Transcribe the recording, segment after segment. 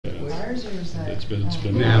ours, or is that? It's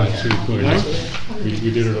been Yeah. pretty quick.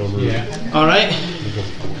 We did it over. Yeah. All right.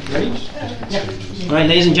 Ready? All right,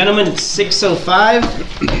 ladies and gentlemen, it's 6:05,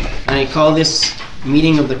 and I call this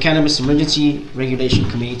meeting of the Cannabis Emergency Regulation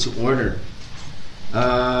Committee to order.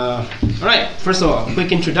 All right, first of all, a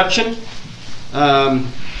quick introduction.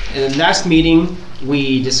 In the last meeting,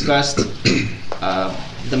 we discussed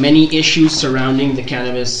the many issues surrounding the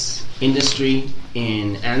cannabis industry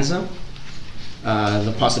in Anza,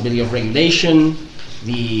 the possibility of regulation,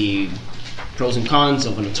 the pros and cons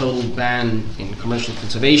of a total ban in commercial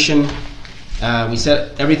cultivation. We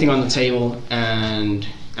set everything on the table, and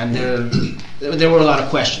there were a lot of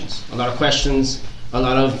questions, a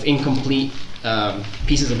lot of incomplete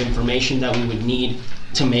pieces of information that we would need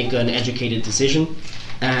to make an educated decision.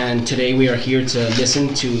 And today we are here to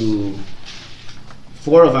listen to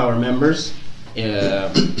 4 of our members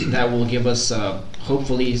that will give us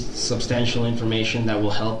hopefully substantial information that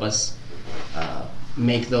will help us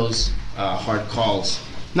make those hard calls.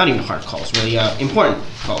 Not even hard calls, really important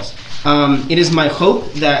calls. It is my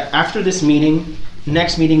hope that after this meeting,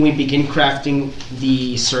 next meeting, we begin crafting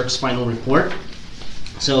the CERC's final report.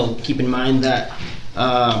 So keep in mind that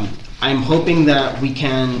I'm hoping that we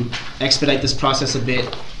can expedite this process a bit.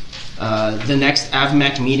 The next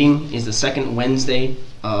AVMAC meeting is the second Wednesday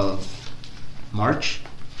of March.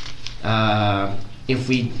 If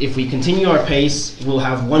we continue our pace, we'll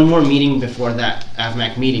have one more meeting before that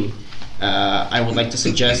AVMAC meeting. I would like to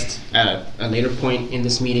suggest at a later point in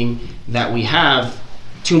this meeting that we have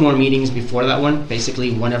 2 more meetings before that one,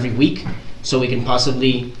 basically one every week, so we can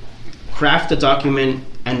possibly craft a document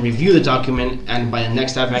and review the document, and by the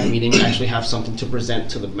next AVMAC meeting actually have something to present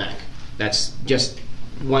to the MAC. That's just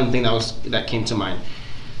one thing that came to mind.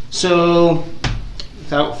 So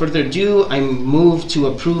without further ado, I move to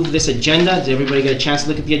approve this agenda. Did everybody get a chance to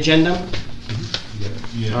look at the agenda?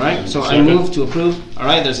 Yeah. All right, so Second. I move to approve. All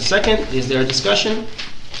right, there's a second. Is there a discussion?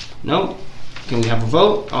 No? Can we have a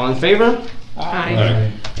vote? All in favor?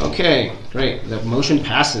 Aye. Okay, great. The motion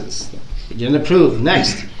passes. Agenda approved.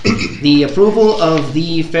 Next, the approval of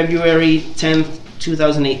the February 10th,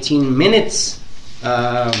 2018 minutes.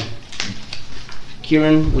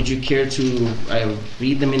 Kieran, would you care to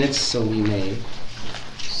read the minutes so we may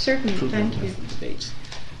Certainly, approve them thank you. with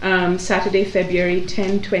debate? Saturday, February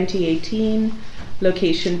 10, 2018,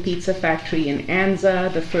 location Pizza Factory in Anza.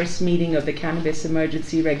 The first meeting of the Cannabis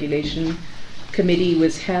Emergency Regulation Committee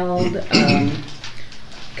was held.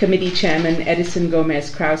 Committee Chairman Edison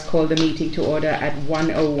Gomez-Kraus called the meeting to order at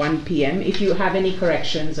 1:01 p.m. If you have any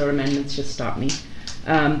corrections or amendments, just stop me.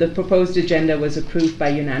 The proposed agenda was approved by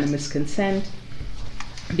unanimous consent.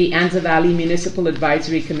 The Anza Valley Municipal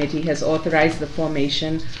Advisory Committee has authorized the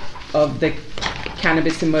formation of the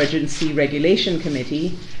Cannabis Emergency Regulation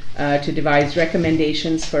Committee to devise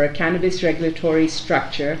recommendations for a cannabis regulatory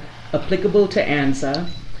structure applicable to Anza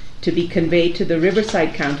to be conveyed to the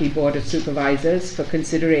Riverside County Board of Supervisors for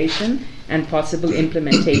consideration and possible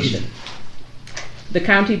implementation. The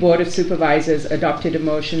County Board of Supervisors adopted a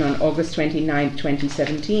motion on August 29,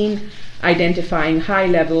 2017, identifying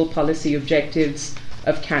high-level policy objectives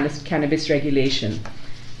of cannabis regulation.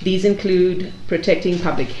 These include protecting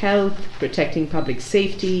public health, protecting public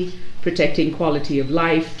safety, protecting quality of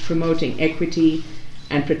life, promoting equity,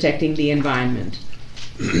 and protecting the environment.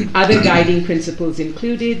 Other guiding principles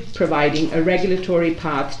included providing a regulatory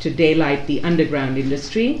path to daylight the underground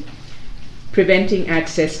industry, preventing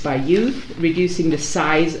access by youth, reducing the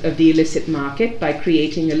size of the illicit market by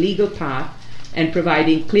creating a legal path and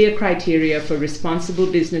providing clear criteria for responsible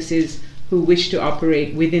businesses who wish to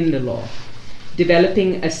operate within the law,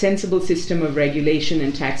 developing a sensible system of regulation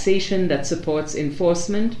and taxation that supports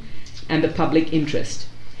enforcement and the public interest,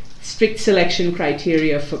 strict selection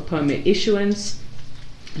criteria for permit issuance,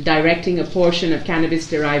 directing a portion of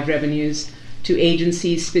cannabis-derived revenues to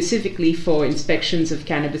agencies specifically for inspections of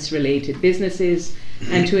cannabis-related businesses,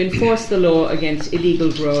 and to enforce the law against illegal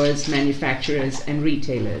growers, manufacturers, and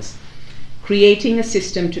retailers. Creating a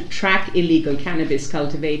system to track illegal cannabis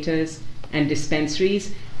cultivators and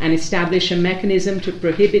dispensaries, and establish a mechanism to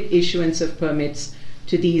prohibit issuance of permits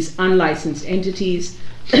to these unlicensed entities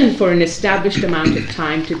for an established amount of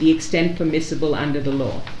time to the extent permissible under the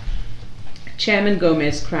law. Chairman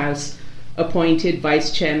Gomez-Kraus appointed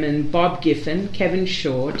Vice Chairman Bob Giffen, Kevin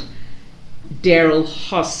Short, Daryl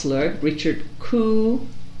Hostler, Richard Koo,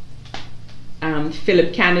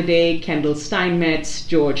 Philip Canaday, Kendall Steinmetz,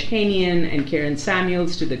 George Hanian, and Karen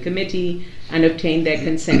Samuels to the committee and obtained their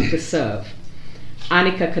consent to serve.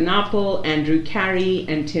 Annika Knapel, Andrew Carey,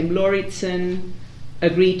 and Tim Lauritsen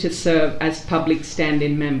agreed to serve as public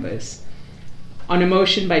stand-in members. On a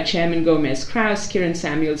motion by Chairman Gomez Kraus, Kiran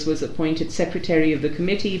Samuels was appointed Secretary of the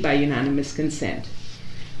committee by unanimous consent.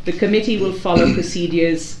 The committee will follow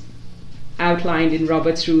procedures outlined in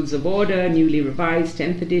Robert's Rules of Order, newly revised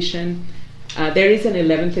 10th edition. There is an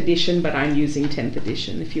 11th edition, but I'm using 10th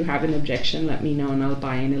edition. If you have an objection, let me know and I'll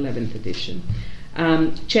buy an 11th edition.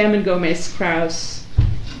 Chairman Gomez Kraus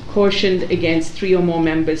cautioned against 3 or more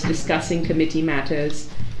members discussing committee matters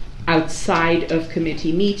outside of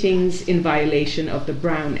committee meetings in violation of the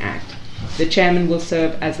Brown Act. The chairman will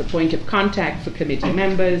serve as the point of contact for committee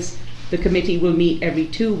members. The committee will meet every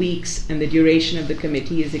 2 weeks, and the duration of the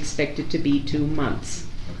committee is expected to be 2 months.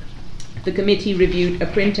 The committee reviewed a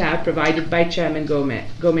printout provided by Chairman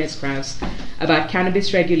Gomez Kraus about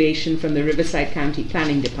cannabis regulation from the Riverside County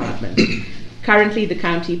Planning Department. Currently, the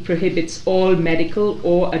county prohibits all medical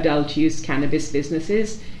or adult use cannabis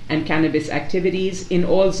businesses and cannabis activities in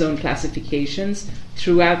all zone classifications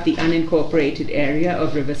throughout the unincorporated area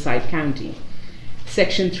of Riverside County.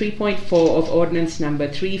 Section 3.4 of Ordinance Number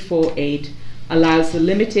 348 allows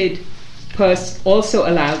also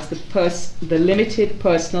allows the limited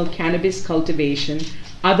personal cannabis cultivation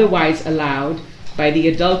otherwise allowed by the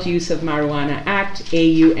Adult Use of Marijuana Act,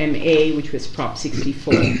 AUMA, which was Prop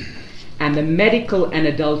 64, and the Medical and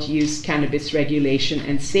Adult Use Cannabis Regulation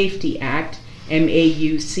and Safety Act,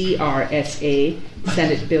 MAUCRSA,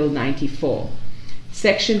 Senate Bill 94.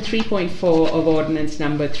 Section 3.4 of Ordinance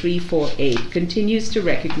Number 348 continues to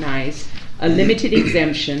recognize a limited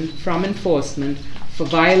exemption from enforcement for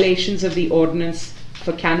violations of the ordinance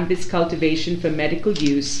for cannabis cultivation for medical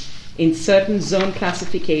use in certain zone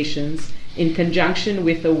classifications in conjunction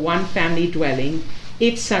with a one-family dwelling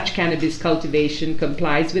if such cannabis cultivation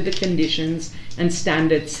complies with the conditions and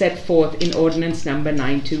standards set forth in Ordinance Number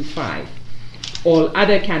 925. All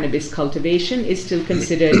other cannabis cultivation is still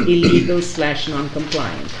considered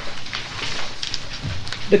illegal/non-compliant.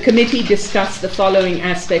 The committee discussed the following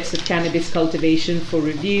aspects of cannabis cultivation for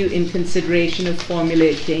review in consideration of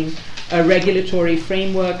formulating a regulatory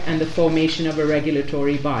framework and the formation of a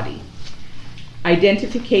regulatory body.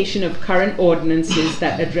 Identification of current ordinances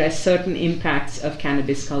that address certain impacts of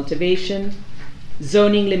cannabis cultivation,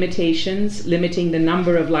 zoning limitations, limiting the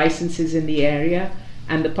number of licenses in the area,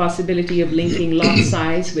 and the possibility of linking lot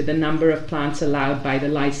size with the number of plants allowed by the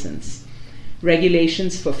license.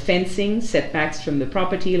 Regulations for fencing, setbacks from the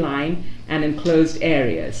property line, and enclosed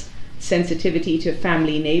areas. Sensitivity to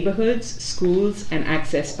family neighborhoods, schools, and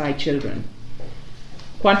access by children.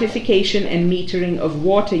 Quantification and metering of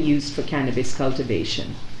water used for cannabis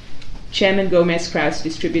cultivation. Chairman Gomez Kraus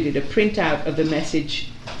distributed a printout of the message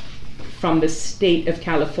from the State of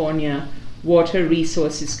California Water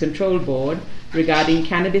Resources Control Board regarding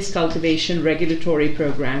cannabis cultivation regulatory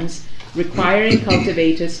programs requiring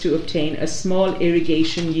cultivators to obtain a small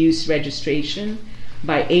irrigation use registration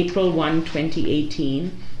by April 1,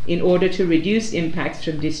 2018 in order to reduce impacts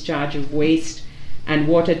from discharge of waste and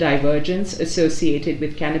water divergence associated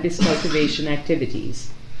with cannabis cultivation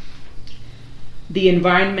activities. The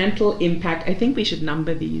environmental impact, I think we should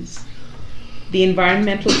number these. The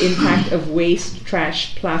environmental impact of waste,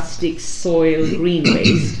 trash, plastics, soil, green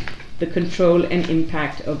waste. The control and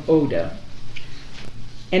impact of odor.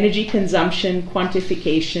 Energy consumption,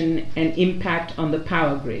 quantification, and impact on the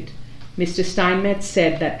power grid. Mr. Steinmetz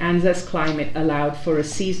said that ANZA's climate allowed for a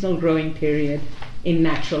seasonal growing period in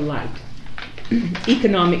natural light.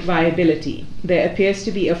 Economic viability. There appears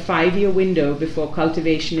to be a 5-year window before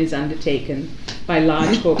cultivation is undertaken by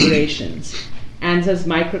large corporations. ANZA's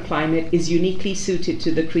microclimate is uniquely suited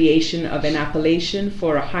to the creation of an appellation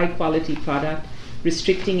for a high-quality product,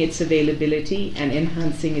 restricting its availability and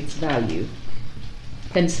enhancing its value.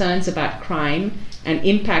 Concerns about crime and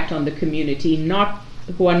impact on the community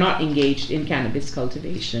who are not engaged in cannabis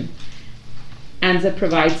cultivation. ANZA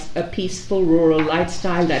provides a peaceful rural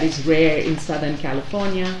lifestyle that is rare in Southern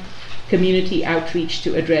California, community outreach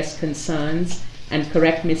to address concerns and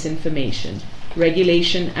correct misinformation,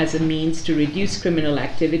 regulation as a means to reduce criminal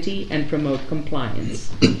activity and promote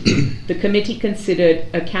compliance. The committee considered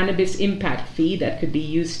a cannabis impact fee that could be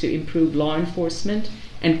used to improve law enforcement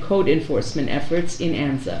and code enforcement efforts in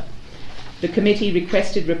ANZA. The committee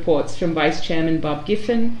requested reports from Vice Chairman Bob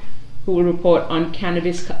Giffen, who will report on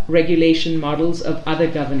cannabis regulation models of other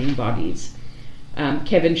governing bodies.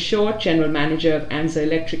 Kevin Short, General Manager of ANZA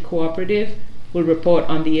Electric Cooperative, will report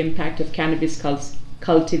on the impact of cannabis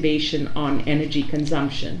cultivation on energy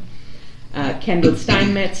consumption. Kendall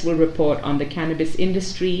Steinmetz will report on the cannabis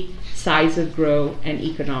industry, size of grow, and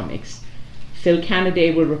economics. Phil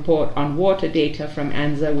Canaday will report on water data from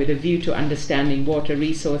ANZA with a view to understanding water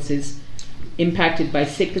resources impacted by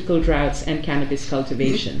cyclical droughts and cannabis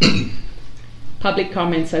cultivation. Public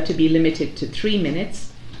comments are to be limited to 3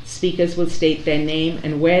 minutes. Speakers will state their name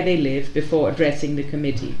and where they live before addressing the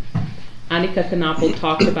committee. Annika Knapel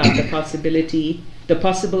talked about the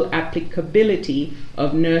possible applicability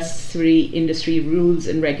of nursery industry rules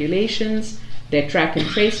and regulations, their track and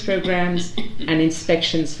trace programs, and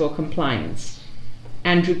inspections for compliance.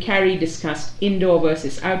 Andrew Carey discussed indoor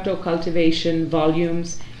versus outdoor cultivation,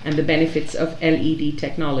 volumes, and the benefits of LED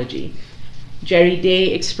technology. Jerry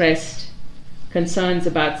Day expressed concerns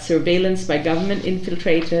about surveillance by government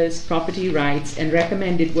infiltrators, property rights, and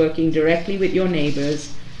recommended working directly with your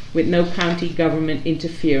neighbors with no county government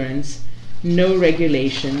interference, no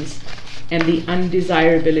regulations, and the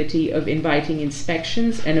undesirability of inviting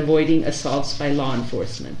inspections and avoiding assaults by law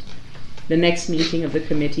enforcement. The next meeting of the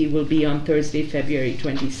committee will be on Thursday, February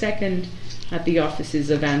 22nd at the offices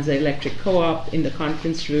of Anza Electric Co-op in the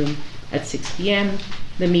conference room at 6 p.m.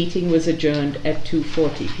 The meeting was adjourned at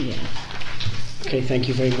 2:40 p.m. Okay, thank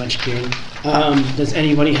you very much, Kieran. Does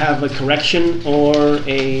anybody have a correction or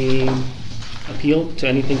a appeal to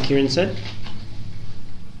anything Kieran said?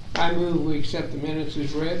 I move we accept the minutes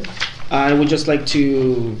as read. I would just like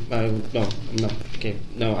to, I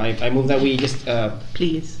move that we just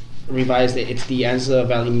Please. revise it. It's the Anza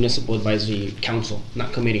Valley Municipal Advisory Council,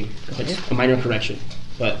 not committee. It's a minor correction.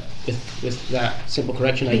 But with that simple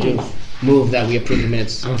correction, I do move that we approve the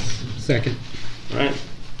minutes. I'll second. All right.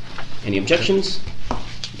 Any objections?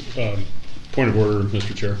 Point of order,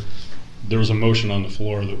 Mr. Chair. There was a motion on the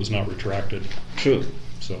floor that was not retracted, True.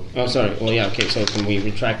 so. Oh, sorry. Well, yeah, okay, so can we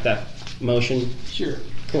retract that motion? Sure.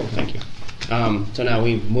 Cool, thank you. So now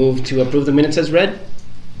we move to approve the minutes as read?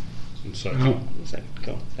 So, Second,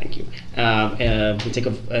 cool, thank you. We take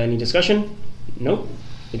any discussion? Nope.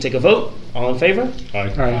 We take a vote? All in favor? aye.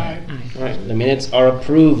 Aye. All right, the minutes are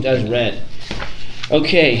approved as read.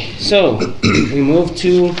 Okay, so we move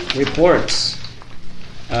to reports.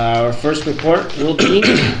 Our first report will be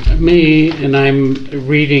Me, and I'm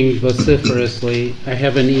reading vociferously. I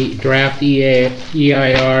have a draft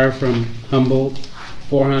EIR from Humboldt,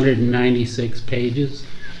 496 pages.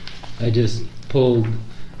 I just pulled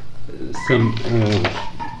some.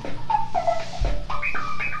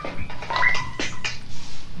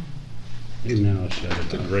 And now I'll shut it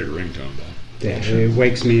It's a down. great ringtone, though. Yeah, it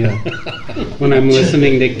wakes me up when I'm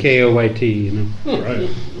listening to KOYT, you know. Right.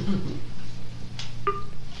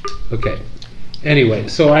 Okay. Anyway,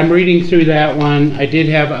 so I'm reading through that one.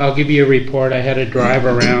 I'll give you a report. I had a drive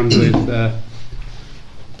around with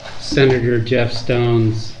Senator Jeff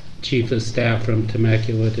Stone's chief of staff from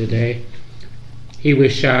Temecula today. He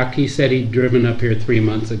was shocked. He said he'd driven up here 3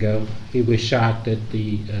 months ago. He was shocked at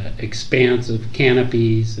the expanse of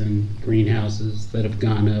canopies and greenhouses that have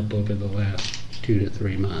gone up over the last 2 to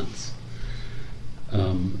 3 months.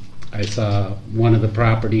 I saw one of the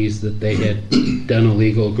properties that they had done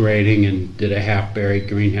illegal grading and did a half-buried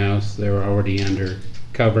greenhouse. They were already under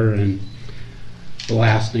cover and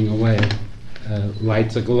blasting away.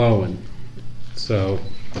 Lights are glowing. So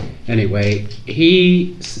anyway,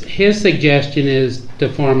 his suggestion is to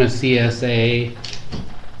form a CSA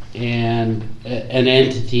and an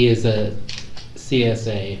entity as a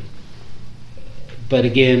CSA. But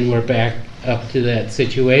again, we're back up to that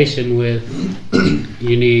situation with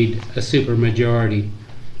you need a supermajority.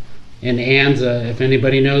 And Anza, if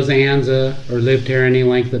anybody knows Anza or lived here any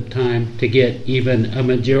length of time, to get even a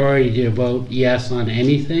majority to vote yes on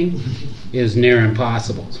anything is near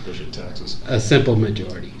impossible. Especially taxes. A simple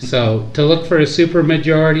majority. So to look for a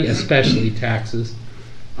supermajority, especially taxes,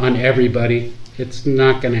 on everybody, it's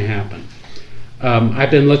not going to happen. I've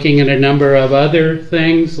been looking at a number of other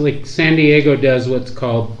things, like San Diego does what's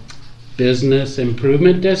called business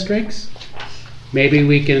improvement districts. Maybe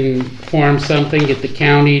we can form something, get the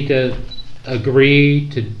county to agree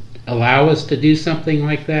to allow us to do something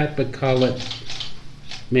like that, but call it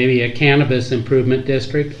maybe a cannabis improvement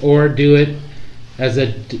district, or do it as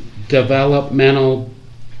a developmental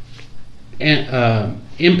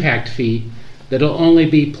impact fee that'll only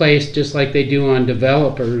be placed just like they do on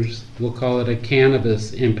developers. We'll call it a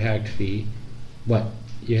cannabis impact fee. What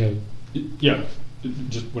you have? Yeah,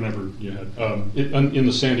 just whenever you had. In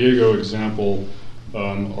the San Diego example,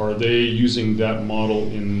 are they using that model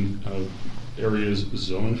in areas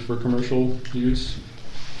zoned for commercial use?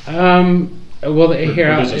 Well,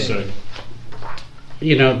 here, What does it say?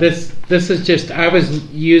 you know, this is just, I was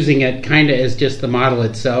using it kind of as just the model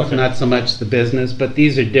itself, Okay. not so much the business, but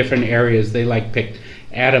these are different areas. They like picked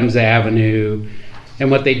Adams Avenue, and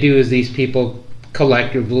what they do is these people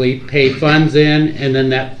collectively pay funds in, and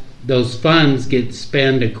then those funds get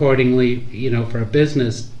spent accordingly, you know, for a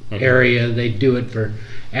business Okay. area. They do it for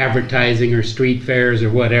advertising or street fairs or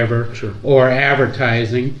whatever, Sure. or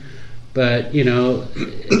advertising. But, you know,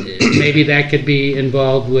 maybe that could be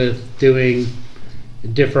involved with doing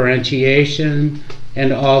differentiation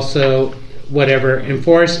and also whatever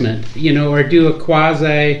enforcement, you know, or do a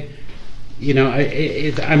quasi, you know,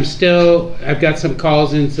 I've got some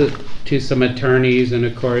calls into to some attorneys, and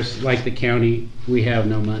of course, like the county, we have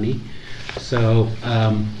no money. So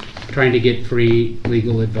trying to get free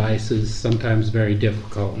legal advice is sometimes very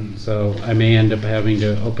difficult. So I may end up having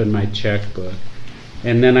to open my checkbook.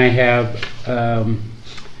 And then I have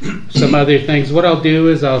some other things. What I'll do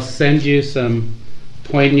is I'll send you some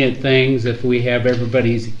poignant things if we have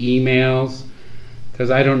everybody's emails, because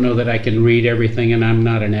I don't know that I can read everything, and I'm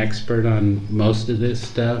not an expert on most of this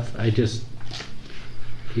stuff. I just,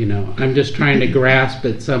 you know, I'm just trying to grasp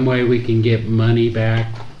at some way we can get money back.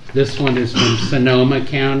 This one is from Sonoma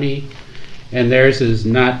County, and theirs is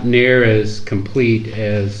not near as complete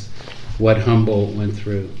as what Humboldt went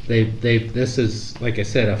through. This is, like I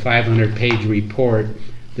said, a 500-page report.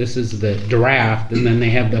 This is the draft, and then they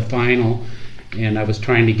have the final, and I was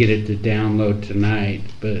trying to get it to download tonight,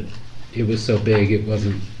 but it was so big it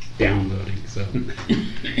wasn't downloading. So,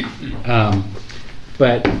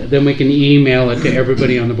 but then we can email it to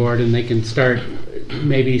everybody on the board, and they can start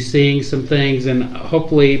maybe seeing some things, and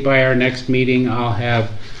hopefully by our next meeting I'll have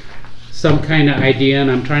some kind of idea, and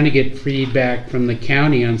I'm trying to get feedback from the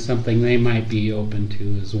county on something they might be open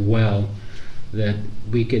to as well, that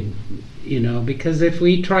we could, you know, because if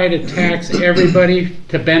we try to tax everybody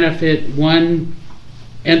to benefit one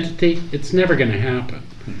entity, it's never going to happen.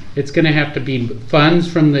 It's going to have to be funds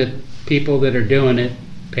from the people that are doing it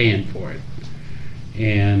paying for it.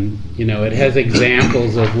 And, you know, it has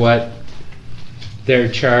examples of what they're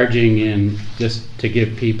charging in, just to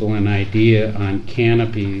give people an idea, on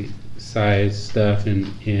canopy size stuff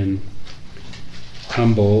in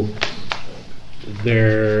Humboldt.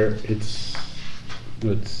 It's,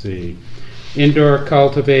 let's see, indoor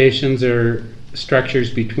cultivations are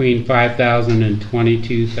structures between 5,000 and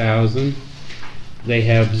 22,000. They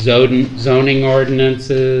have zoning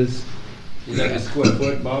ordinances. Is that a square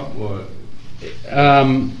foot, Bob, or?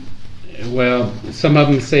 Well, some of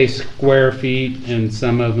them say square feet, and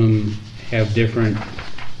some of them have different.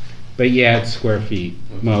 But yeah, it's square feet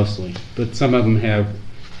mostly. But some of them have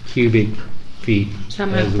cubic feet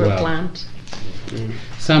Some as have per well. plant.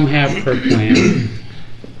 Some have per plant.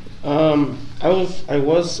 I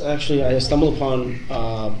stumbled upon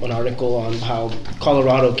an article on how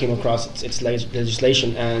Colorado came across its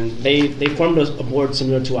legislation, and they formed a board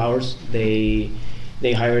similar to ours. They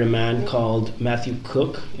hired a man called Matthew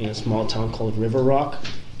Cook in a small town called River Rock.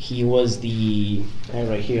 He was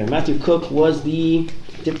right here. Matthew Cook was the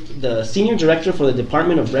senior director for the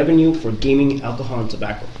Department of Revenue for Gaming, Alcohol, and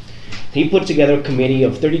Tobacco. He put together a committee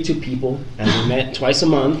of 32 people, and they met twice a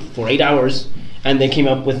month for 8 hours, and they came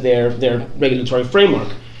up with their regulatory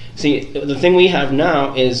framework. See, the thing we have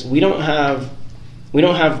now is we don't have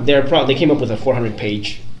their product. They came up with a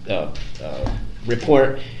 400-page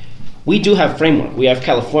report. We do have framework. We have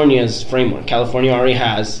California's framework. California already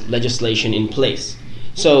has legislation in place.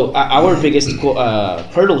 So our biggest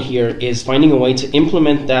hurdle here is finding a way to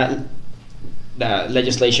implement that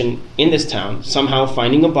legislation in this town, somehow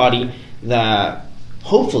finding a body that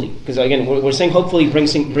hopefully, because again, we're saying hopefully bring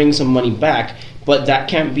some money back, but that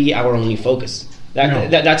can't be our only focus.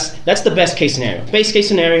 That's the best case scenario. Base case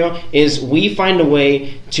scenario is we find a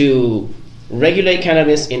way to regulate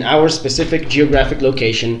cannabis in our specific geographic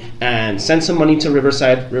location and send some money to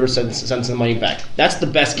Riverside sends some money back. That's the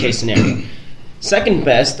best case scenario. Second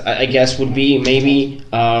best, I guess, would be maybe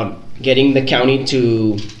getting the county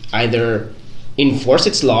to either enforce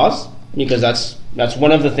its laws, because that's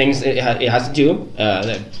one of the things it has to do.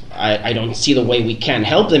 I don't see the way we can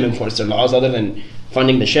help them enforce their laws other than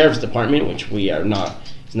funding the sheriff's department, which we are not.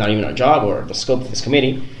 It's not even our job or the scope of this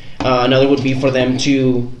committee. Another would be for them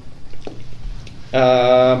to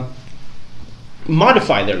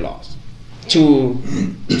modify their laws to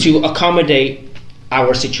accommodate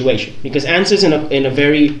our situation, because ANSA is in a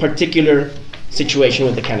very particular situation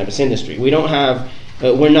with the cannabis industry. We don't have.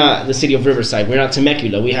 We're not the city of Riverside. We're not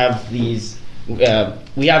Temecula. We have these.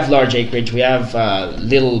 We have large acreage. We have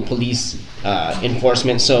little police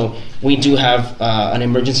enforcement. So we do have an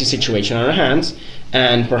emergency situation on our hands,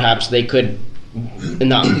 and perhaps they could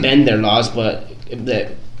not bend their laws, but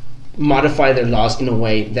modify their laws in a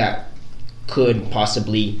way that could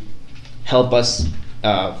possibly help us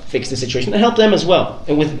fix the situation and help them as well.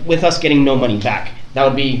 And with us getting no money back, that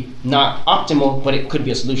would be not optimal, but it could be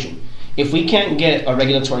a solution. If we can't get a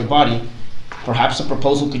regulatory body perhaps a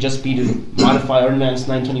proposal could just be to modify Ordinance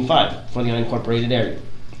 925 for the unincorporated area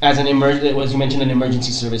as an as you mentioned, an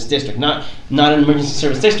emergency service district, not an emergency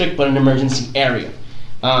service district, but an emergency area.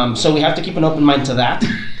 So we have to keep an open mind to that,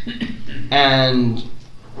 and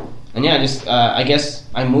yeah, just I guess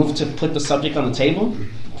I move to put the subject on the table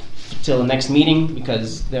till the next meeting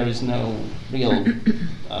because there is no real.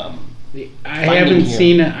 I haven't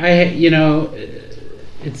seen it.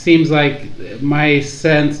 It seems like my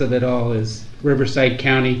sense of it all is Riverside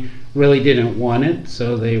County really didn't want it,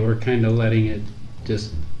 so they were kind of letting it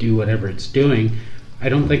just do whatever it's doing. I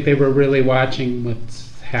don't think they were really watching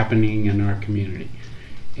what's happening in our community.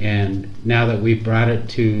 And now that we've brought it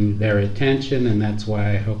to their attention, and that's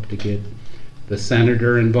why I hope to get the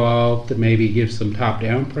senator involved to maybe give some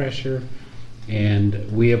top-down pressure,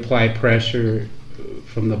 and we apply pressure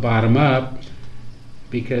from the bottom up,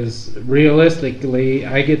 because realistically,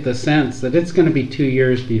 I get the sense that it's going to be 2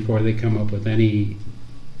 years before they come up with any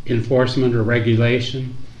enforcement or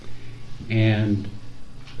regulation, and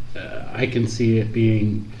I can see it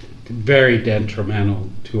being very detrimental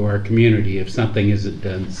to our community if something isn't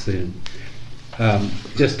done soon.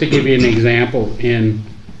 Just to give you an example, in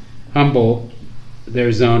Humboldt,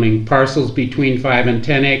 they're zoning parcels between 5 and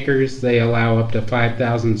 10 acres. They allow up to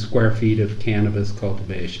 5,000 square feet of cannabis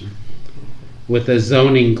cultivation with a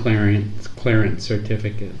zoning clearance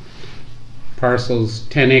certificate. Parcels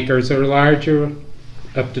 10 acres or larger,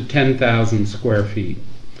 up to 10,000 square feet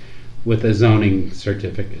with a zoning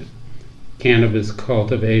certificate. Cannabis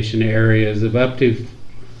cultivation areas of up to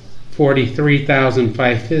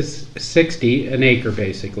 43,560, an acre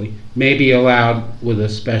basically, may be allowed with a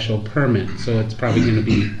special permit. So it's probably going to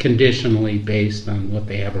be conditionally based on what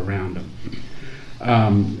they have around them.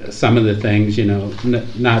 Some of the things,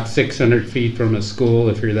 not 600 feet from a school.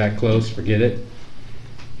 If you're that close, forget it.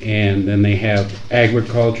 And then they have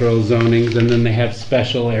agricultural zonings, and then they have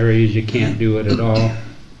special areas you can't do it at all.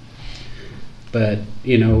 But,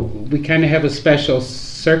 we kind of have a special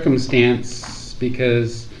circumstance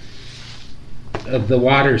because of the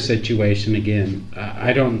water situation again.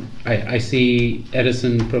 I see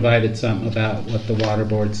Edison provided something about what the water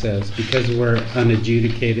board says. Because we're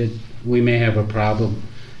unadjudicated, we may have a problem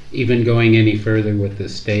even going any further with the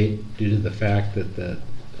state due to the fact that the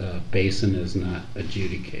basin is not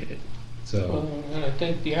adjudicated. So, and I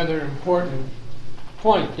think the other important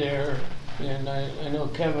point there, and I know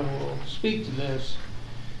Kevin will speak to this,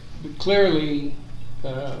 but clearly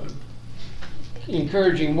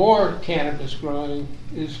encouraging more cannabis growing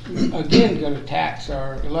is again going to tax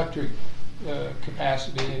our electric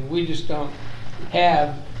capacity, and we just don't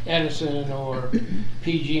have Edison or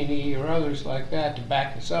PG&E or others like that to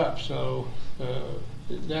back us up. So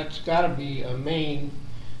that's got to be a main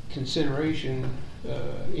consideration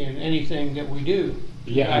in anything that we do.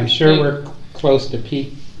 Yeah, I'm sure we're close to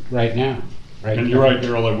peak right now. Right. And you're right,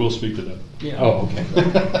 Daryl, I will speak to that. Yeah. Oh, okay.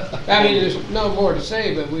 I mean, there's no more to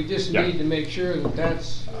say, but we just need to make sure that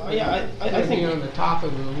that's I think on the top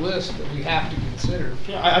of the list that we have to consider.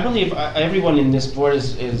 Yeah, I believe everyone in this board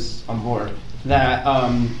is on board that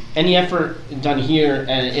any effort done here,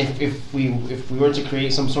 and if we were to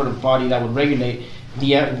create some sort of body that would regulate,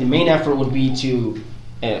 the main effort would be to,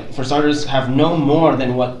 for starters, have no more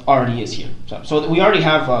than what already is here. So we already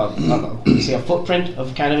have a footprint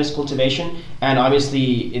of cannabis cultivation, and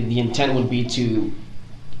obviously the intent would be to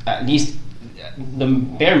at least the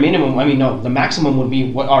bare minimum. The maximum would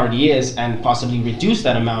be what already is, and possibly reduce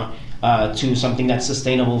that amount to something that's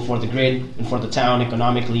sustainable for the grid and for the town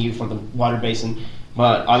economically, for the water basin.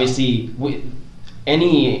 But obviously,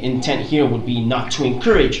 any intent here would be not to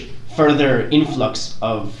encourage further influx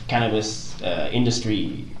of cannabis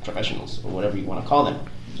industry professionals, or whatever you want to call them.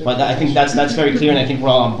 But I think that's very clear, and I think we're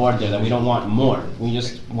all on board there, that we don't want more. We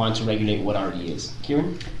just want to regulate what already is.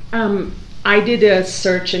 Kieran? I did a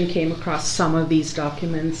search and came across some of these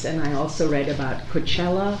documents, and I also read about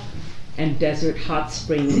Coachella and Desert Hot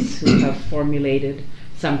Springs, who have formulated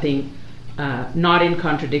something not in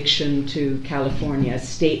contradiction to California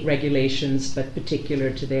state regulations, but particular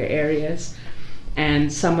to their areas.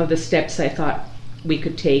 And some of the steps I thought we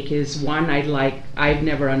could take is, one, I've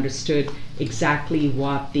never understood exactly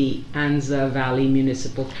what the Anza Valley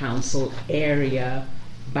Municipal Council area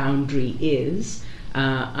boundary is.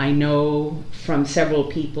 I know from several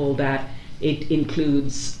people that it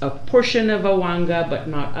includes a portion of Awanga, but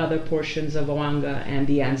not other portions of Awanga and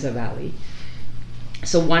the Anza Valley.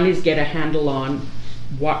 So one is get a handle on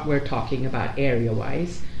what we're talking about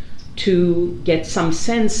area-wise. To get some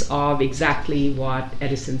sense of exactly what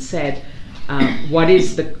Edison said,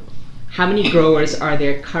 how many growers are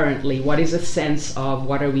there currently? What is a sense of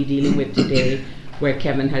what are we dealing with today? where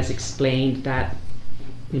Kevin has explained that,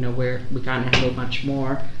 we can't handle much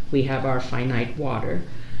more. We have our finite water.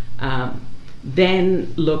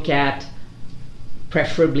 Then look at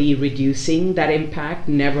preferably reducing that impact,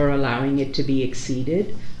 never allowing it to be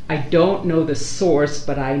exceeded. I don't know the source,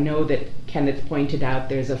 but I know that Kenneth pointed out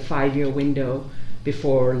there's a 5-year window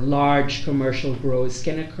before large commercial grows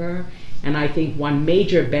can occur. And I think one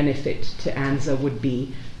major benefit to ANZA would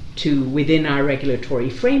be to, within our regulatory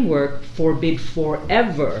framework, forbid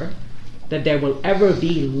forever that there will ever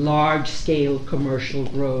be large-scale commercial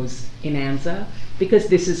grows in ANZA, because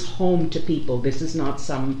this is home to people. This is not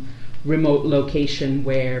some remote location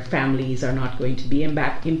where families are not going to be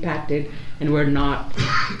impacted, and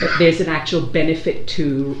there's an actual benefit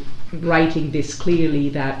to writing this clearly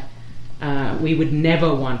that we would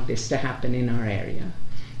never want this to happen in our area.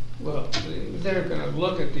 Well, they're going to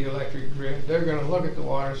look at the electric grid. They're going to look at the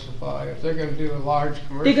water supply. If they're going to do a large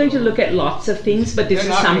commercial, they're going to look at lots of things, but this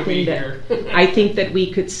is something that I think that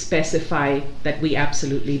we could specify that we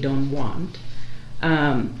absolutely don't want.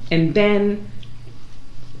 And then,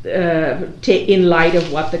 in light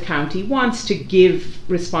of what the county wants, to give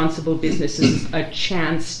responsible businesses a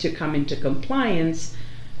chance to come into compliance,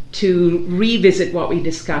 to revisit what we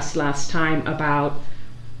discussed last time about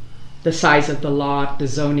the size of the lot, the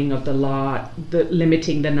zoning of the lot,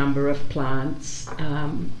 limiting the number of plants,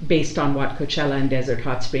 based on what Coachella and Desert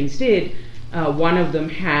Hot Springs did. One of them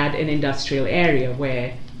had an industrial area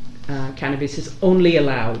where cannabis is only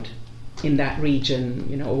allowed in that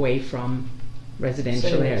region, away from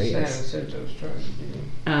residential areas.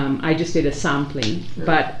 I just did a sampling,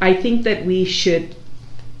 but I think that we should,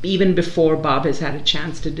 even before Bob has had a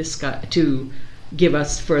chance to give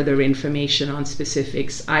us further information on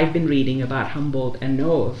specifics, I've been reading about Humboldt and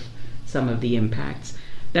know of some of the impacts,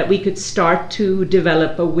 that we could start to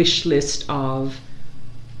develop a wish list of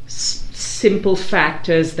simple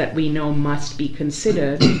factors that we know must be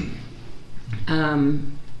considered,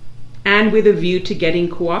 and with a view to getting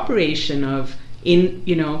cooperation of,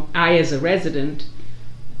 I as a resident,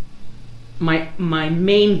 my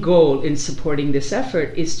main goal in supporting this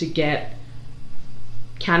effort is to get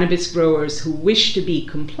cannabis growers who wish to be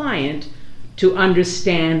compliant to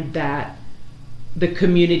understand that the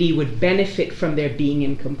community would benefit from their being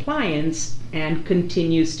in compliance, and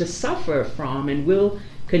continues to suffer from and will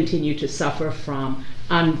continue to suffer from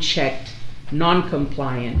unchecked,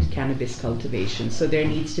 non-compliant cannabis cultivation. So there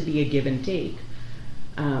needs to be a give and take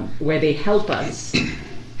where they help us.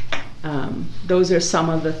 Those are some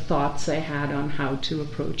of the thoughts I had on how to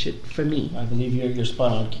approach it for me. I believe you're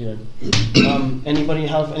spot on, Kieran. Anybody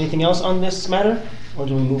have anything else on this matter? Or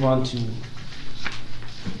do we move on to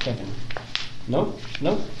Kevin? Nope.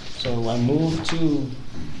 So I move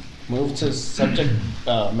to subject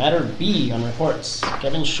matter B on reports.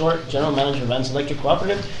 Kevin Short, General Manager of Vance Electric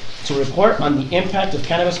Cooperative, to report on the impact of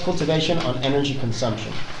cannabis cultivation on energy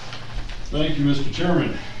consumption. Thank you, Mr.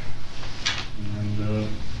 Chairman. And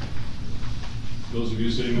those of you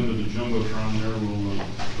sitting under the jumbotron there will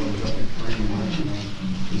probably have to frame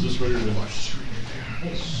that. Is this ready to watch the screen right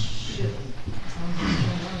there? It should.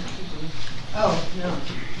 Oh, no.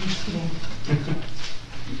 I'm just kidding.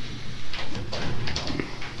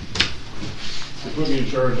 They put me in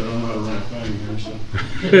charge. I don't know how to run a thing here, so.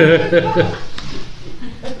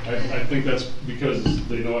 I think that's because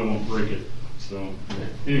they know I won't break it. So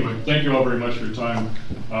anyway, thank you all very much for your time.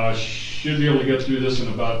 Should be able to get through this in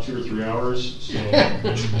about 2 or 3 hours. So,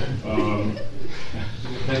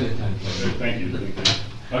 thank you.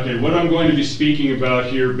 Okay, what I'm going to be speaking about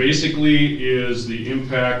here basically is the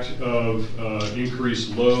impact of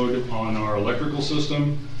increased load on our electrical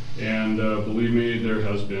system, and believe me, there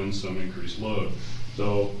has been some increased load.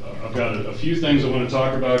 So I've got a few things I want to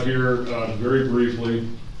talk about here very briefly.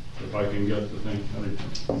 If I can get the thing.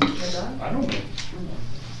 I don't know.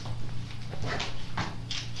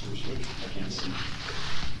 Switch. I can't see.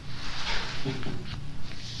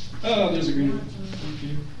 Oh, there's a green. Thank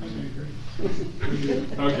you. Okay,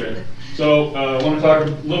 great. Okay, so I want to talk a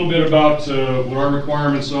little bit about what our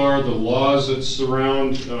requirements are, the laws that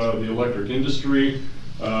surround the electric industry,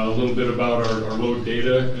 a little bit about our load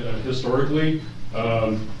data historically,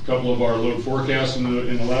 a couple of our load forecasts in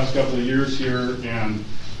the last couple of years here, and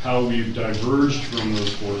how we've diverged from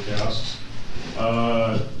those forecasts,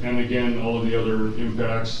 and again, all of the other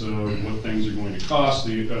impacts, what things are going to cost,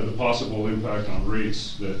 the possible impact on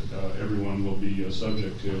rates that everyone will be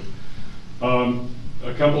subject to.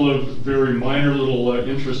 A couple of very minor little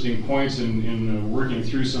interesting points in working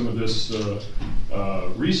through some of this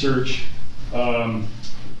research.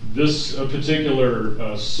 This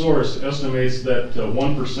particular source estimates that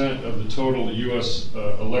 1% of the total U.S.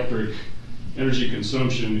 electric energy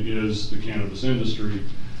consumption is the cannabis industry.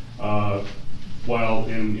 While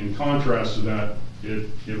in contrast to that,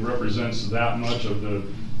 it represents that much of the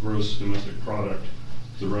gross domestic product.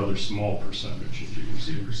 It's a rather small percentage, if you can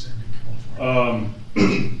see.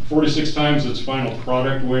 46 times its final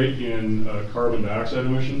product weight in carbon dioxide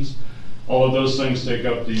emissions. All of those things take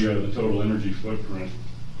up the total energy footprint.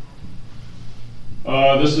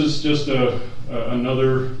 This is just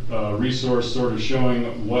another resource sort of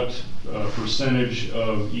showing what percentage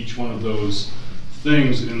of each one of those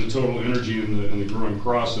things in the total energy in the growing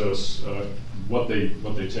process, what they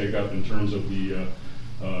take up in terms of the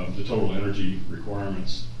total energy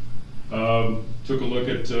requirements. Took a look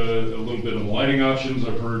at a little bit of the lighting options.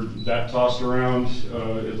 I've heard that tossed around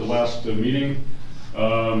at the last meeting.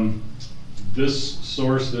 This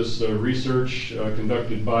source, this research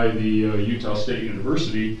conducted by the Utah State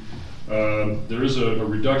University, there is a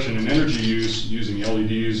reduction in energy use using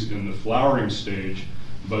LEDs in the flowering stage,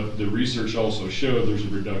 but the research also showed there's a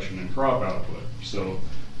reduction in crop output. So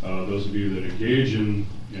those of you that engage in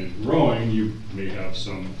growing, you may have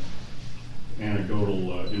some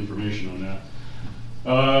anecdotal information on that.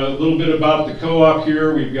 A little bit about the co-op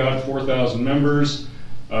here. We've got 4,000 members,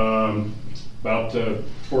 about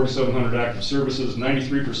 4,700 active services.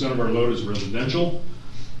 93% of our load is residential,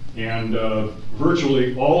 and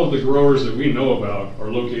virtually all of the growers that we know about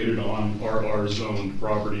are located on our zoned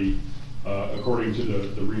property according to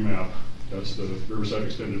the REMAP. That's the Riverside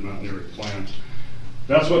Extended Mountain Area Plan.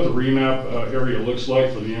 That's what the REMAP area looks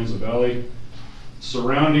like for the Anza Valley.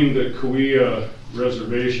 Surrounding the Cahuilla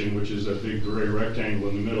Reservation, which is that big gray rectangle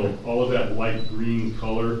in the middle, all of that light green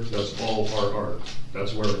color, that's all RR.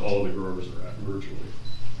 That's where all the growers are at virtually,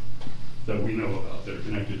 that we know about, that are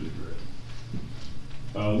connected to the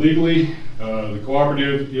grid. Legally, the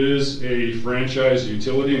cooperative is a franchise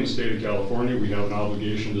utility in the state of California. We have an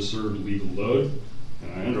obligation to serve legal load,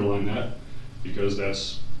 and I underline that because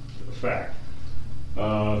that's a fact.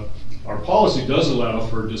 Our policy does allow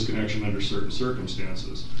for disconnection under certain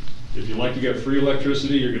circumstances. If you like to get free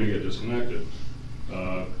electricity, you're going to get disconnected.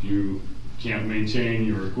 If you can't maintain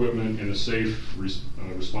your equipment in a safe,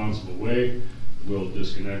 responsible way, we'll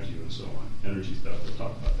disconnect you and so on. Energy theft, we'll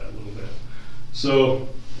talk about that a little bit. So,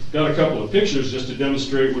 got a couple of pictures just to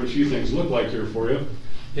demonstrate what a few things look like here for you.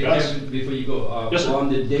 Hey, Kevin, before you go, Yes, sir. on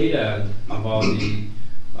the data about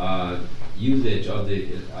the usage of the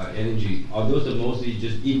energy, are those mostly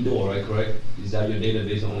just indoor, right? Correct? Is that your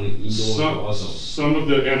database only indoor also? Some of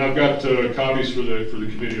the, and I've got copies for the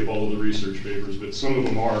committee of all of the research papers, but some of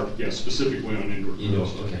them are, specifically on indoor. Indoor,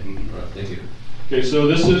 growers. okay. Mhm. All right, thank you. Okay, so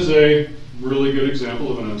this is a really good example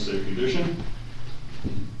of an unsafe condition.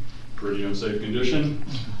 Pretty unsafe condition.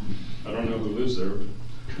 I don't know who lives there,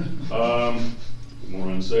 but more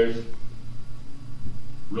unsafe.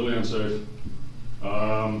 Really unsafe.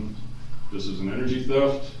 This is an energy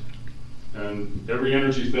theft, and every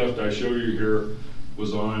energy theft I show you here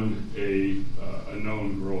was on a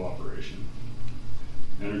known grow operation.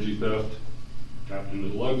 Energy theft, tapped into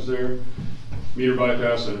the lugs there. Meter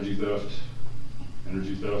bypass, energy theft.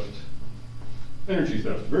 Energy theft. Energy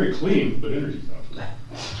theft. Very clean, but energy theft.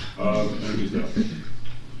 Energy theft.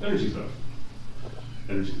 Energy theft.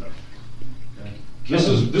 Energy theft.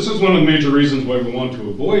 This is one of the major reasons why we want to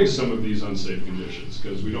avoid some of these unsafe conditions,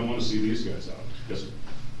 because we don't want to see these guys out. Yes, sir.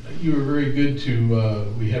 You were very good to,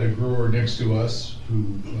 we had a grower next to us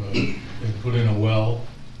who had put in a well,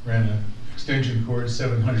 ran an extension cord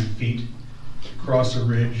 700 feet across a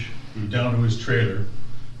ridge down to his trailer,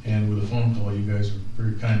 and with a phone call, you guys were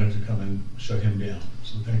very kind enough to come and shut him down.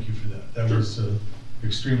 So thank you for that. That Sure. was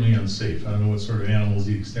extremely unsafe. I don't know what sort of animals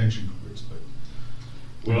eat extension cords, but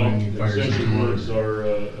Well, Lighting fires extension everywhere. cords are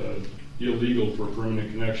illegal for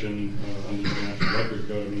permanent connection under the National Electric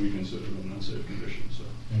Code, and we consider them an unsafe condition, so.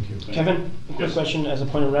 thank you. Kevin, a quick Yes. question as a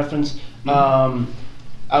point of reference.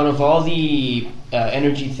 Out of all the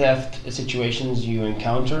energy theft situations you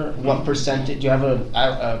encounter, what percentage, do you have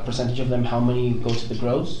a percentage of them, how many go to the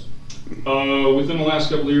grows? Within the last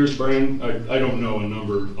couple of years, Brian, I don't know a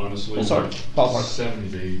number, honestly. Sorry, ballpark,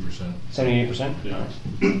 70 to 80%. 78%? Yeah.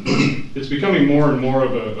 It's becoming more and more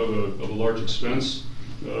of a large expense.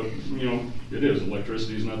 It is.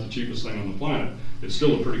 Electricity is not the cheapest thing on the planet. It's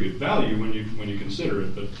still a pretty good value when you consider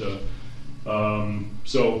it, but,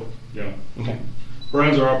 so, yeah. Okay.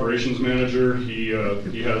 Brian's our operations manager. He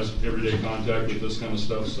has everyday contact with this kind of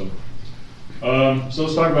stuff, so. So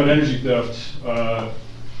let's talk about energy theft.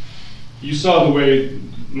 You saw the way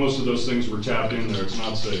most of those things were tapped in there. It's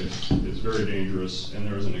not safe. It's very dangerous, and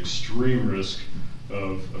there is an extreme risk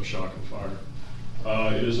of shock and fire.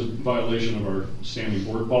 It is a violation of our standing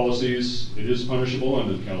board policies. It is punishable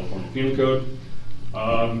under the California Penal Code.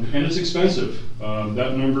 And it's expensive.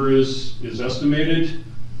 That number is estimated,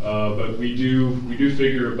 but we do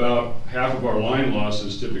figure about half of our line loss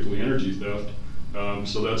is typically energy theft.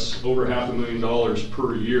 So that's over $500,000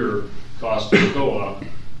 per year cost to the co-op.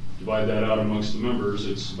 Divide that out amongst the members,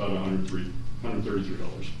 it's about $133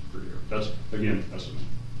 per year. That's, again, estimate.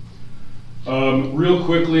 Real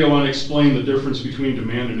quickly, I want to explain the difference between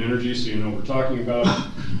demand and energy so you know what we're talking about.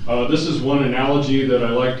 This is one analogy that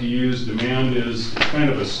I like to use. Demand is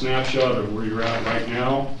kind of a snapshot of where you're at right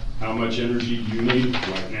now, how much energy you need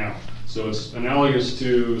right now. So it's analogous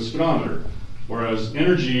to a speedometer, whereas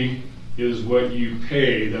energy is what you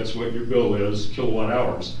pay, that's what your bill is, kilowatt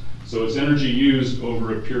hours. So it's energy used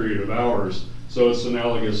over a period of hours. So it's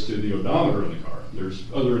analogous to the odometer in the car. There's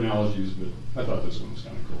other analogies, but I thought this one was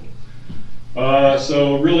kind of cool.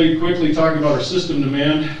 So really quickly talking about our system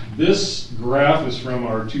demand, this graph is from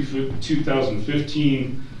our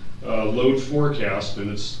 2015 load forecast, and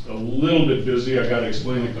it's a little bit busy. I got to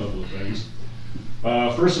explain a couple of things.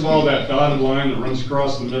 First of all, that dotted line that runs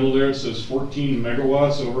across the middle there, it says 14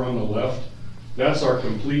 megawatts over on the left. That's our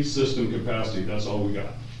complete system capacity. That's all we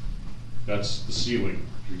got. That's the ceiling.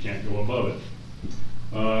 We can't go above it.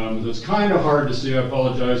 It's kind of hard to see. I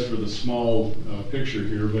apologize for the small picture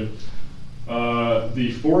here, but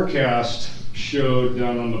the forecast showed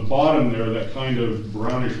down on the bottom there, that kind of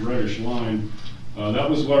brownish reddish line. That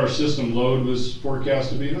was what our system load was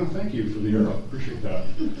forecast to be. Oh, thank you for the arrow. Appreciate that.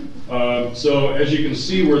 So as you can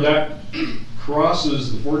see where that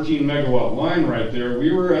crosses the 14 megawatt line right there,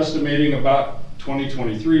 we were estimating about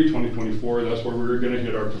 2023, 2024, that's where we were going to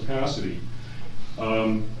hit our capacity.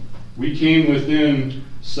 We came within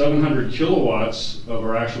 700 kilowatts of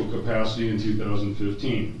our actual capacity in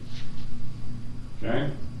 2015. Okay?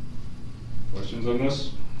 Questions on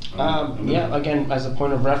this? Yeah, again, as a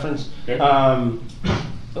point of reference, Okay.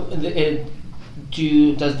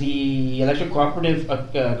 Does the electric cooperative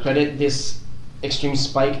credit this extreme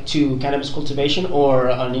spike to cannabis cultivation or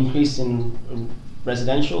an increase in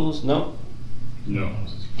residentials? No? No.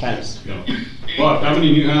 Cannabis. No. But how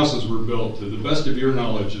many new houses were built, to the best of your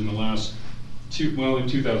knowledge, in the last in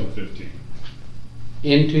 2015?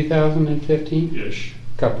 In 2015? Ish.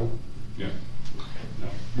 Couple. Yeah. No.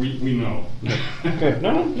 We know. Okay.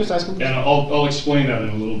 No, just asking. And I'll explain that in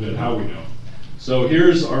a little bit, how we know. So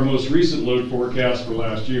here's our most recent load forecast for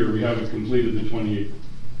last year. We haven't completed the 28.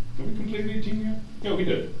 Have we completed 18 yet? Yeah, we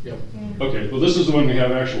did. Yep. Okay, well this is the one we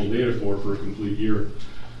have actual data for a complete year.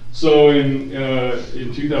 So in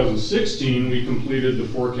 2016, we completed the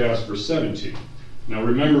forecast for 17. Now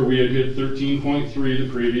remember, we had hit 13.3 the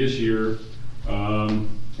previous year,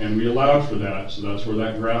 and we allowed for that. So that's where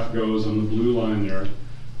that graph goes on the blue line there.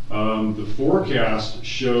 The forecast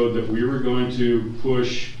showed that we were going to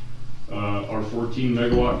push our 14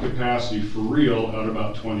 megawatt capacity for real out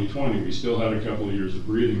about 2020. We still had a couple of years of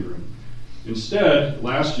breathing room. Instead,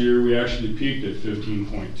 last year we actually peaked at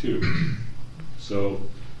 15.2. So,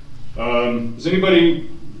 does anybody,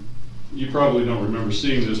 you probably don't remember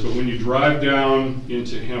seeing this, but when you drive down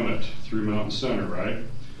into Hemet through Mountain Center, right?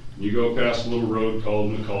 You go past a little road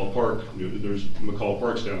called McCall Park. There's McCall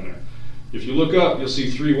Parks down there. If you look up, you'll see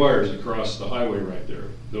 3 wires across the highway right there.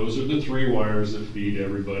 Those are the 3 wires that feed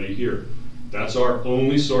everybody here. That's our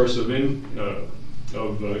only source of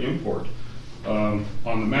import. On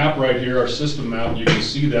the map right here, our system map, you can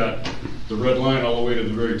see that the red line all the way to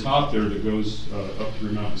the very top there that goes up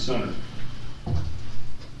through Mountain Center.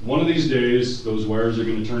 One of these days, those wires are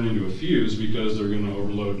going to turn into a fuse because they're going to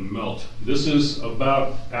overload and melt. This is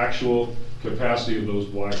about actual capacity of those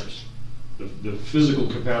wires, the physical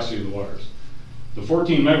capacity of the wires. The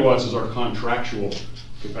 14 megawatts is our contractual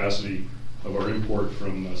capacity of our import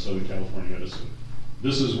from Southern California Edison.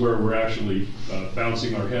 This is where we're actually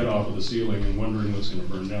bouncing our head off of the ceiling and wondering what's going to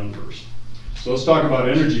burn down first. So let's talk about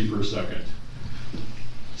energy for a second.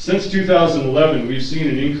 Since 2011, we've seen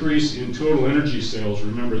an increase in total energy sales.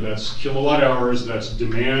 Remember, that's kilowatt hours, that's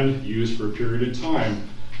demand used for a period of time,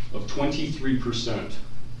 of 23%.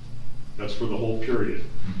 That's for the whole period.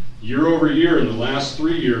 Year over year, in the last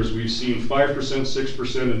 3 years, we've seen 5%,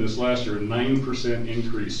 6%, in this last year, a 9%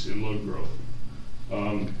 increase in load growth.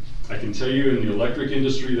 I can tell you in the electric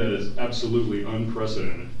industry that is absolutely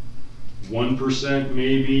unprecedented. 1%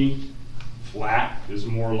 maybe, flat is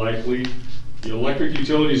more likely. The electric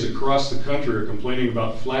utilities across the country are complaining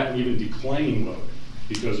about flat and even declining load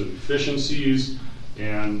because of efficiencies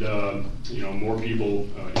and more people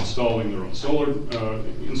installing their own solar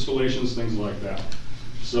installations, things like that.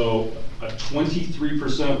 So a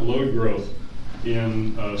 23% load growth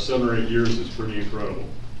in 7 or 8 years is pretty incredible.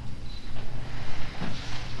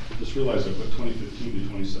 I just realized I put 2015 to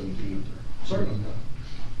 2017 up there. Sorry about that.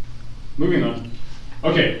 Moving on.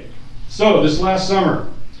 Okay, so this last summer,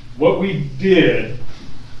 what we did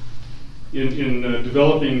in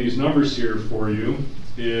developing these numbers here for you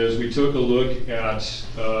is we took a look at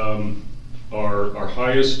our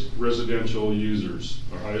highest residential users,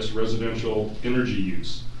 our highest residential energy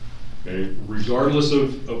use. Okay, regardless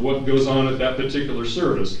of what goes on at that particular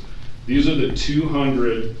service, these are the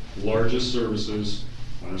 200 largest services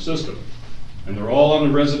on our system. And they're all on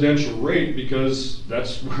the residential rate because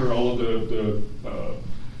that's where all of the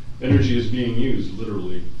energy is being used,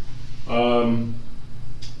 literally.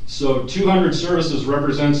 So 200 services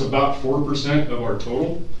represents about 4% of our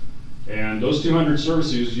total, and those 200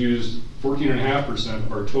 services use 14.5%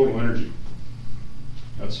 of our total energy.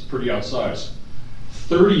 That's pretty outsized.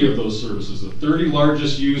 30 of those services, the 30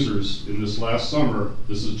 largest users in this last summer,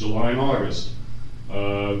 this is July and August,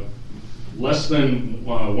 less than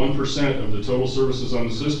 1% of the total services on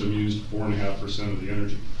the system used 4.5% of the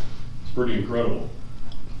energy. It's pretty incredible.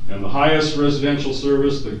 And the highest residential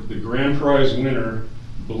service, the grand prize winner,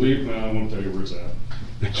 believe me, I won't tell you where it's at,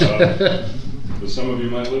 but some of you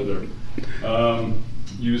might live there,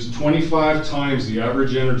 used 25 times the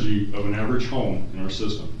average energy of an average home in our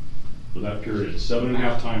system for that period,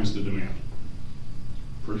 7.5 times the demand.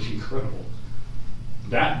 Pretty incredible.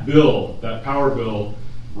 That bill, that power bill,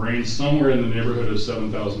 ranged somewhere in the neighborhood of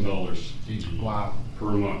 $7,000 Wow.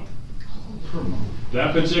 per month.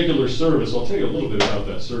 That particular service, I'll tell you a little bit about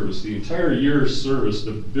that service. The entire year's service,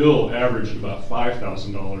 the bill averaged about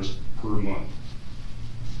 $5,000 per month.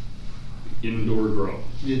 Indoor grow.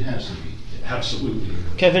 It has to be. Absolutely.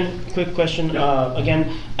 Kevin, quick question. Yeah.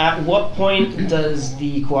 Again, at what point does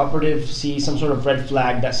the cooperative see some sort of red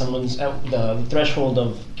flag that someone's the threshold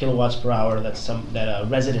of kilowatts per hour that a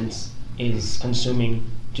residence is consuming?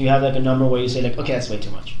 Do you have like a number where you say like, okay, that's way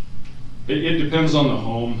too much? It depends on the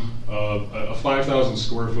home. A 5,000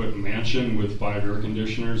 square foot mansion with 5 air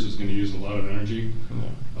conditioners is going to use a lot of energy.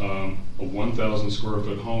 A 1,000 square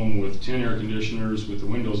foot home with 10 air conditioners with the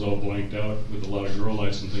windows all blanked out with a lot of grow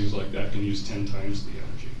lights and things like that can use 10 times the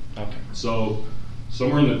energy. Okay. So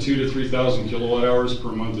somewhere in the 2,000 to 3,000 kilowatt hours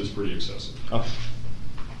per month is pretty excessive. Okay.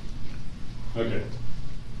 Okay.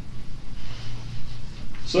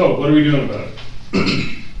 So what are we doing about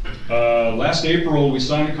it? Last April, we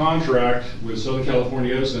signed a contract with Southern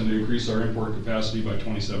California Edison to increase our import capacity by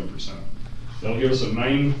 27%. That'll give us a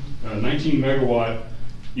 19 megawatt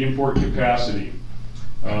import capacity.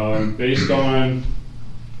 Based on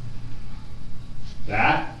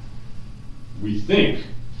that, we think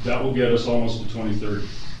that will get us almost to 2030.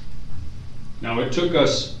 Now, it took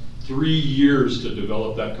us 3 years to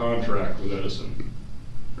develop that contract with Edison.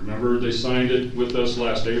 Remember, they signed it with us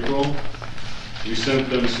last April? We sent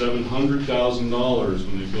them $700,000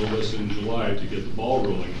 when they billed us in July to get the ball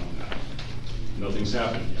rolling on that. Nothing's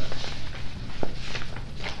happened yet.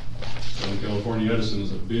 Southern California Edison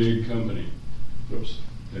is a big company. Oops,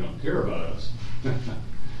 they don't care about us.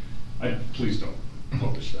 Please don't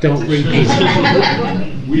publish that. Don't repeat.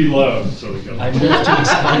 We love Southern California. I move to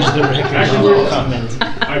expunge the record of all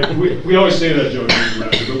comment. We always say that, Joe,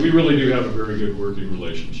 but we really do have a very good working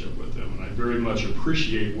relationship with them, and I very much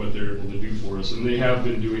appreciate what they're able to do for us, and they have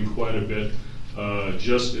been doing quite a bit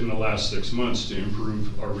just in the last 6 months to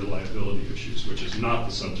improve our reliability issues, which is not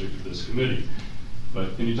the subject of this committee.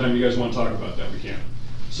 But anytime you guys want to talk about that, we can.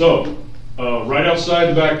 So, right outside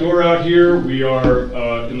the back door out here, we are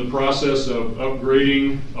in the process of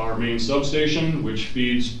upgrading our main substation, which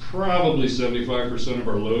feeds probably 75% of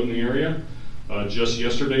our load in the area. Just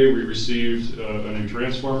yesterday, we received a new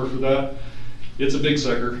transformer for that. It's a big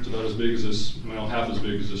sucker. It's about as big as this, well, half as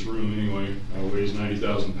big as this room anyway. Weighs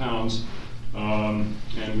 90,000 pounds. And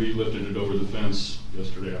we lifted it over the fence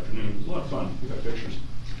yesterday afternoon. It was a lot of fun. We got pictures.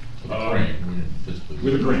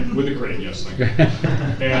 With a crane, yes, thank you.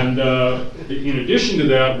 And in addition to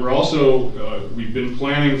that, we're also, we've been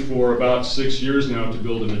planning for about 6 years now to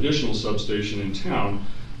build an additional substation in town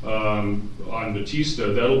on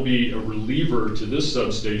Batista. That'll be a reliever to this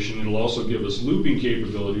substation. It'll also give us looping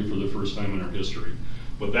capability for the first time in our history.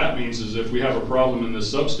 What that means is if we have a problem in this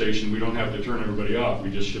substation, we don't have to turn everybody off.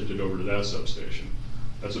 We just shift it over to that substation.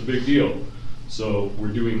 That's a big deal. So we're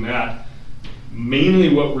doing that.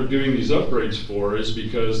 Mainly what we're doing these upgrades for is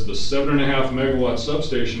because the 7.5 megawatt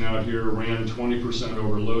substation out here ran 20%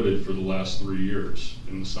 overloaded for the last 3 years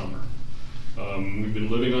in the summer. We've been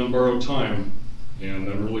living on borrowed time, and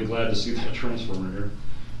I'm really glad to see that transformer here.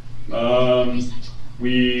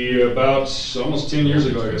 We, about almost 10 years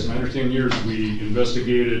ago, I guess 9 or 10 years, we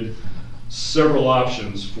investigated several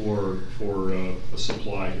options for a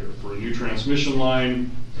supply here. For a new transmission line,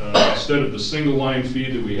 instead of the single line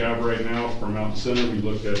feed that we have right now for Mountain Center, we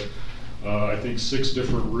looked at I think 6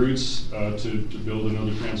 different routes to build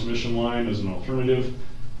another transmission line as an alternative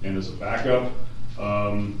and as a backup.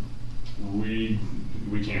 We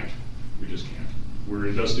can't. We just can't. We're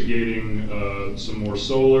investigating some more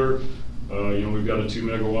solar. We've got a 2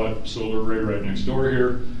 megawatt solar array right next door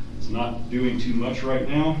here. It's not doing too much right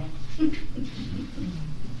now.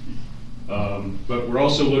 But we're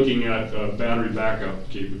also looking at battery backup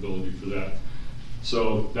capability for that.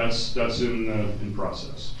 So that's in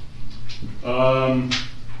process.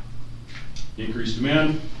 Increased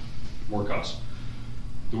demand, more cost.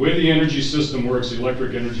 The way the energy system works, the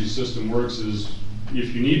electric energy system works, is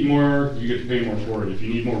if you need more, you get to pay more for it. If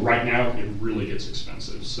you need more right now, it really gets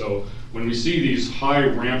expensive. So when we see these high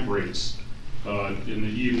ramp rates in the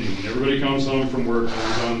evening, when everybody comes home from work,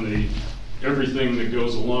 turns on everything that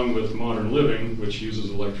goes along with modern living, which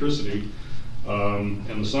uses electricity, and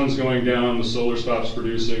the sun's going down, the solar stops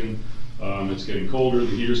producing, it's getting colder, the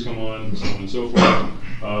heaters come on, so on and so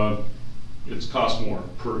forth. It's cost more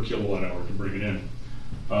per kilowatt hour to bring it in.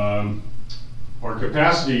 Our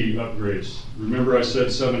capacity upgrades. Remember I said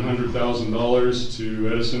 $700,000 to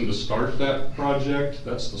Edison to start that project?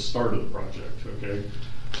 That's the start of the project, okay?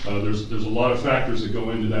 There's a lot of factors that go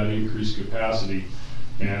into that increased capacity,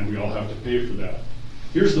 and we all have to pay for that.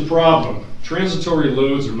 Here's the problem. Transitory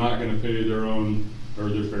loads are not going to pay their own or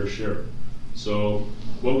their fair share. So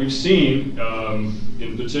what we've seen,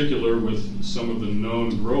 in particular with some of the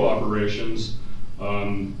known grow operations,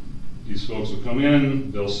 these folks will come in,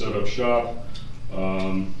 they'll set up shop,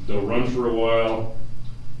 they'll run for a while,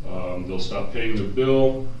 they'll stop paying their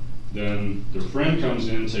bill, then their friend comes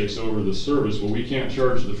in, takes over the service. Well, we can't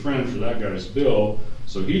charge the friend for that guy's bill,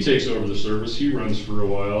 so he takes over the service, he runs for a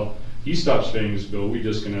while, he stops paying his bill, we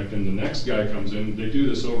disconnect him, the next guy comes in. They do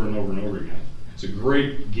this over and over and over again. It's a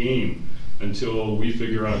great game until we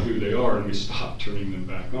figure out who they are and we stop turning them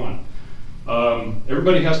back on.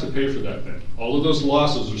 Everybody has to pay for that thing. All of those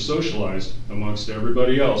losses are socialized amongst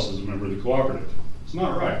everybody else as a member of the cooperative. It's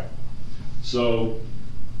not right. So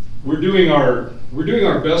we're doing our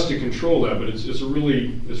best to control that, but it's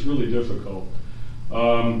really difficult.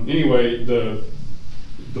 Anyway, the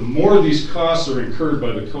more these costs are incurred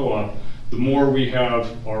by the co-op, the more we have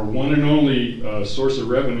our one and only source of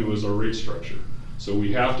revenue is our rate structure. So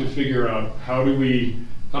we have to figure out how do we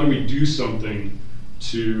do something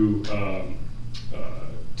to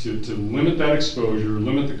limit that exposure,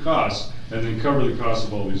 limit the costs, and then cover the cost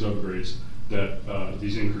of all these upgrades that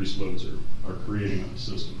these increased loads are creating on the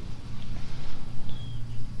system.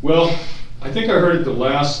 Well, I think I heard at the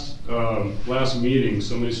last meeting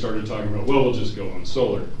somebody started talking about, well, we'll just go on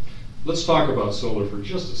solar. Let's talk about solar for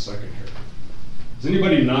just a second here. Does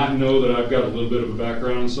anybody not know that I've got a little bit of a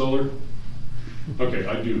background in solar? Okay,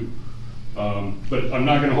 I do. But I'm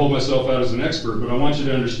not going to hold myself out as an expert, but I want you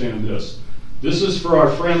to understand this. This is for our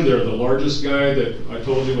friend there, the largest guy that I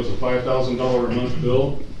told you was a $5,000 a month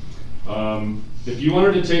bill. If you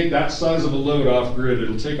wanted to take that size of a load off grid,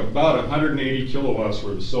 it'll take about 180 kilowatts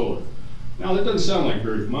worth of solar. Now that doesn't sound like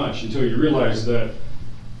very much until you realize that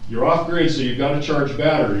you're off grid, so you've got to charge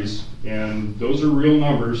batteries, and those are real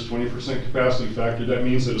numbers, 20% capacity factor. That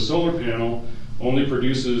means that a solar panel only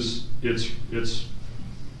produces its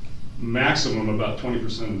maximum about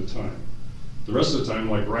 20% of the time. The rest of the time,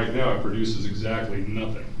 like right now, it produces exactly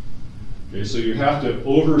nothing. Okay, so you have to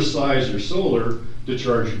oversize your solar to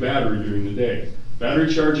charge your battery during the day.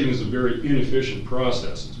 Battery charging is a very inefficient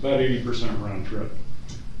process. It's about 80% round trip.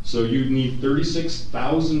 So you need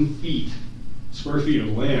 36,000 square feet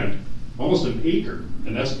of land, almost an acre,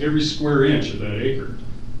 and that's every square inch of that acre,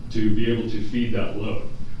 to be able to feed that load.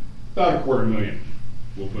 About $250,000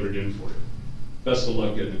 we'll put it in for you. Best of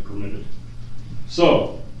luck getting it permitted.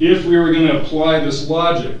 So if we were going to apply this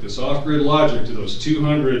logic, this off-grid logic, to those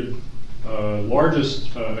 200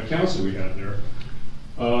 largest accounts that we had there,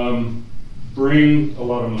 bring a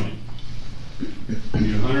lot of money. You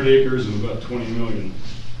need 100 acres and about 20 million.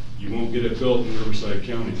 You won't get it built in Riverside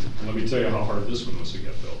County. And let me tell you how hard this one was to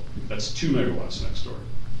get built. That's 2 megawatts next door.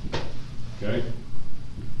 Okay?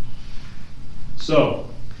 So,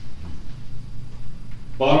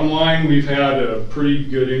 bottom line, we've had a pretty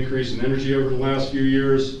good increase in energy over the last few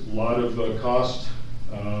years. A lot of cost.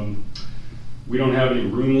 We don't have any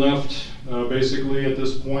room left, basically, at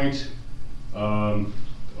this point.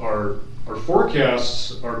 Our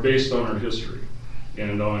forecasts are based on our history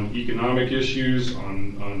and on economic issues,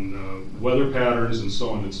 on weather patterns, and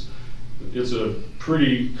so on. It's a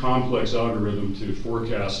pretty complex algorithm to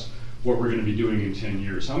forecast what we're gonna be doing in 10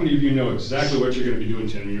 years. How many of you know exactly what you're gonna be doing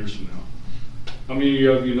 10 years from now? How many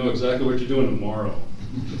of you know exactly what you're doing tomorrow?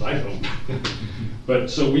 Because I don't. But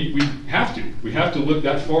so we have to look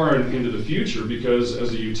that far into the future, because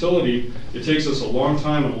as a utility, it takes us a long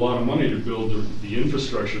time and a lot of money to build the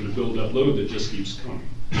infrastructure, to build that load that just keeps coming.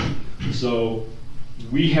 So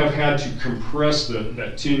we have had to compress that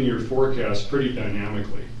 10-year forecast pretty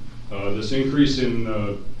dynamically. This increase in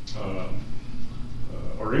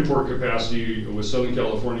our import capacity with Southern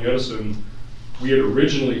California Edison, we had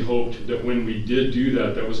originally hoped that when we did do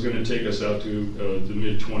that, that was going to take us out to the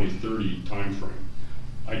mid-2030 timeframe.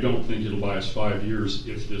 I don't think it'll buy us 5 years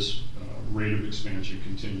if this rate of expansion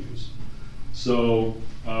continues. So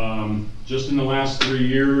just in the last 3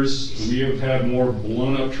 years, we have had more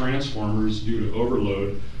blown up transformers due to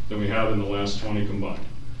overload than we have in the last 20 combined.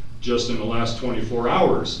 Just in the last 24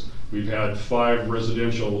 hours, we've had 5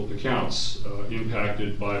 residential accounts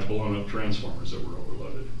impacted by blown up transformers that were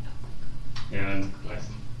overloaded. And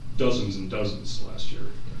dozens and dozens last year.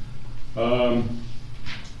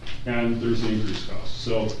 And there's the increased cost.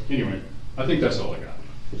 So anyway, I think that's all I got.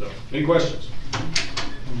 So, any questions?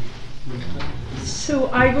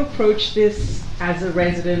 So I've approached this as a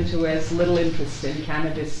resident who has little interest in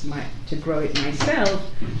cannabis to grow it myself,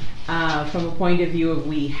 from a point of view of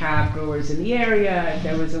we have growers in the area. If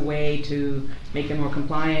there was a way to make it more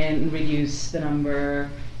compliant and reduce the number,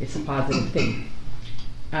 it's a positive thing.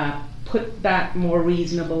 Put that more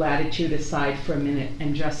reasonable attitude aside for a minute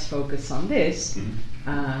and just focus on this.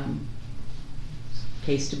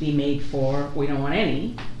 Case to be made for we don't want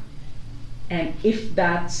any. And if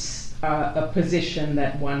that's a position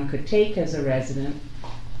that one could take as a resident,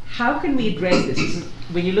 how can we address this?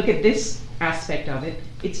 When you look at this aspect of it,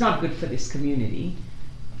 it's not good for this community,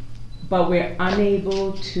 but we're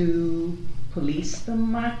unable to police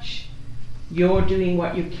them much. You're doing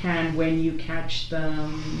what you can when you catch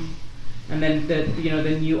them, and then the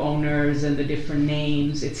new owners and the different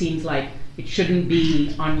names. It seems like it shouldn't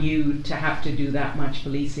be on you to have to do that much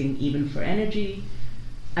policing, even for energy.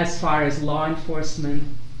 As far as law enforcement,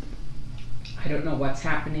 I don't know what's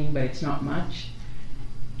happening, but it's not much.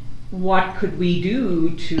 What could we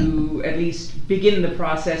do to at least begin the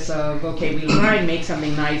process of, okay, we'll try and make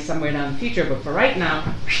something nice somewhere down the future, but for right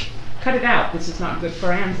now, cut it out. This is not good for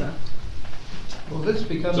ANZA. Well, this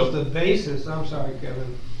becomes So- the basis, I'm sorry,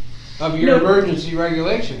 Kevin, of your emergency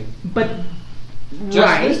regulation. But Just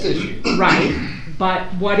right, this issue. right. But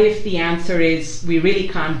what if the answer is we really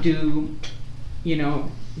can't do,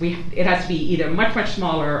 it has to be either much, much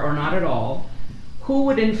smaller or not at all. Who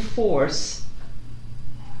would enforce?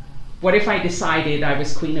 What if I decided I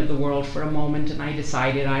was queen of the world for a moment and I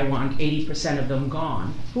decided I want 80% of them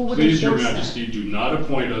gone? Who would Please, Your enforce Majesty, do not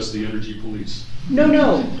appoint us the energy police. that?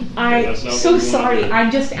 No. That's not So what we wanna sorry. do.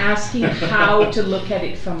 I'm just asking how to look at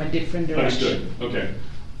it from a different direction. Understood. Okay.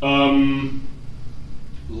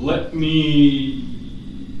 Let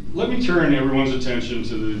me turn everyone's attention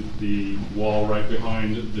to the wall right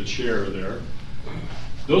behind the chair there.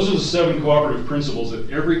 Those are the 7 cooperative principles that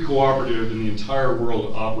every cooperative in the entire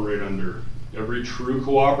world operate under. Every true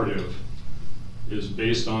cooperative is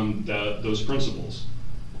based on those principles.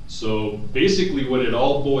 So basically what it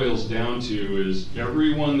all boils down to is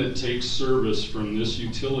everyone that takes service from this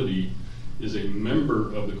utility is a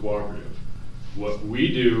member of the cooperative. What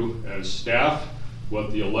we do as staff,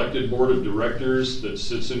 what the elected board of directors that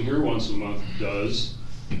sits in here once a month does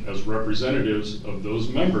as representatives of those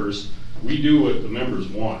members, we do what the members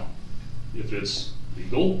want. If it's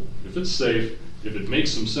legal, if it's safe, if it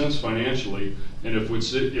makes some sense financially, and if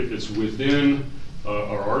it's within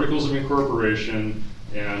our articles of incorporation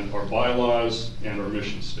and our bylaws and our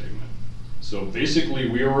mission statement. So basically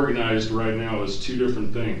we are organized right now as 2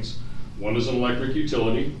 different things. One is an electric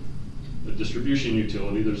utility, a distribution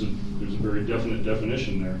utility. There's a very definite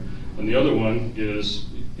definition there. And the other one is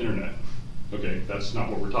internet. Okay, that's not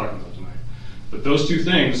what we're talking about tonight. But those 2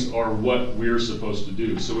 things are what we're supposed to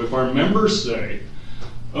do. So if our members say,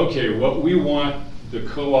 okay, what we want the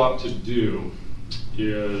co-op to do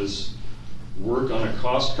is work on a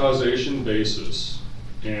cost causation basis,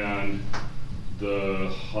 and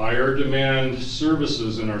the higher demand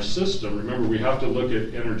services in our system, remember we have to look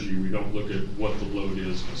at energy, we don't look at what the load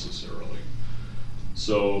is necessarily.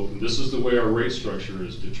 So this is the way our rate structure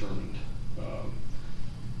is determined.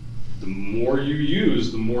 The more you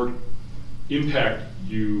use, the more impact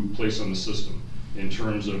you place on the system in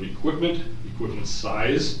terms of equipment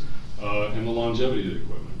size, and the longevity of the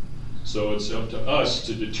equipment. So it's up to us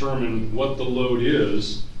to determine what the load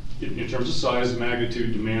is in terms of size,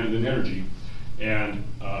 magnitude, demand, and energy, and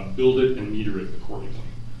build it and meter it accordingly.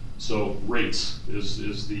 So rates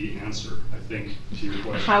is the answer, I think, to your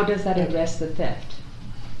question. How does that address the theft?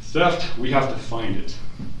 Theft, we have to find it,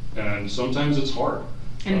 and sometimes it's hard.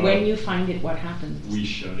 And when you find it, what happens? We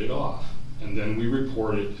shut it off, and then we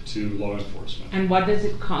report it to law enforcement. And what does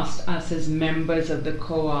it cost us as members of the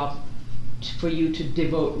co-op for you to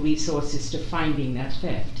devote resources to finding that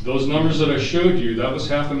theft? Those numbers that I showed you, that was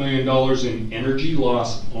 $500,000 in energy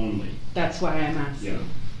loss only. That's why I'm asking.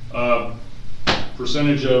 Yeah.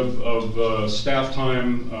 Percentage of staff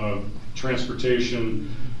time,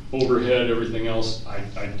 transportation, overhead, everything else,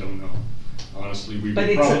 I don't know. Honestly, we But would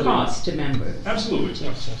it's probably... a cost to members. Absolutely,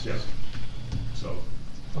 yes. So,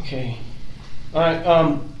 Okay. All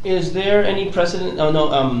right. Is there any precedent? Oh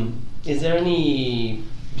no. Is there any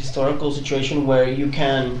historical situation where you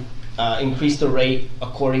can increase the rate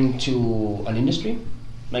according to an industry?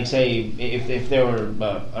 Like, say, if there were,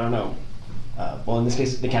 I don't know. Well, in this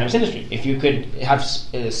case, the cannabis industry. If you could have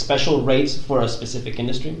special rates for a specific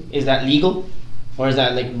industry, is that legal, or is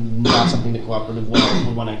that like not something the cooperative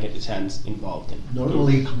would want to get its hands involved in?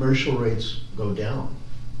 Normally, commercial rates go down.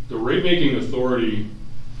 the rate-making authority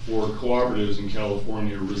for cooperatives in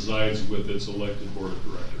California resides with its elected board of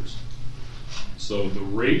directors. So the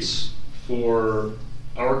rates for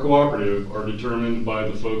our cooperative are determined by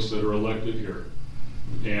the folks that are elected here.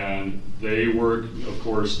 And they work, of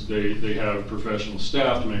course, they have professional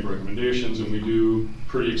staff to make recommendations, and we do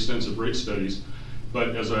pretty extensive rate studies.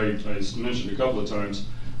 But as I mentioned a couple of times,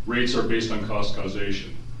 rates are based on cost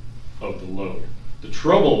causation of the load. The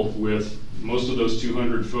trouble with most of those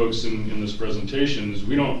 200 folks in this presentation is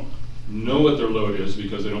we don't know what their load is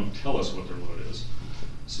because they don't tell us what their load is.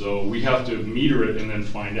 So we have to meter it and then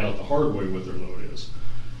find out the hard way what their load is.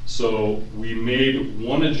 So we made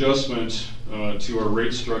one adjustment to our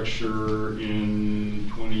rate structure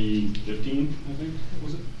in 2015, I think,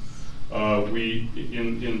 was it?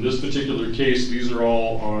 In this particular case, these are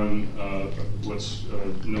all on what's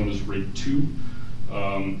known as rate 2.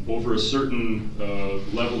 Over a certain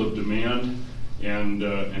level of demand and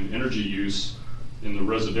energy use in the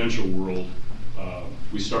residential world,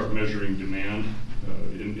 we start measuring demand.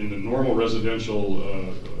 In the normal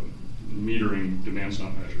residential metering, demand's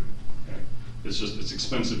not measured. Okay? It's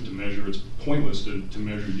expensive to measure. It's pointless to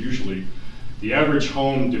measure usually. The average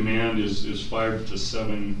home demand is 5 to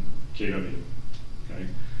 7 kW. Okay?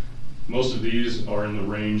 Most of these are in the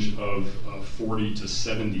range of 40 to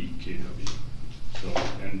 70 kW. So,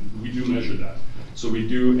 and we do measure that. So we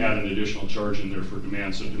do add an additional charge in there for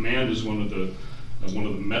demand. So demand is one of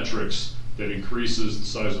the metrics that increases the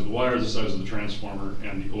size of the wire, the size of the transformer,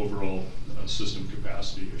 and the overall system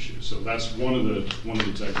capacity issue. So that's one of the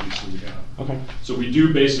techniques that we have. Okay. So we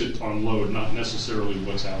do base it on load, not necessarily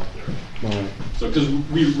what's out there. All right. So because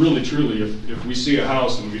we really truly, if we see a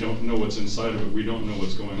house and we don't know what's inside of it, we don't know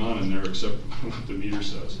what's going on in there except what the meter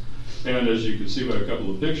says. And as you can see by a couple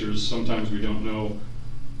of pictures, sometimes we don't know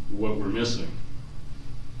what we're missing.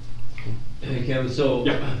 Hey, Kevin, so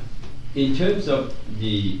Yeah. in terms of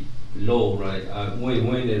the load, right,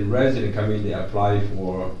 when a resident come in, they apply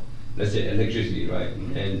for, let's say, electricity, right?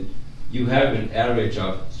 Mhm. And you have an average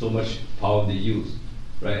of so much power they use,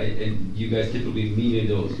 right? And you guys typically meter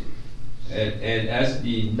those. And as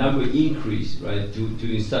the number increase, right,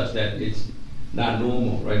 to such that it's not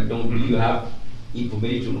normal, right? Don't you have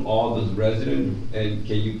information on all those residents, and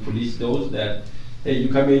can you police those that, hey, you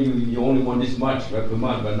come in, you only want this much, right, per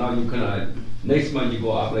month, but now you kind of, next month you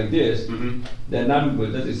go up like this, that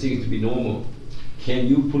number doesn't seem to be normal. Can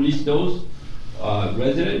you police those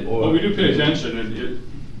residents, or? Well, we do pay attention.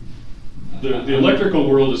 The electrical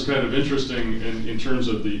world is kind of interesting in terms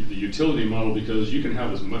of the utility model because you can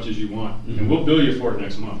have as much as you want, and we'll bill you for it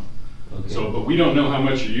next month. Okay. So, but we don't know how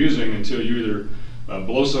much you're using until you either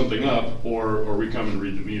blow something up or we come and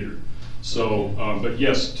read the meter. So, but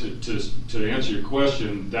yes, to answer your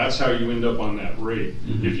question, that's how you end up on that rate.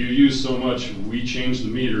 Mhm. If you use so much, we change the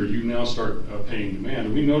meter, you now start paying demand.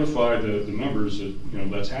 And we notify the members that,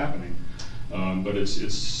 that's happening. But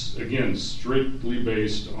it's again, strictly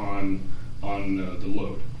based on the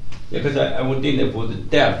load. Yeah, because I would think that for the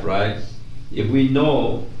depth, right, if we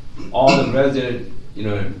know all the residents,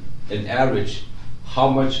 an average, how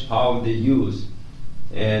much power they use,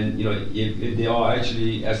 and if they are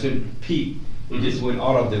actually at a certain peak, it just went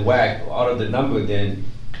out of the whack, out of the number, then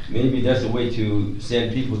maybe that's a way to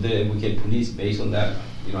send people there and we can police based on that.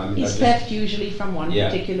 Is theft usually from one Yeah.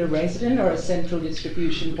 particular resident or a central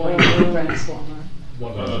distribution point or a transformer?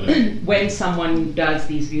 When someone does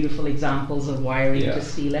these beautiful examples of wiring Yeah. to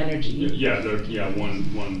steal energy,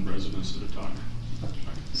 One residence at a time.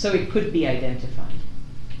 so it could be identified.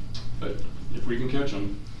 But if we can catch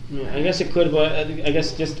them, Yeah, I guess it could, but I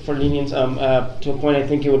guess just for lenience, to a point, I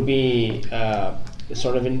think it would be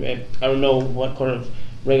sort of I don't know what kind of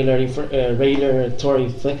regulatory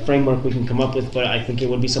framework we can come up with, but I think it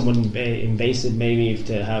would be somewhat invasive maybe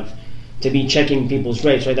to be checking people's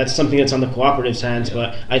rates, right? That's something that's on the cooperative's hands,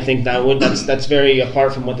 but I think that's very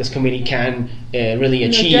apart from what this committee can really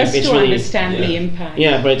achieve. Just it's to really, understand the impact.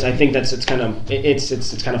 Yeah, but I think it's kind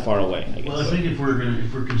of far away, I guess. Well, I think if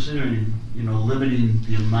we're considering, limiting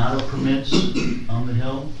the amount of permits on the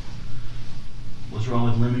Hill, what's wrong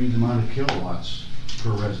with limiting the amount of kilowatts per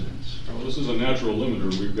residence? Well, this is a natural limiter.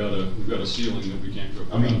 We've got a ceiling that we can't go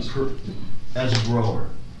past. I mean, as a grower,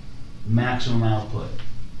 maximum output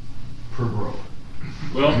per grower.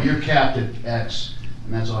 Well, You're capped at X,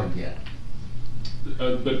 and that's all you get.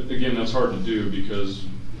 but again, that's hard to do because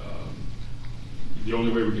the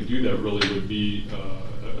only way we could do that really would be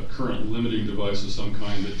a current limiting device of some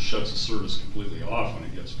kind that shuts the service completely off when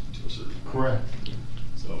it gets to a certain point. Correct.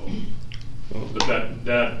 So, but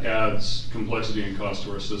that adds complexity and cost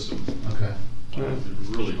to our system. Okay. It's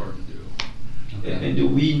really hard to do. And do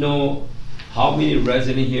we know how many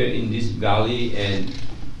residents here in this valley and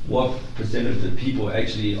what percentage of the people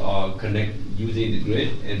actually are using the grid?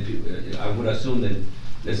 And I would assume that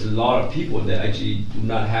there's a lot of people that actually do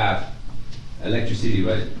not have electricity,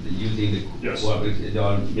 right? They're using the Yes. they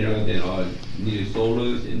are needed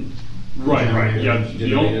solars and Right. Yeah.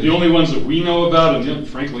 The only ones that we know about, and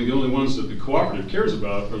frankly, the only ones that the cooperative cares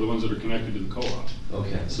about, are the ones that are connected to the co-op.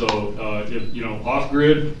 okay. So, if off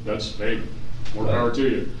grid, that's more Right. power to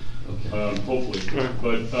you. Okay. Hopefully.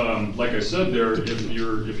 But like I said, if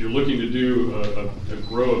you're looking to do a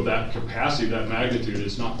grow of that capacity, that magnitude,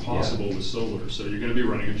 it's not possible with solar. So you're going to be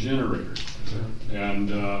running a generator, and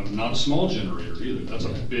not a small generator either. That's a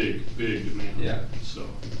big demand. Yeah.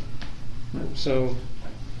 So,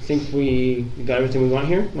 I think we got everything we want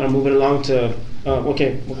here. Want to move it along to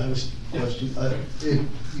okay. I was question.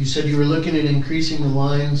 You said you were looking at increasing the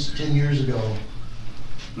lines 10 years ago,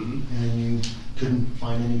 Mhm. and you couldn't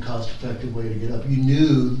find any cost-effective way to get up. You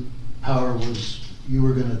knew you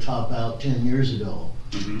were going to top out 10 years ago.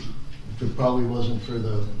 Mhm. If it probably wasn't for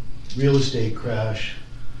the real estate crash,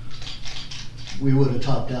 we would have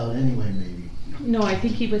topped out anyway, maybe. No, I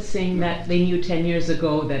think he was saying that they knew 10 years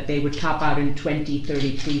ago that they would top out in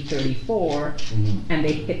 2033, 34, and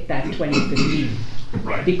they hit that 2015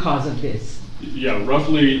 Right. because of this. Yeah,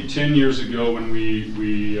 roughly 10 years ago when we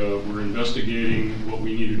were investigating what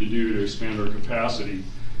we needed to do to expand our capacity,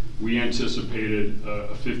 we anticipated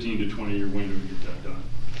a 15 to 20 year window to get that done.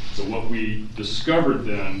 So what we discovered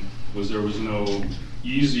then was there was no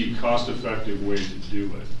easy, cost-effective way to do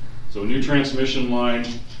it. So a new transmission line,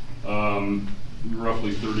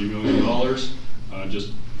 roughly $30 million.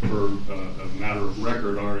 Just for a matter of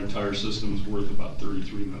record, our entire system is worth about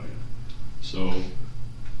 $33 million. So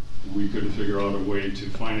we couldn't figure out a way to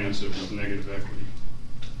finance it with negative equity.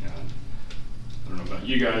 And I don't know about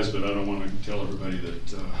you guys, but I don't want to tell everybody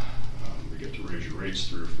that we get to raise your rates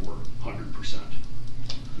 300 or 400%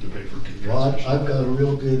 to pay for Well, transmission. I've got a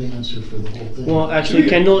real good answer for the whole thing. Well, actually,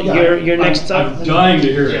 Kendall, Yeah. you're next up. I'm dying to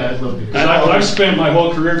hear it. Yeah, I'd love to hear it. 'Cause I've spent my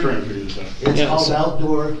whole career trying to figure this out. It's Yeah, called so-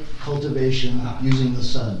 outdoor cultivation using the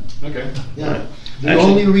sun. Okay. Yeah. The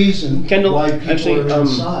Actually, only reason Kendall, why people actually, are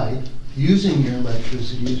inside using your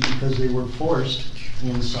electricity is because they were forced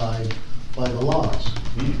inside by the laws.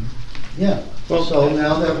 Yeah. Well- So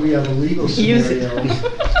now that we have a legal Use it. scenario,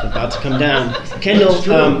 About to come down. Kendall, That's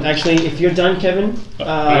true. actually, if you're done, Kevin.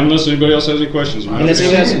 Unless anybody else has any questions. Unless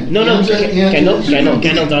anybody else- no,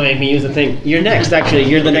 Kendall, don't make me use the thing. You're next, actually.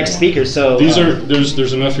 You're the next speaker, so.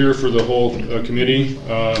 There's enough here for the whole committee.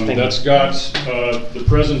 Thank That's got the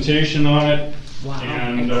presentation on it.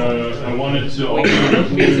 And I wanted to also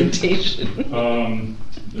include, Presentation.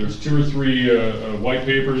 there's 2 or 3 white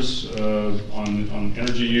papers on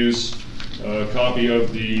energy use, a copy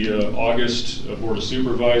of the August Board of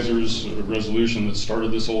Supervisors resolution that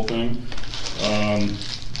started this whole thing,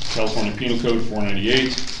 California Penal Code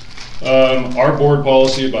 498, our board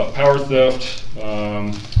policy about power theft,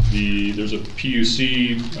 there's a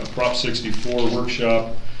PUC Prop 64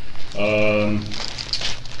 workshop.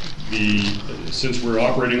 Since we're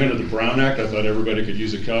operating under the Brown Act, I thought everybody could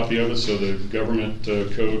use a copy of it, so the government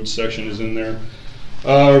code section is in there.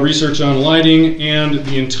 Research on lighting and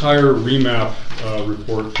the entire remap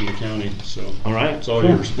report from the county. So All right. it's all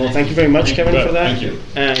Cool. yours. Well, thank you very much, Kevin, bet. for that. Thank you.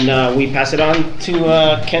 And we pass it on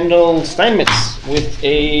to Kendall Steinmetz with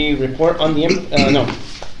a report on the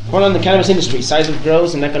report on the cannabis industry, size of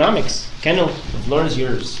grows and economics. Kendall, the floor is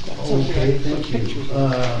yours. okay, thank you.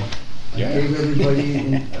 I gave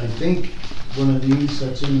everybody, I think, one of these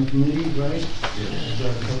that's in the committee, right? I've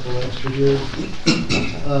got a couple extra here.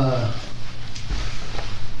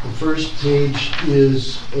 The first page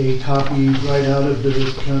is a copy right out of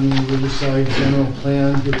the County of Riverside General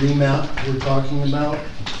Plan, the remap we're talking about.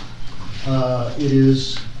 It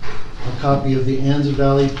is a copy of the Anza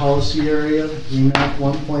Valley Policy Area, remap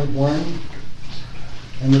 1.1.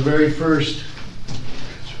 And the very first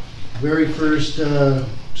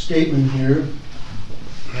statement here,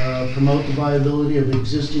 promote the viability of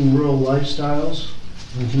existing rural lifestyles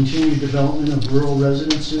and continued development of rural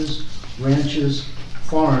residences, ranches,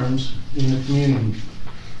 farms in the community.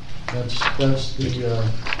 That's the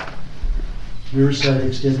Riverside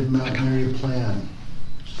Extended Mountain Area Plan.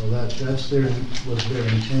 So was their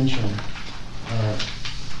intention.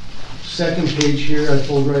 Second page here, I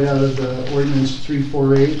pulled right out of the ordinance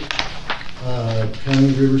 348, County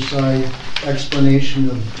of Riverside explanation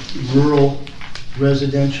of rural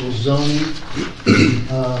residential zoning.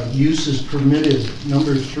 Uses permitted,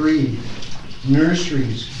 number 3,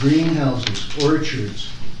 nurseries, greenhouses, orchards,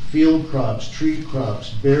 field crops, tree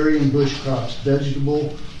crops, berry and bush crops, vegetable,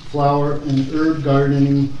 flower, and herb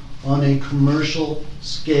gardening on a commercial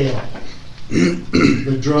scale.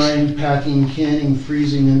 The drying, packing, canning,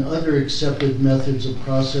 freezing, and other accepted methods of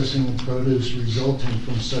processing the produce resulting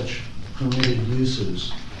from such permitted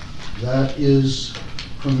uses. That is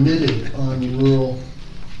permitted on rural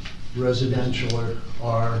residential or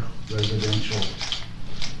R residential.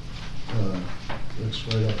 That's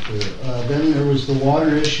right up there. Then there was the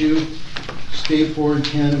water issue. State Board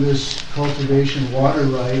Cannabis Cultivation Water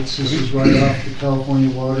Rights. This is right off the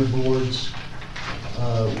California Water Board's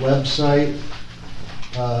website.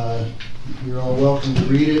 You're all welcome to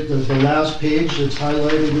read it. The last page that's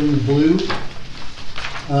highlighted in the blue,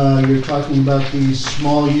 you're talking about these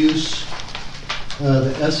small use,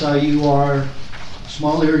 the SIUR,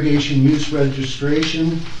 small irrigation use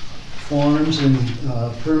registration forms and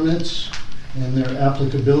permits and their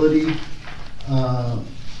applicability.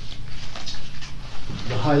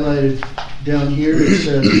 The highlighted down here, it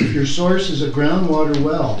says, if your source is a groundwater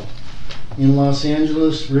well in Los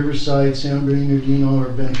Angeles, Riverside, San Bernardino, or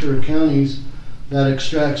Ventura counties that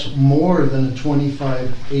extracts more than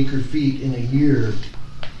 25 acre-feet in a year,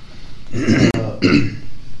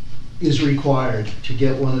 is required to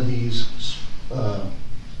get one of these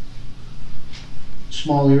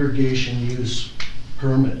small irrigation use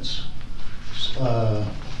permits.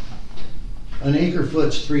 An acre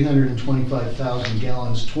foot's 325,000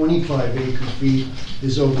 gallons. 25 acre feet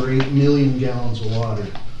is over 8 million gallons of water.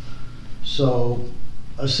 So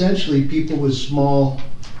essentially, people with small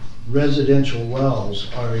residential wells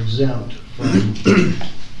are exempt from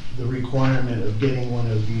the requirement of getting one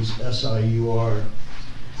of these SIUR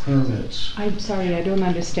permits. I'm sorry, I don't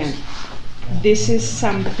understand. This is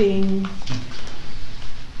something,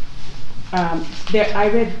 I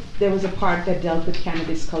read there was a part that dealt with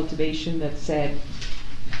cannabis cultivation that said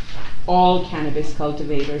all cannabis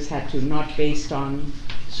cultivators had to, not based on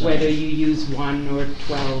whether you use 1 or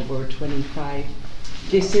 12 or 25.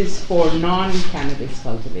 This is for non-cannabis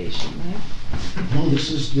cultivation, right? No,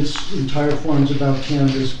 this entire form's about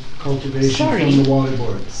cannabis cultivation from the water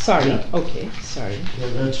board. Sorry, Yeah. okay, sorry. Yeah,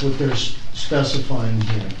 that's what they're specifying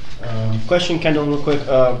here. Question, Kendall, real quick.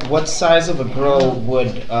 What size of a grow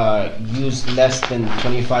would use less than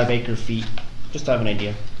 25 acre feet? Just to have an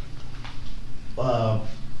idea.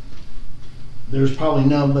 There's probably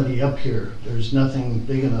nobody up here. There's nothing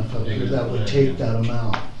big enough up here that would take that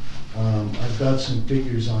amount. I've got some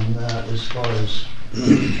figures on that as far as,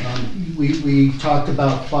 we talked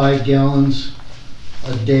about 5 gallons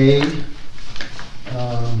a day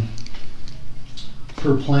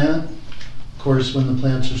per plant. Of course, when the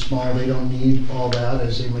plants are small, they don't need all that.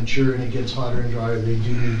 As they mature and it gets hotter and drier, they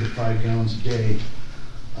do need the 5 gallons a day.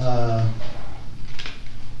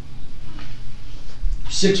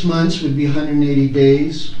 6 months would be 180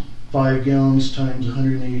 days. 5 gallons times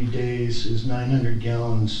 180 days is 900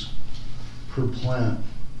 gallons per plant,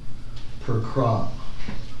 per crop.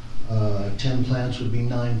 10 plants would be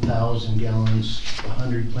 9,000 gallons.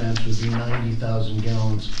 100 plants would be 90,000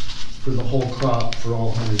 gallons for the whole crop for all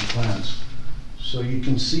 100 plants. So you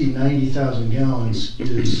can see 90,000 gallons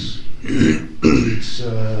is it's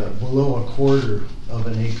below a quarter of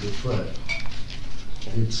an acre foot.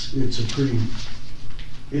 It's a pretty.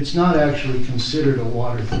 It's not actually considered a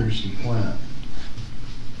water thirsty plant.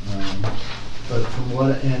 But from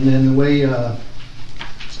what, and then the way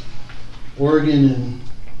Oregon and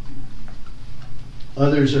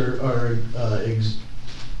others are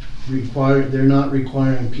required, they're not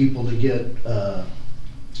requiring people to get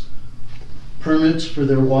permits for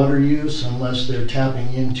their water use unless they're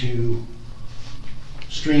tapping into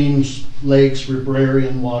streams, lakes,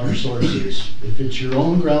 riparian water sources. If it's your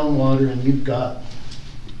own groundwater and you've got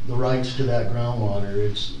the rights to that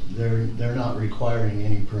groundwater, they're not requiring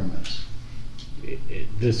any permits.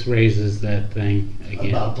 This raises that thing again.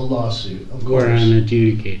 About the lawsuit, of We're course.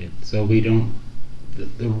 unadjudicated, so we don't,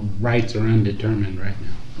 the rights are undetermined right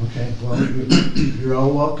now. Okay, well, you're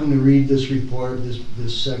all welcome to read this report,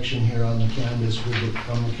 this section here on the cannabis from the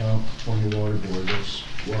California Water Board. That's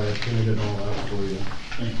why I printed it all out for you.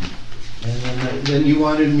 Thank you. And then you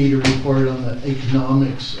wanted me to report on the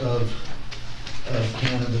economics of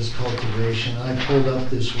cannabis cultivation. I pulled up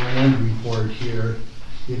this RAND report here.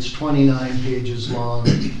 It's 29 pages long.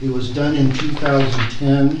 It was done in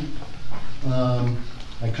 2010.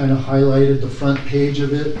 I kind of highlighted the front page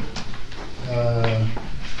of it.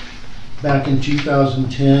 Back in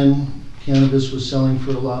 2010, cannabis was selling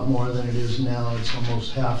for a lot more than it is now. It's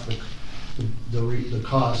almost half the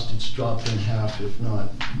cost. It's dropped in half, if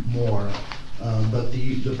not more. But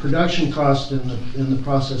the production cost and the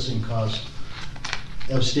processing cost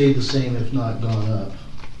have stayed the same, if not gone up.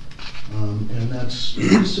 And it's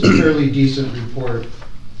a fairly decent report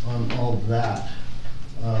on all of that.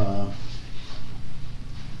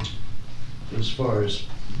 As far as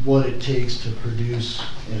what it takes to produce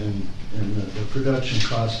and the production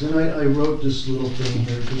costs. And I wrote this little thing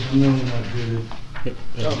here because I'm really not good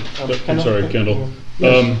at. I'm sorry, Kendall.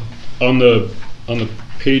 Yes. On the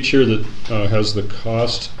page here that has the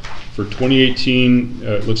cost for 2018,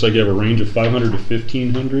 it looks like you have a range of 500 to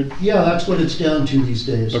 1,500. Yeah, that's what it's down to these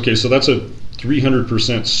days. Okay, so that's a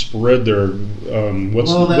 300% spread there.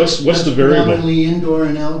 What's That's the variable? predominantly indoor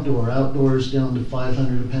and outdoor. Outdoor is down to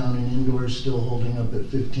 500 a pound, and indoor is still holding up at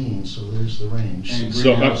 15. So there's the range. And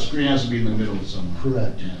So, greenhouse would be in the middle somewhere.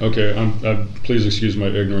 Correct. Yeah. Okay, please excuse my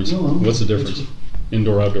ignorance. No, What's the difference?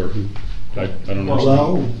 Indoor, outdoor? I don't know.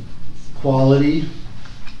 Well, quality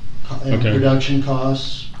and Okay. production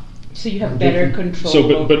costs. So you have better control. So,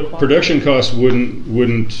 over but quality. production costs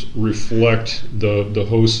wouldn't reflect the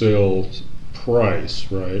wholesale price,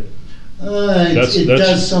 right? It It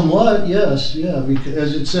does somewhat, yes, yeah, because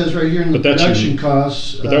as it says right here in the But that's your- production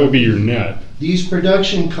costs. But that would be your net. These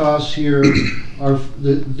production costs here are,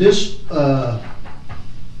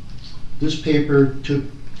 this paper took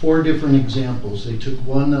 4 different examples. They took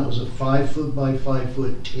one that was a 5 foot by 5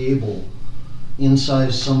 foot table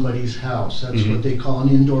inside somebody's house. That's what they call an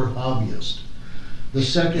indoor hobbyist. The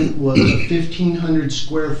second was a 1,500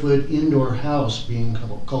 square foot indoor house being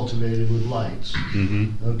cultivated with lights.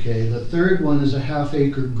 Okay, the third one is a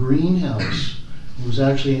half-acre greenhouse. It was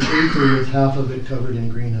actually an acre with half of it covered in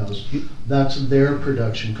greenhouse. That's their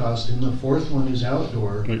production cost. And the fourth one is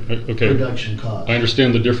outdoor Okay, production cost. I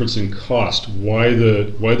understand the difference in cost. Why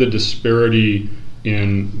the disparity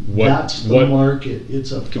in what? That's the market.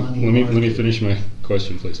 It's a funny Let me market. finish my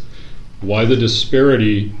question, please. Why the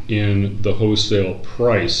disparity in the wholesale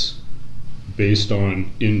price based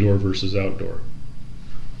on indoor versus outdoor?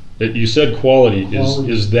 You said quality.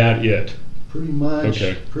 Quality. Is that it? Pretty much.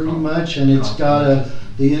 Okay. Pretty much, and it's got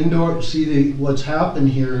the indoor. See, what's happened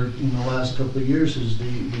here in the last couple of years is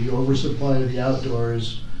the oversupply of the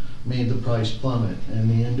outdoors made the price plummet, and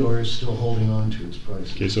the indoor is still holding on to its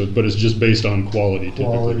price. Okay, but it's just based on quality typically.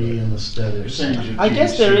 Quality right? and aesthetics. I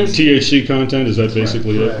guess there is. THC content, is that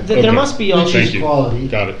basically correct. it? There Okay. must be Which also. Thank is you. quality.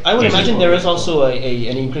 Got it. I would Thank you. imagine there is also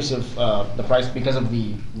an increase of the price because of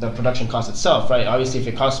the production cost itself, right? Obviously, if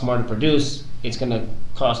it costs more to produce, it's going to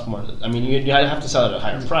cost more. I mean, you have to sell it at a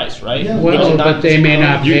higher price, right? Yeah. Well, Is it not but they may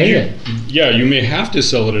not You- pay you- it. Yeah, you may have to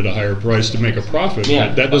sell it at a higher price to make a profit. Yeah.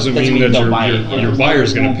 But that doesn't Doesn't mean mean that they'll buy it, yeah. your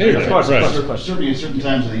buyer's going to pay Of that. course, right. of course. Certainly at certain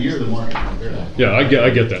times of the year, the market will bear that. Yeah, I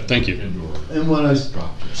get that. Thank you. And what I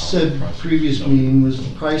said previous meeting was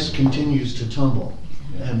the price continues to tumble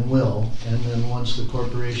and will, and then once the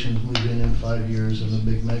corporations move in 5 years and the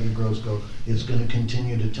big mega grows go, it's going to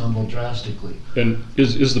continue to tumble drastically. And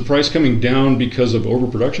is the price coming down because of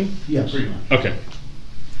overproduction? Yes. Pretty much. Okay.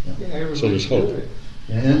 Yeah, So there's hope.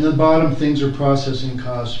 And the bottom things are processing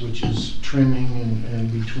costs, which is trimming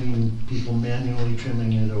and between people manually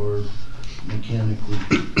trimming it or mechanically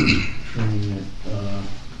trimming it.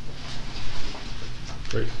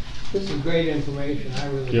 Great. This is great information. I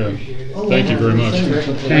really Yeah. appreciate it. Oh, Thank you very much.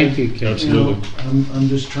 Thank you, Ken. Absolutely. I'm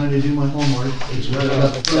just trying to do my homework. It's right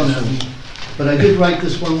up front of me. But I did write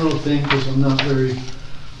this one little thing because I'm not very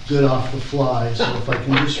good off the fly. So if I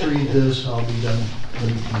can just read this, I'll be done.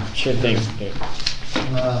 Sure thing.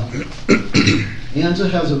 Anza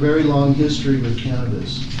has a very long history with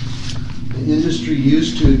cannabis. The industry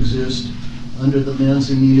used to exist under the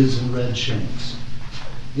Manzanitas and Red Shanks.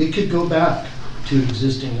 It could go back to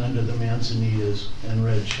existing under the Manzanitas and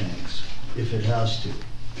Red Shanks. if it has to.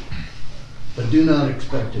 But do not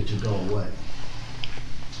expect it to go away.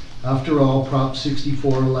 After all, Prop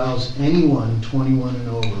 64 allows anyone 21 and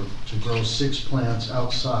over to grow 6 plants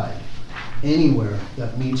outside, anywhere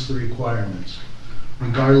that meets the requirements,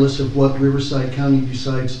 regardless of what Riverside County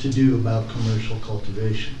decides to do about commercial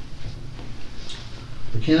cultivation.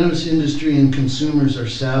 The cannabis industry and consumers are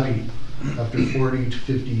savvy after 40 to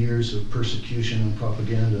 50 years of persecution and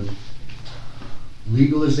propaganda.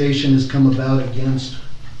 Legalization has come about against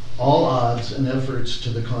all odds and efforts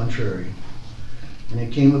to the contrary. And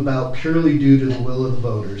it came about purely due to the will of the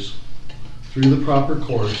voters, through the proper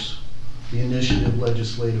course, the initiative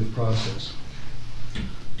legislative process.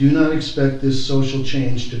 Do not expect this social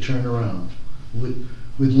change to turn around. With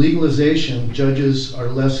legalization, judges are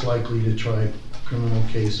less likely to try criminal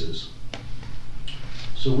cases.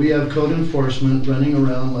 So we have code enforcement running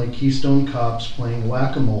around like Keystone cops playing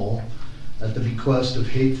whack-a-mole at the bequest of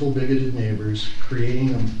hateful, bigoted neighbors,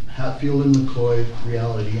 creating a Hatfield and McCoy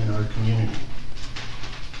reality in our community.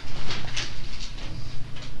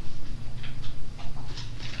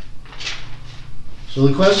 So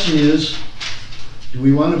the question is, do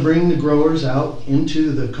we want to bring the growers out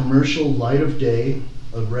into the commercial light of day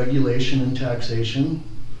of regulation and taxation,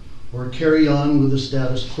 or carry on with the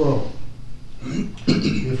status quo?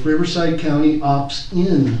 If Riverside County opts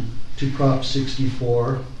in to Prop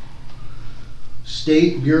 64,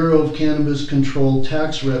 State Bureau of Cannabis Control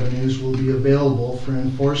tax revenues will be available for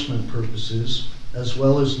enforcement purposes, as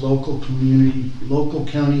well as local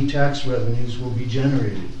county tax revenues will be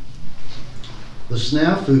generated. The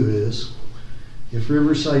snafu is, if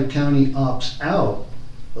Riverside County opts out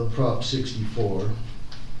of Prop 64,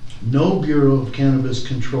 no Bureau of Cannabis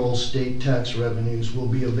Control state tax revenues will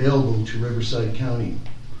be available to Riverside County.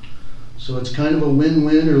 So it's kind of a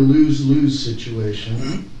win-win or lose-lose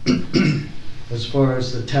situation as far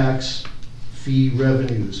as the tax fee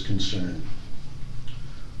revenue is concerned.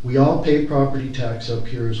 We all pay property tax up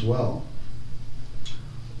here as well.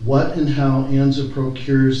 What and how ANZA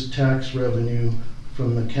procures tax revenue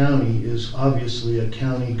from the county is obviously a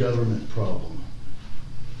county government problem.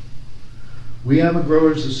 We have a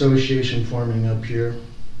growers association forming up here,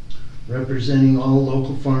 representing all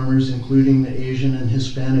local farmers, including the Asian and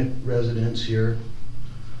Hispanic residents here.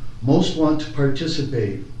 Most want to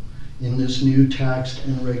participate in this new taxed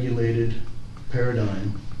and regulated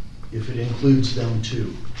paradigm, if it includes them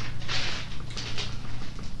too.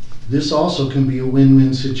 This also can be a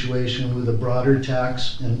win-win situation with a broader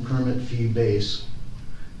tax and permit fee base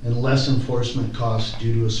and less enforcement costs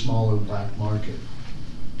due to a smaller black market.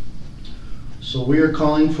 So we are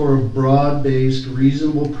calling for a broad-based,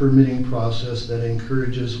 reasonable permitting process that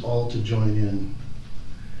encourages all to join in.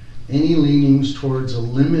 Any leanings towards a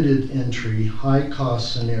limited entry,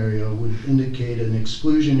 high-cost scenario would indicate an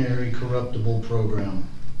exclusionary, corruptible program.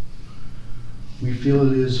 We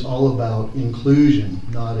feel it is all about inclusion,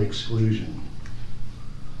 not exclusion.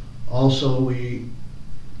 Also,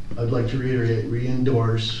 I'd like to reiterate,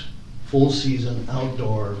 re-endorse full season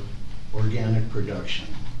outdoor organic production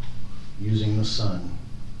using the sun.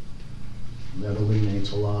 That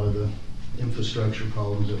eliminates a lot of the infrastructure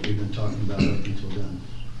problems that we've been talking about up until then.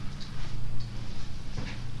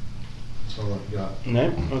 That's all I've got.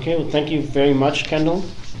 No? Okay, well, thank you very much, Kendall.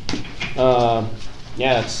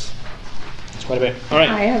 Yeah, it's quite a bit. All right.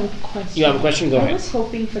 I have a question. You have a question? Go I ahead. was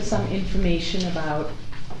hoping for some information about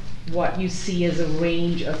what you see as a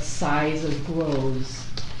range of size of grows.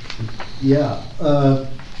 Yeah,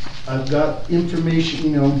 I've got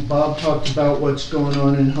information, Bob talked about what's going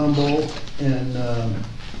on in Humboldt, and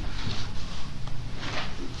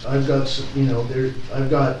I've got, I've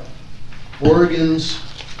got Oregon's.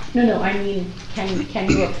 No, I mean, can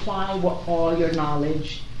you apply all your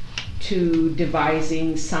knowledge to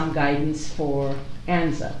devising some guidance for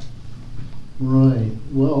ANZA? Right,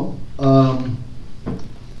 well,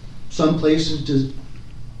 some places just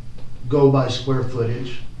go by square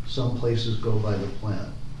footage, some places go by the plant.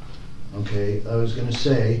 Okay, I was gonna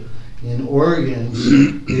say, in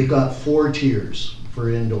Oregon, they've got 4 tiers for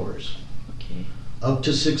indoors. Okay. Up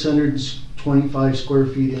to 625 square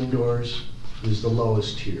feet indoors is the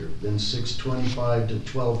lowest tier. Then 625 to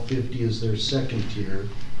 1250 is their second tier.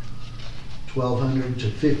 1,200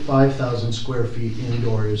 to 5,000 square feet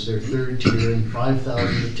indoor is their third tier, and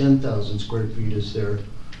 5,000 to 10,000 square feet is their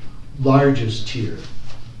largest tier.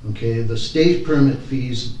 Okay, the state permit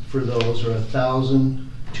fees for those are 1,000,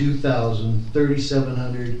 2,000,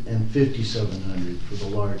 3,700, and 5,700 for the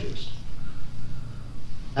largest.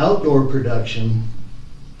 Outdoor production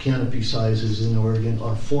canopy sizes in Oregon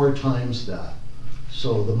are 4 times that.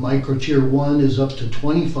 So the micro tier 1 is up to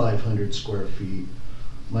 2,500 square feet.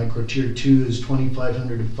 Micro tier 2 is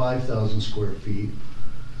 2,500 to 5,000 square feet.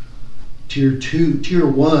 Tier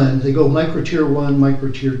 1, they go micro tier 1, micro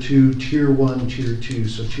tier 2, tier 1, tier 2.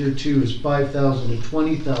 So tier 2 is 5,000 to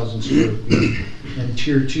 20,000 square feet, and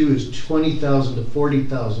tier 2 is 20,000 to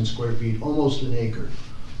 40,000 square feet, almost an acre.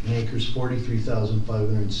 An acre is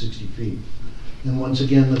 43,560 feet. And once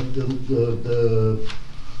again, the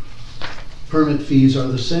permit fees are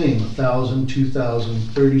the same: 1,000, 2,000,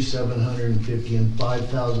 3,750, and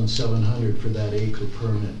 5,700 for that acre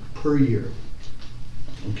permit per year.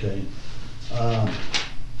 Okay.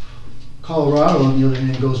 Colorado, on the other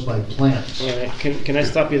hand, goes by plants. All right. Can I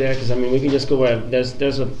stop you there? Because I mean, we can just go where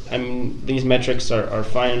these metrics are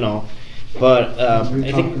fine and all, but We're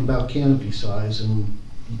I talking think about canopy size and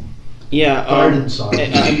garden size.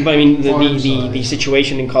 I mean, farm the size.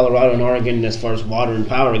 situation in Colorado and Oregon as far as water and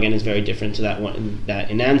power again is very different to that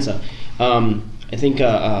in ANZA. I think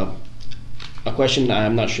a question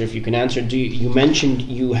I'm not sure if you can answer. You mentioned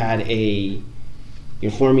you had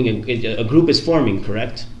you're forming a group is forming,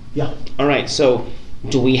 correct? Yeah. All right. So,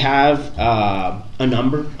 do we have a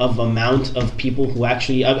number of amount of people who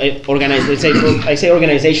actually organize? Let's say I say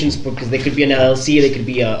organizations because they could be an LLC, they could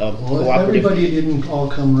be a Well, cooperative. everybody didn't all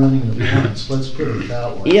come running at once. Let's put it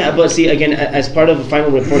that way. Yeah, but see, again, as part of the final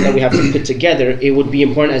report that we have to put together, it would be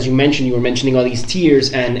important, as you mentioned, you were mentioning all these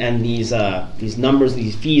tiers and these numbers,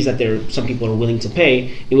 these fees that some people are willing to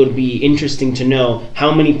pay. It would be interesting to know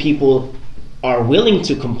how many people are willing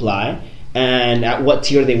to comply and at what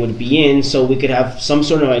tier they would be in, so we could have some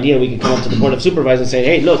sort of idea. We could come up to the Board of Supervisors and say,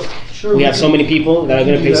 hey, look, Sure, we have so many people that are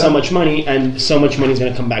going to do pay so that. much money, and so much money is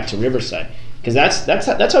going to come back to Riverside. Because that's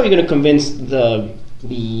how you're going to convince the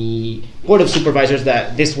Board of Supervisors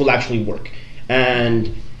that this will actually work.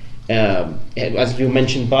 And as you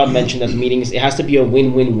mentioned, Bob mentioned at the meetings, it has to be a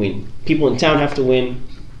win-win-win. People in town have to win,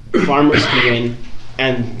 farmers can win,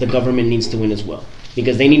 and the government needs to win as well.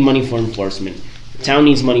 Because they need money for enforcement. The town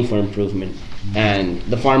needs money for improvement. And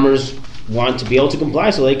the farmers want to be able to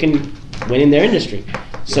comply so they can win in their industry.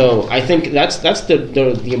 So I think that's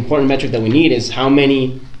the important metric that we need is how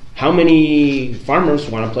many farmers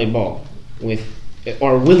want to play ball with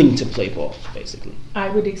or are willing to play ball, basically. I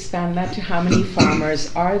would expand that to how many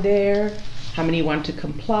farmers are there, how many want to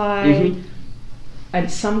comply, Mhm. and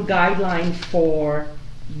some guideline for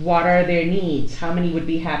what are their needs. How many would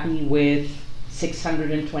be happy with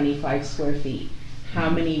 625 square feet? How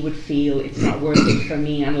many would feel it's not worth it for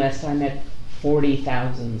me unless I'm at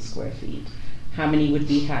 40,000 square feet? How many would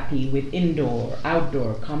be happy with indoor,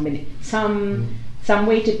 outdoor, some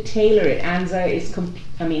way to tailor it. ANZA is,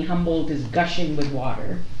 Humboldt is gushing with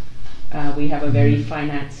water. We have a very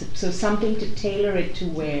finite, so something to tailor it to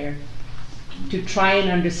where, to try and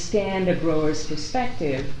understand a grower's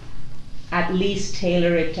perspective, at least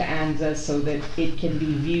tailor it to ANZA so that it can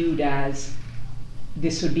be viewed as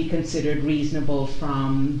this would be considered reasonable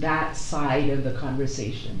from that side of the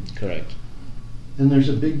conversation. Correct. And there's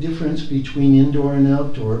a big difference between indoor and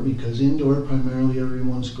outdoor, because indoor primarily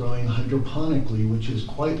everyone's growing hydroponically, which is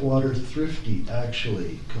quite water thrifty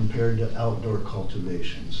actually compared to outdoor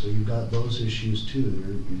cultivation. So you've got those issues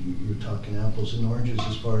too. You're talking apples and oranges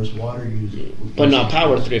as far as water use. But not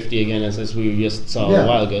power thrifty again, as we just saw a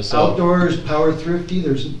while ago. So Outdoors power thrifty.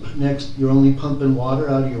 You're only pumping water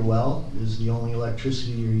out of your well is the only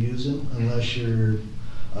electricity you're using, unless you're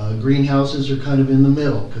greenhouses are kind of in the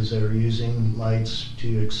middle because they're using lights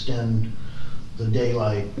to extend the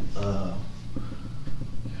daylight.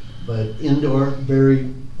 But indoor,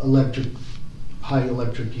 very high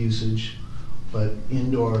electric usage, but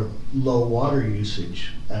indoor low water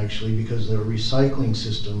usage actually, because they're recycling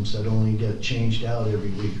systems that only get changed out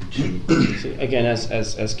every week or two. see, again,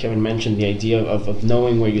 as Kevin mentioned, the idea of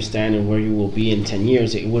knowing where you stand and where you will be in 10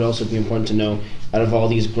 years, it would also be important to know out of all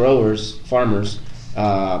these farmers,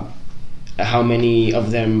 how many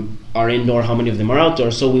of them are indoor, how many of them are outdoor,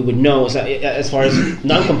 so we would know. So as far as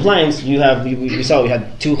non-compliance, we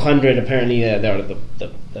had 200 apparently. There are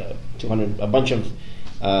the 200, a bunch of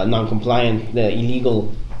non-compliant, the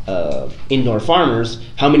illegal indoor farmers.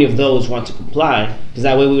 How many of those want to comply? Because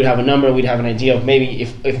that way we would have a number. We'd have an idea of maybe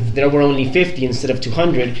if there were only 50 instead of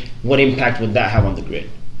 200, what impact would that have on the grid?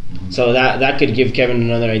 Mm-hmm. So that could give Kevin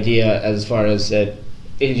another idea as far as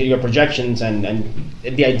your projections and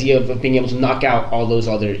the idea of being able to knock out all those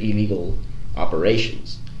other illegal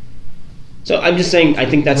operations. So I'm just saying, I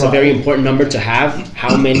think that's a very important number to have,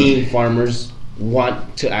 how many farmers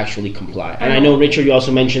want to actually comply. And I know, Richard, you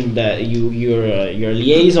also mentioned that you're a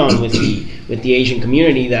liaison with the Asian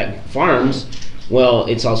community that farms. Well,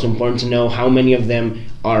 it's also important to know how many of them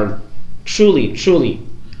are truly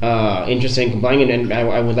interested in complying, and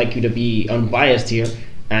I would like you to be unbiased here.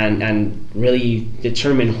 and really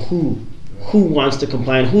determine who wants to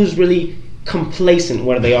comply and who's really complacent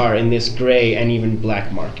where they are in this gray and even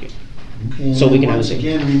black market. And So we can once have a-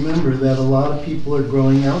 again, remember that a lot of people are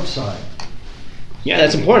growing outside. Yeah,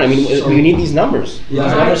 that's important. I mean, So- we need these numbers. Yeah,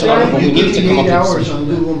 These I- numbers are important. We You need give to me come up 8 with hours some- on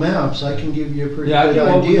Google Maps, I can give you a pretty Yeah, I good think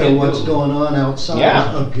what we idea can of what's do- going on outside Yeah.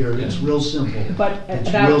 up here. It's real simple. But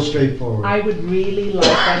It's that- real straightforward. I would really like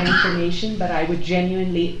that information, but I would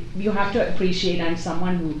genuinely, you have to appreciate I'm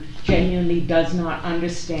someone who genuinely does not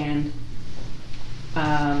understand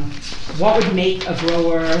what would make a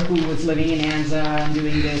grower who was living in Anza and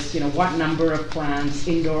doing this, what number of plants,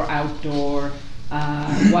 indoor, outdoor,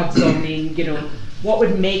 what zoning, what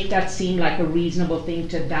would make that seem like a reasonable thing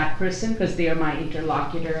to that person, because they're my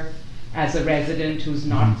interlocutor as a resident who's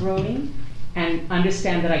not growing, and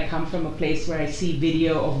understand that I come from a place where I see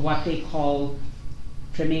video of what they call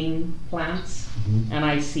trimming plants, and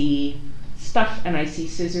I see stuff and I see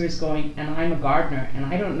scissors going, and I'm a gardener and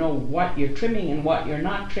I don't know what you're trimming and what you're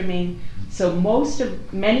not trimming. So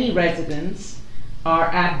many residents are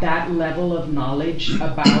at that level of knowledge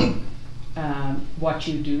about what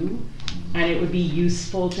you do, and it would be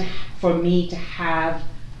useful for me to have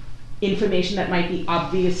information that might be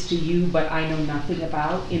obvious to you but I know nothing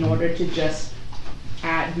about, in order to just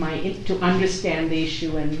add to understand the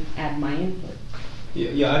issue and add my input.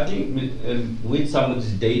 Yeah, I think with some of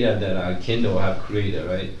this data that Kendall have created,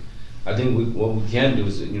 right? I think what we can do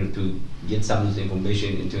is to get some of this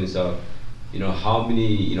information in terms of how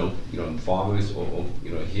many farmers or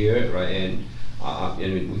here, right, and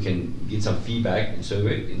we can get some feedback and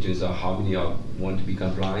survey in terms of how many want to be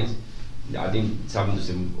compliant. I think some of this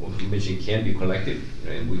information can be collected,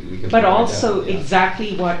 right, and we can. But provide also that, yeah.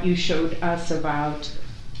 exactly what you showed us about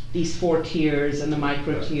these 4 tiers and the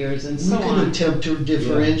micro tiers and We so could on. attempt to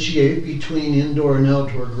differentiate between indoor and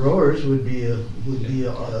outdoor growers would be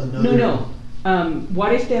another. No.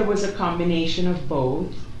 What if there was a combination of both?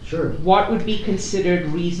 Sure. What would be considered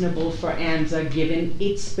reasonable for Anza given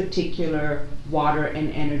its particular water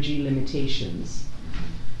and energy limitations?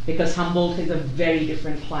 Because Humboldt has a very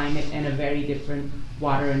different climate and a very different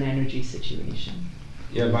water and energy situation.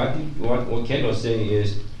 Yeah, but I think what Kendall's saying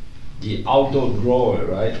is the outdoor grower,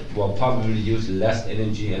 right, will probably use less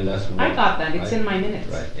energy and less water. I got that, it's right? in my minutes.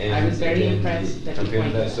 Right. I was very then impressed that you compared to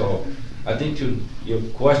pointed that. that So out. I think to your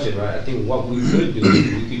question, right, I think what we could do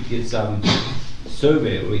is we could get some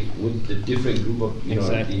survey with the different group of,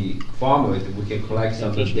 Exactly. the farmers, we can collect some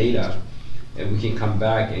of the data, and we can come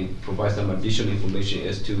back and provide some additional information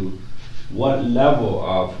as to what level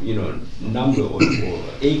of, number or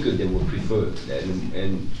acre they would prefer,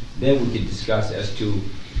 and then we can discuss as to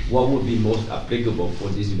what would be most applicable for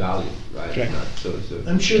this value, right? Okay. So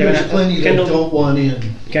I'm sure Kevin, there's plenty that Kendall- don't want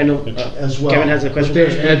in Kendall, as well. Kevin has a question.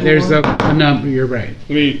 There's a number, you're right.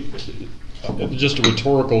 Let me, just a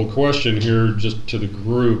rhetorical question here, just to the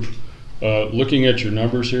group. Looking at your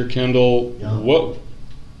numbers here, Kendall, Yeah.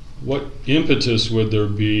 what impetus would there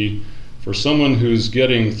be for someone who's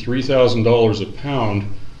getting $3,000 a pound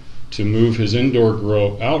to move his indoor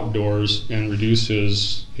grow outdoors and reduce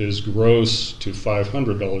his gross to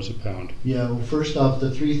 $500 a pound? Yeah, well, first off,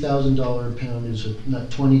 the $3,000 a pound is not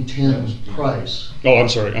 2010's price. Oh, I'm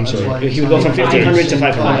sorry. That's why it's He would go from higher. 1,500 to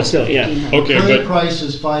 500, but still, yeah. Okay, Current but price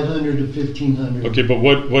is 500 to 1,500. okay, but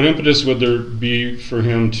what impetus would there be for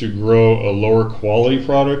him to grow a lower quality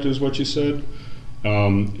product, is what you said,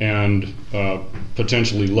 and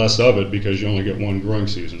potentially less of it because you only get one growing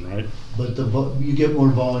season, right? But you get more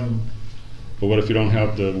volume. But what if you don't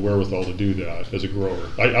have the wherewithal to do that as a grower?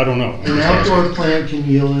 I don't know. I'm An just asking. outdoor plant can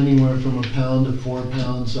yield anywhere from a pound to 4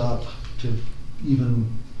 pounds up to even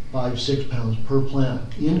 5-6 pounds per plant.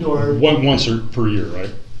 Indoor, Once per year,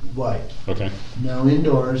 right? right. Okay. Now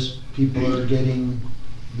indoors, people are getting,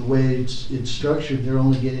 the way it's structured, they're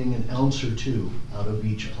only getting an ounce or 2 out of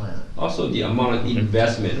each plant. also the amount of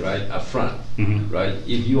investment, right, upfront, Mhm. right?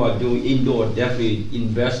 If you are doing indoor, definitely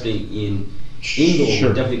investing in indoor Sure.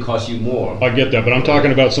 will definitely cost you more. I get that, but I'm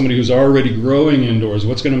talking about somebody who's already growing indoors.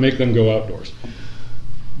 What's going to make them go outdoors?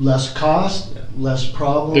 Less cost, less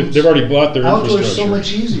problems. They've already bought their Outdoors infrastructure. so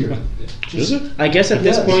much easier. Is it? I guess at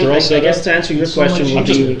this Yes. point, They're all I set guess up? to answer your So much question would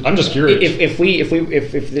easier. be, I'm just curious. if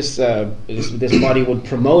this body would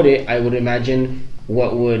promote it, I would imagine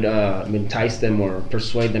what would entice them or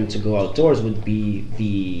persuade them to go outdoors would be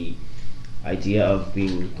the idea of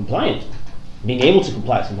being compliant. being able to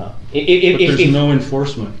comply somehow. But there's no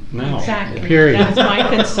enforcement now. Exactly. Period. That's my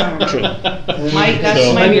concern. True. That's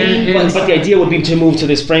So- my I mean, main but concern. the idea would be to move to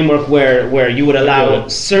this framework where you would allow I get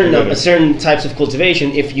it. certain types of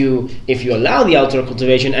cultivation if you allow the outdoor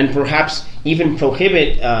cultivation and perhaps even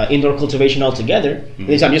prohibit indoor cultivation altogether.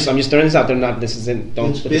 Mm-hmm. I'm just throwing this out there. Not this isn't.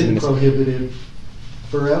 Don't It's put this in been this. prohibited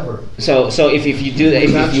forever. So if you do that,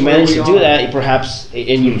 if That's you where manage we to do are. that, perhaps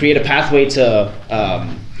and you create a pathway to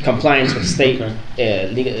compliance with state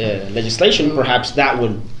legislation, perhaps that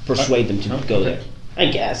would persuade them to go there. I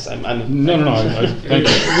guess. I'm No. Thank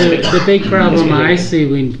you. The big problem I see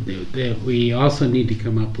that we also need to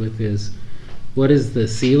come up with is, what is the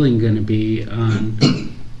ceiling going to be on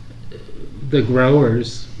the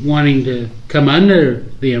growers wanting to come under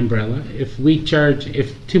the umbrella? If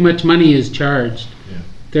too much money is charged,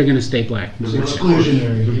 they're going to stay black. It's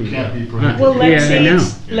exclusionary. It can't be prohibited. Well, Yeah, I know.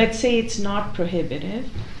 let's say it's not prohibitive,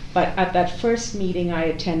 but at that first meeting I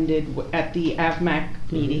attended at the AVMAC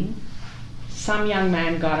meeting, some young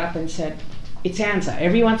man got up and said, "It's ANZA.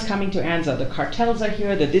 Everyone's coming to ANZA. The cartels are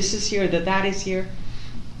here. The this is here. The that is here."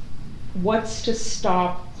 What's to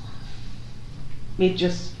stop it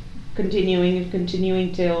just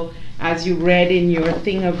continuing till, as you read in your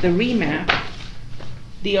thing of the remap,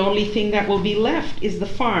 the only thing that will be left is the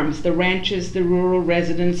farms, the ranches, the rural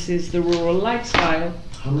residences, the rural lifestyle.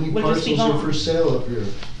 How many We'll just be parcels are gone. for sale up here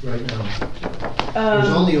right now? There's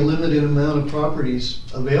Um, only a limited amount of properties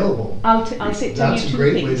available. I'll tell you That's a two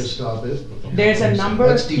great way to things. stop it. There's a number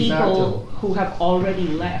That's of de people facto. who have already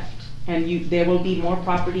left, and there will be more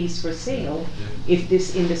properties for sale if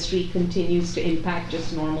this industry continues to impact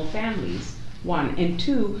just normal families, one. And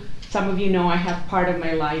two, some of you know I have part of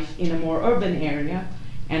my life in a more urban area,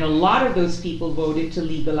 and a lot of those people voted to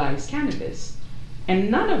legalize cannabis.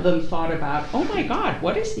 And none of them thought about, oh my God,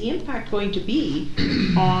 what is the impact going to be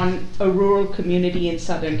on a rural community in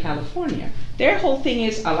Southern California? Their whole thing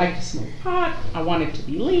is, I like to smoke pot, I want it to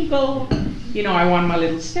be legal, I want my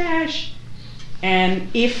little stash. And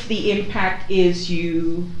if the impact is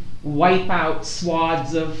you wipe out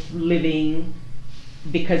swaths of living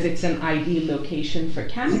because it's an ideal location for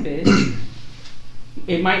cannabis,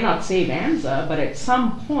 it might not save ANZA, but at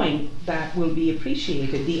some point that will be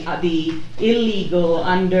appreciated. The illegal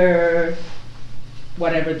under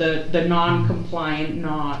whatever the non-compliant,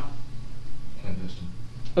 not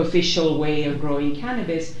official way of growing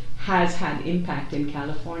cannabis has had impact in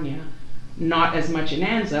California. Not as much in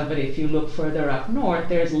ANZA, but if you look further up north,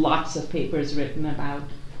 there's lots of papers written about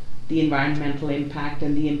the environmental impact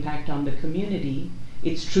and the impact on the community.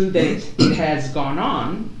 It's true that it has gone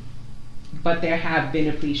on, but there have been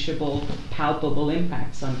appreciable, palpable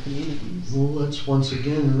impacts on communities. Well, let's once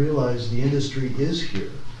again realize the industry is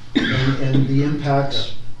here, and the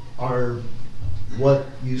impacts are what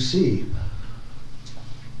you see.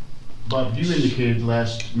 Bob, you indicated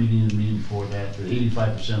last meeting and the meeting before that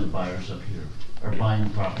 85% of the buyers up here are buying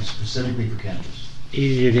property specifically for cannabis.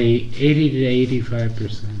 80 to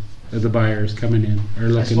 85% of the buyers coming in are I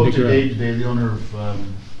looking to spoke to grow. Dave today, the owner of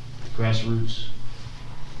Grassroots.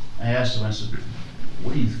 I asked him, I said,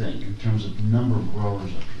 what do you think in terms of number of growers up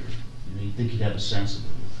here? You think you'd have a sense of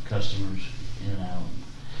the customers in and out?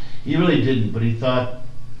 He really didn't, but he thought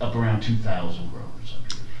up around 2,000 growers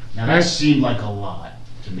up here. Now that seemed like a lot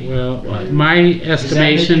to me. Well, Right? my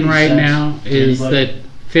estimation any right sense now to is anybody? that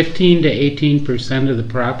 15 to 18% of the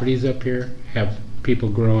properties up here have people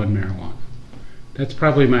growing marijuana. That's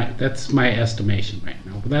probably my estimation right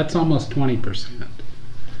now. But that's almost 20%.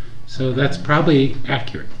 So that's probably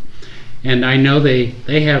accurate. And I know they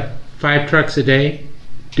have 5 trucks a day,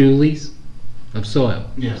 dualies of soil.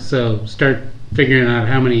 Yeah. So start figuring out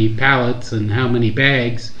how many pallets and how many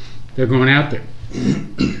bags they're going out there.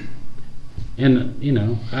 And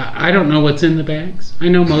I don't know what's in the bags. I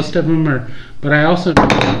know most of them are, but I also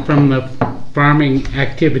know from the farming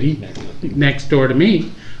activity next door to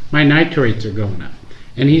me, my nitrates are going up.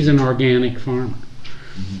 And he's an organic farmer.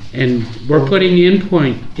 And we're putting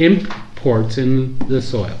imports in the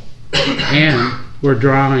soil. And we're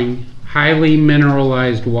drawing highly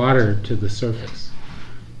mineralized water to the surface.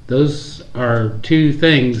 Those are 2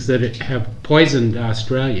 things that have poisoned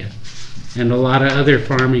Australia and a lot of other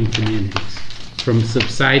farming communities from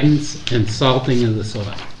subsidence and salting of the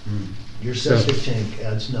soil. Your septic tank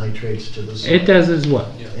adds nitrates to the soil. It does as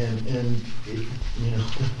well. And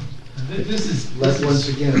This is, once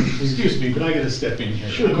again, please. excuse me, but I gotta step in here.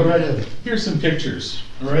 Sure, go right ahead. Here's some pictures,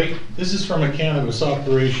 all right? This is from a cannabis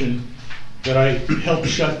operation that I helped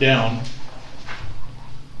shut down.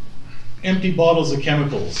 Empty bottles of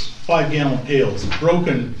chemicals, 5-gallon pails,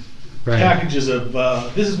 broken Right. packages of,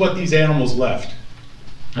 this is what these animals left.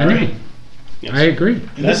 I know. I agree.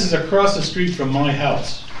 And this is across the street from my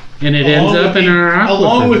house. And it ends up in our aquifer.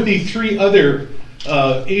 Along with the 3 other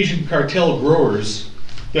Asian cartel growers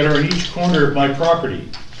that are in each corner of my property.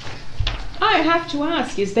 I have to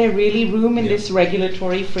ask, is there really room in this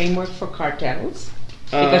regulatory framework for cartels?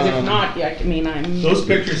 Because if not, yeah, I mean, Those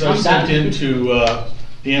pictures I've I'm sent done. into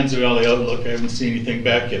the Anza Valley Outlook. I haven't seen anything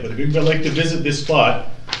back yet. But if you'd like to visit this spot,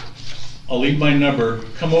 I'll leave my number.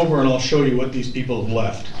 Come over and I'll show you what these people have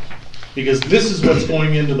left. Because this is what's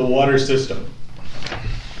going into the water system.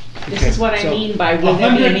 This is what I So, mean by will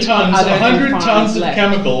there be 100 anything tons, other than 100 farms tons of left?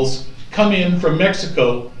 chemicals come in from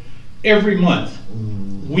Mexico every month.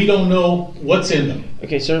 We don't know what's in them.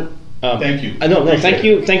 Okay, sir. Thank you. No,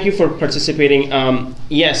 Appreciate thank you for participating.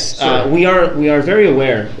 Yes, Sure. we are very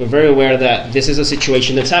aware. We're very aware that this is a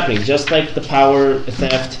situation that's happening, just like the power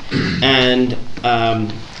theft. And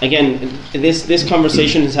again, this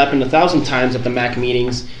conversation has happened 1,000 times at the MAC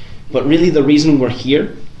meetings. But really, the reason we're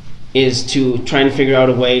here is to try and figure out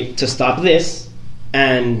a way to stop this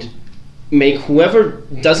and make whoever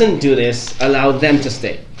doesn't do this, allow them to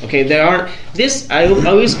stay. Okay, I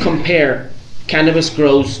always compare cannabis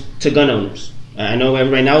grows to gun owners. I know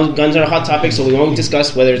right now guns are a hot topic, so we won't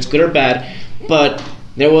discuss whether it's good or bad, but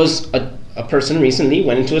there was a person recently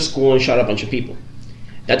went into a school and shot a bunch of people.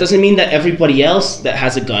 That doesn't mean that everybody else that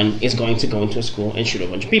has a gun is going to go into a school and shoot a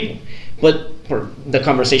bunch of people. But for the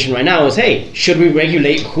conversation right now is, hey, should we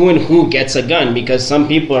regulate who and who gets a gun? Because some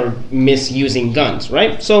people are misusing guns,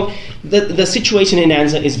 right? So the situation in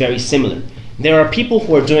Anza is very similar. There are people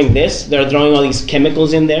who are doing this, they're throwing all these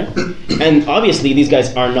chemicals in there, and obviously these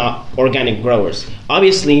guys are not organic growers.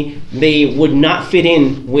 Obviously, they would not fit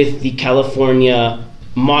in with the California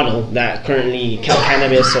model that currently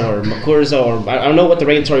Cannabis or Macurza, or I don't know what the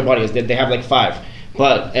regulatory body is, they have like 5.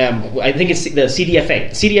 But I think it's the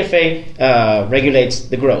CDFA. CDFA regulates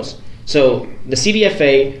the grows. So the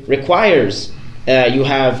CDFA requires you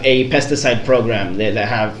have a pesticide program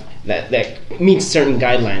that meets certain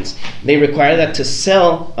guidelines. They require that to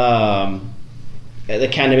sell the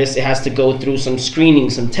cannabis, it has to go through some screening,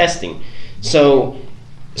 some testing. So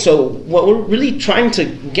what we're really trying to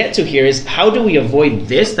get to here is, how do we avoid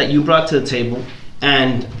this that you brought to the table,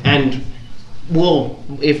 and well,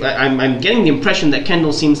 if I'm getting the impression that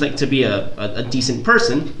Kendall seems like to be a decent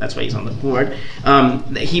person, that's why he's on the board.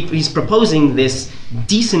 He's proposing this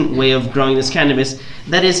decent way of growing this cannabis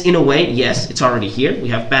that is, in a way, yes, it's already here. We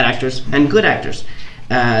have bad actors and good actors.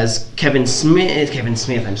 As Kevin Short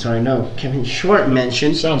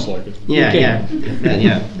mentioned. Sounds like it. Yeah.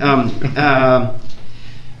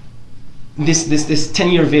 This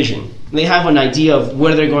 10-year vision. They have an idea of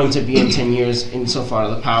where they're going to be in 10 years insofar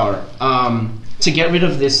as the power. To get rid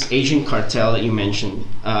of this Asian cartel that you mentioned,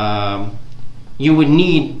 you would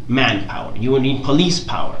need manpower. You would need police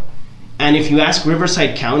power. And if you ask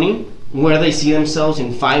Riverside County where they see themselves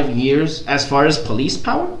in 5 years as far as police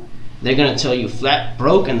power, they're going to tell you flat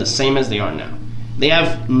broke and the same as they are now. They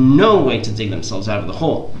have no way to dig themselves out of the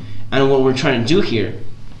hole. And what we're trying to do here,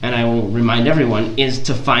 and I will remind everyone, is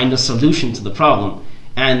to find a solution to the problem.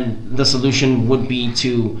 And the solution would be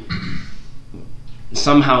to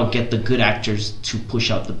somehow get the good actors to push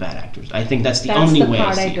out the bad actors. I think that's the only way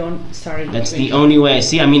I see it. That's the only way I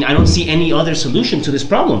see it. I mean, I don't see any other solution to this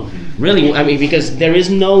problem, really. I mean, because there is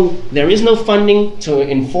no funding to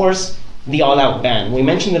enforce the all-out ban. We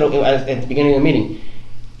mentioned it at the beginning of the meeting.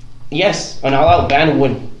 Yes, an all-out ban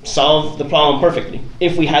would solve the problem perfectly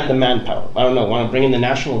if we had the manpower. I don't know, want to bring in the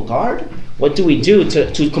National Guard? What do we do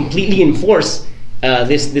to completely enforce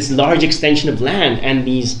this large extension of land and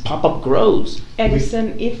these pop-up grows?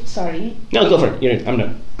 Edison, No, go for it. I'm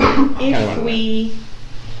done. If we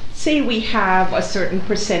say we have a certain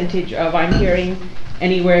percentage of, I'm hearing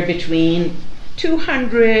anywhere between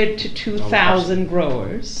 200 to 2,000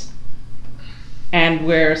 growers, and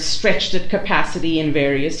we're stretched at capacity in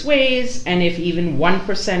various ways, and if even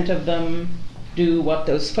 1% of them do what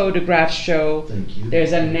those photographs show,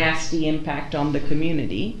 there's a nasty impact on the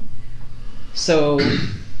community. So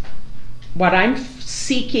what I'm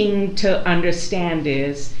seeking to understand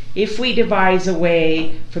is, if we devise a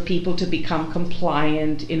way for people to become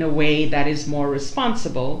compliant in a way that is more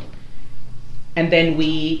responsible, and then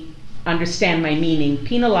we, understand my meaning,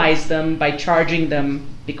 penalize them by charging them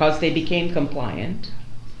because they became compliant,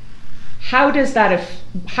 how does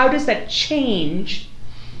that change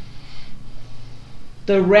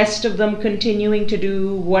the rest of them continuing to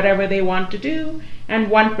do whatever they want to do, and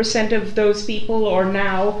 1% of those people, or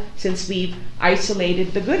now, since we've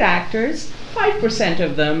isolated the good actors, 5%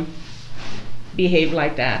 of them behave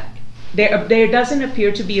like that? There doesn't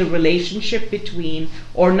appear to be a relationship between,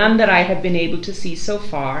 or none that I have been able to see so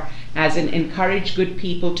far, as in encourage good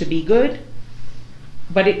people to be good.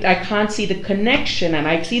 But I can't see the connection, and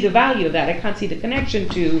I see the value of that. I can't see the connection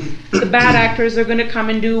to the bad actors are going to come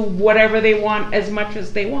and do whatever they want as much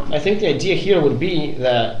as they want. I think the idea here would be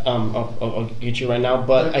that I'll get you right now,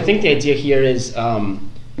 but I think the idea here is, in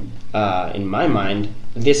my mind,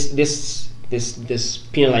 this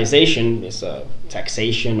penalization, this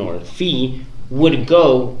taxation or fee would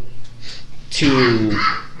go to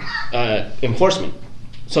enforcement.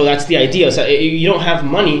 So that's the idea. So you don't have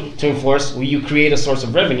money to enforce. You create a source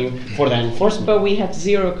of revenue for that enforcement. But we have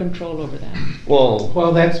zero control over that. Well,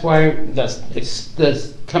 that's why that's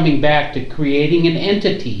that's coming back to creating an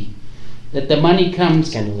entity that the money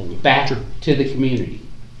comes back to the community.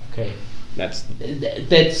 Okay,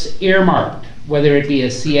 that's earmarked, whether it be a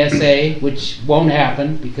CSA, which won't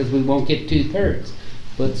happen because we won't get 2/3.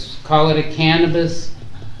 Let's call it a cannabis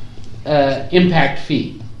impact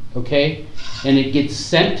fee. Okay. And it gets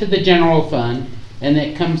sent to the general fund, and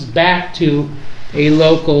it comes back to a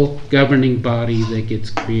local governing body that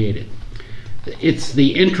gets created. It's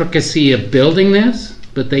the intricacy of building this,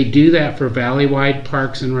 but they do that for Valleywide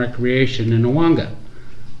Parks and Recreation in Awanga.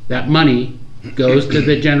 That money goes to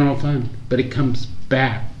the general fund, but it comes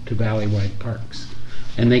back to Valleywide Parks,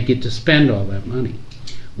 and they get to spend all that money.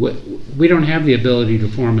 We don't have the ability to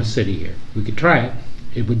form a city here. We could try it.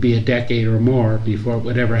 It would be a decade or more before it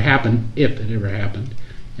would ever happen, if it ever happened.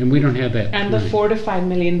 And we don't have that. And the time. 4 to 5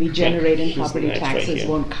 million we generate in property right taxes here.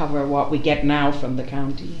 won't cover what we get now from the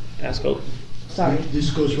county. Ask Oak. Sorry. This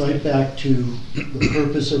goes right back to the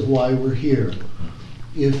purpose of why we're here.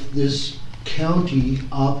 If this county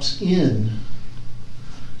opts in,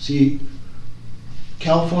 see,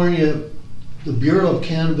 California, the Bureau of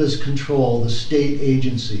Cannabis Control, the state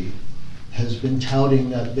agency, has been touting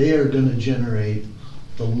that they are going to generate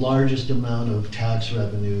the largest amount of tax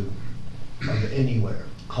revenue of anywhere.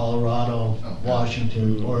 Colorado,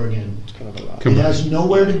 Washington, Oregon. It's kind of a lot. It has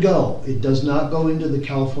nowhere to go. It does not go into the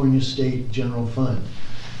California State General Fund.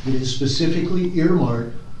 It is specifically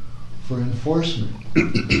earmarked for enforcement.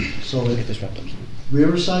 So Get if this wrapped up.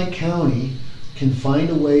 Riverside County can find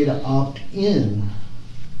a way to opt in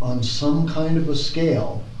on some kind of a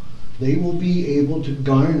scale, they will be able to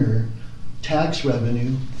garner tax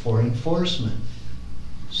revenue for enforcement.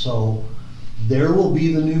 So there will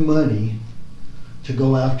be the new money to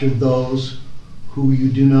go after those who you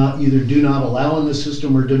do not allow in the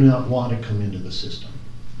system or do not want to come into the system.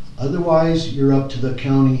 Otherwise, you're up to the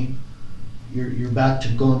county. You're back to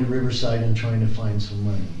going to Riverside and trying to find some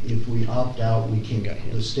money. If we opt out, we can't.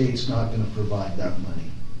 The state's not going to provide that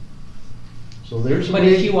money. So there's a But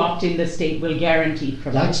way. if you opt in, the state will guarantee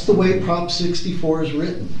provide. That's the way Prop 64 is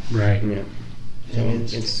written. Right. Yeah. So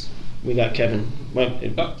And it's we got Kevin. Well,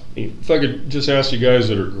 If I could just ask you guys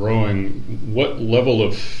that are growing, what level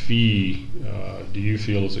of fee do you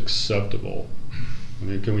feel is acceptable? I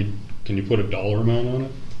mean, can you put a dollar amount on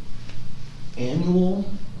it? Annual?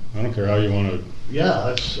 I don't care how you want to.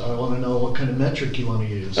 Yeah, I want to know what kind of metric you want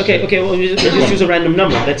to use. okay. Well, let's just use a random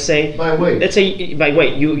number. Let's say By weight. Let's say by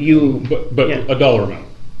weight. You. But Yeah. a dollar amount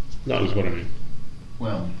No, is what I mean.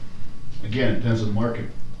 Well, again, it depends on the market.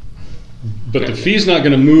 But the fee's not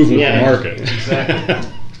going to move with Yeah. the market. Exactly.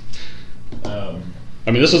 I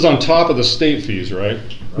mean, this is on top of the state fees, right?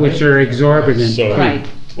 Which are exorbitant. So Right.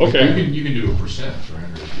 okay. You can do a percent, right,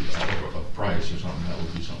 or a price or something, that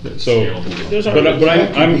would be something that's So- scalable. Those are-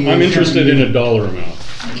 But I'm interested in a dollar amount.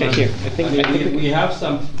 Okay, here. I think We have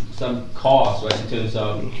some costs, right, in terms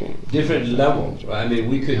of different levels, right? I mean,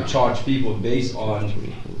 we could charge people based on,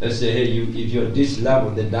 let's say, hey, if you're this level,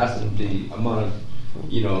 then that's the amount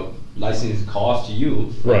of, license cost to you.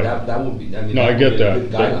 Right. That would be, I mean. No, I that get would be a that.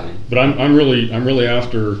 good guideline. But I'm really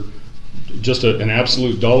after just an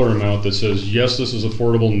absolute dollar amount that says, yes, this is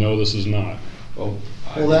affordable, no, this is not. Well,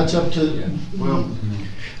 Well, that's up to. Yeah. Well,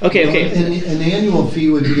 okay. An annual fee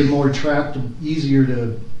would be more attractive, easier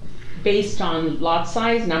to, Based on lot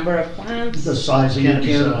size, number of plants. the size of your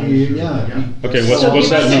Canopy canopy, size. yeah. Okay, So what's give us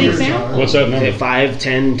that an number? example. What's that Okay, number? 5,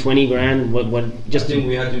 10, 20 grand. What? I Just think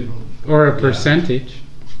we have to, Or a percentage.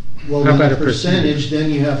 Well, How with about a a percentage? percentage,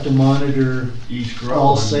 then you have to monitor, each grow,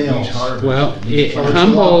 All and sales. each harvest. Well, and each so it's a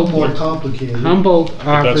harvest. lot more Humboldt, complicated. Humboldt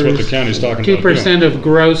But that's what the offers county's talking about. 2% of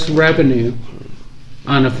gross revenue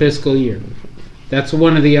on a fiscal year. That's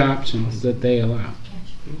one of the options that they allow.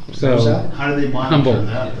 What's So, that? How do they monitor Humboldt.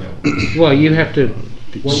 that though? well, you have to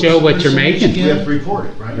What show was the what you're percentage making. We have again? to report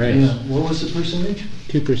it, right? Right. Yeah, what was the percentage?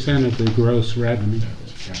 2% of the gross revenue.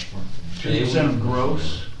 2% of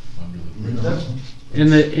gross. That's, And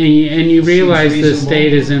you realize the reasonable.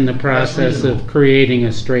 state is in the process reasonable. of creating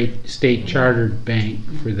a state chartered bank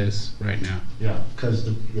for this right now. Yeah. Because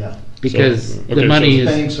Because okay, the money so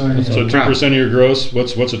is. banks aren't. So 2% of your gross,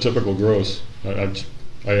 what's a typical gross?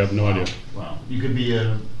 I have no idea. Well, you could be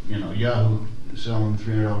Yahoo selling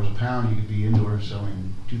 $300 a pound, you could be Indoor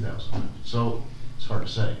selling 2,000. So it's hard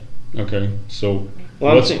to say. Okay, so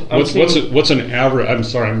Well, what's an average? I'm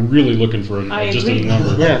sorry, I'm really looking for just a agree.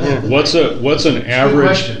 number. Yeah. What's an average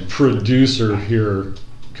question. producer here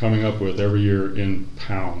coming up with every year in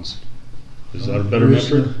pounds? Is that a better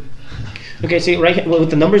metric? Okay, see, right, well, with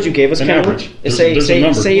the numbers you gave us, An Cameron, average. say There's a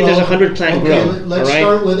number. there's 100 plant Okay, grow, let's all right?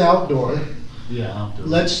 start with outdoor. Yeah. Outdoor.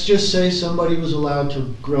 Let's just say somebody was allowed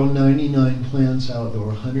to grow 99 plants outdoor,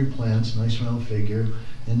 100 plants, nice round figure,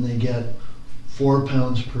 and they get 4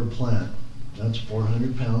 pounds per plant. That's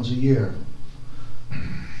 400 pounds a year.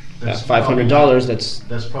 That's probably $500, not- that's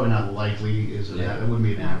That's probably not likely, is it? That wouldn't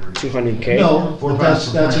be an average. 200K. No, Four but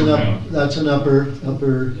pounds that's per an plant. that's an upper.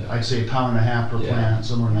 I'd say £1.50 per Yeah. plant,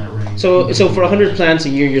 somewhere in that range. So for 100 plants a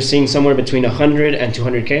year, you're seeing somewhere between 100 and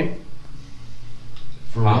 200K?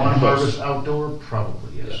 For one harvest outdoor,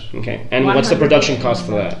 probably, yes. Okay, and what's the 100. production cost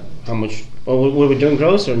for that? How much, what are we doing,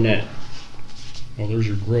 gross or net? Well, there's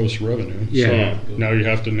your gross revenue. Yeah. Now you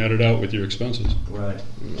have to net it out with your expenses. Right.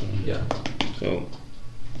 Yeah. So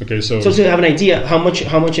Okay, so to have an idea, how much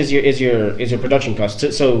is your production cost?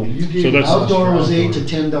 So that's- Outdoor was $8 to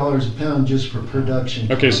 $10 a pound just for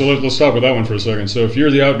production. okay, so let's stop with that one for a second. So if you're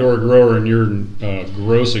the outdoor grower and you're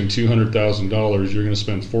grossing $200,000, you're going to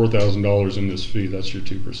spend $4,000 in this fee. That's your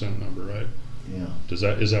 2% number, right? Yeah.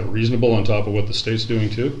 Is that reasonable on top of what the state's doing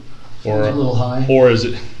too? Or Seems a little high. Or is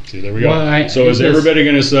it? See, there we go. Well, so is because- everybody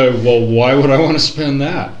going to say, well, why would I want to spend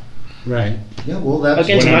that? Right. Yeah, well, that's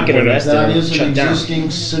again, to When not get when arrested that or is an shut down. existing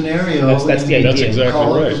scenario. That's the in idea. That's exactly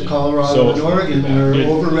right. Colorado So- and Oregon, where It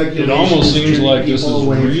overregulation. almost is seems turning like this people is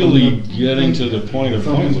away from really the- getting to the point of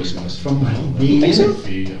from- pointlessness. From being in so?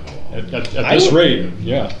 it. At this rate,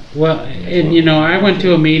 yeah. Well, and I went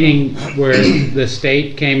to a meeting where the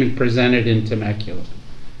state came and presented in Temecula.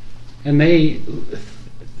 And they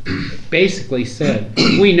basically said,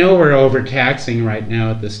 we know we're overtaxing right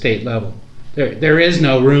now at the state level. There is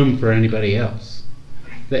no room for anybody else.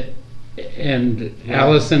 And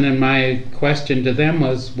Allison and my question to them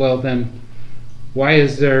was, well then, why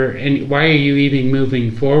are you even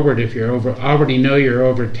moving forward if you're already know you're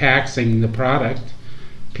overtaxing the product?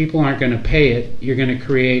 People aren't going to pay it. You're going to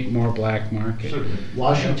create more black market.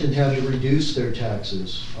 Washington had to reduce their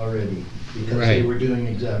taxes already because they Right. were doing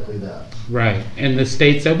exactly that. Right. And the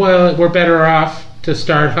state said, well, we're better off to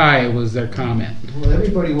start high, was their comment. Well,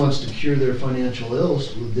 everybody wants to cure their financial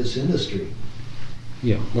ills with this industry.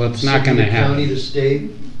 Yeah. Well, it's not City, going to the county, happen. the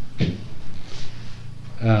state.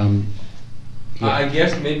 I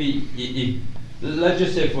guess maybe if let's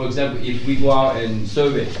just say, for example, if we go out and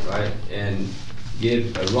survey, right, and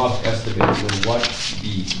give a rough estimate of what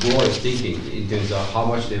the grower is thinking in terms of how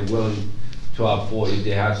much they're willing to afford if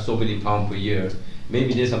they have so many pounds per year,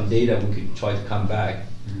 maybe there's some data we could try to come back.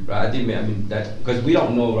 Right, I mean that because we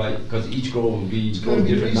don't know, right? Because each grower will be gotta be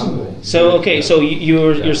different number. reasonable. So okay, so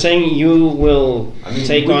you're saying you will I mean,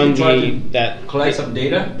 take we on can try to that collect some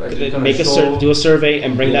data, right? to kinda do a survey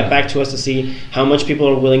and bring Yeah. that back to us to see how much people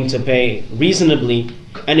are willing to pay reasonably.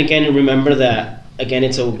 And again, remember that again,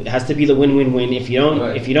 it has to be the win-win-win. If you don't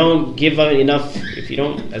Right. if you don't give enough, if you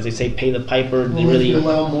don't, as they say, pay the piper, they Well, if you really.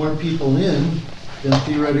 allow more people in, then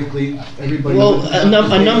theoretically, everybody. Well, wouldn't a have to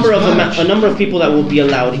pay number as of much. a number of people that will be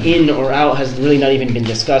allowed in or out has really not even been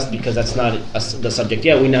discussed because that's not the subject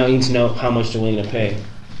yet. We now need to know how much they're willing to pay.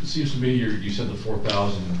 It seems to me you said the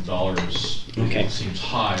 $4,000 Okay. seems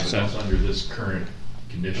high, but So- that's under this current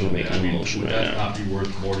condition. We're making I a mean, motion would right that now. not be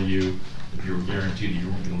worth more to you if you were guaranteed you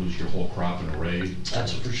weren't gonna lose your whole crop in a raid?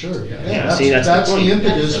 That's for sure. Yeah. Yeah, See, that's the that's the point.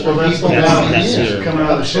 impetus for Well, people that's- buying that's in. your- Coming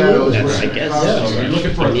out of the shadows. Absolutely. That's, I where- guess, So you're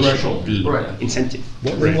looking for a Initial threshold. Right. incentive.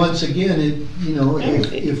 And once again,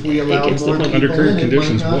 if we it allowed gets to more the people point. Under current in, it might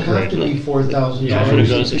conditions, not what have rate? to be $4,000. Yeah, It could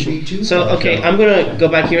be $2,000. So okay, I'm gonna go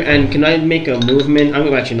back here and can I make a movement? I'm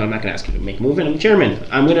not gonna ask you to make a movement. I'm chairman.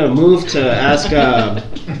 I'm gonna move to ask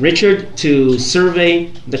Richard to survey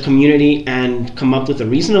the community and come up with a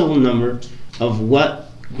reasonable number of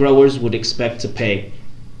what growers would expect to pay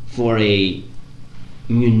for a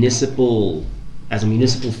municipal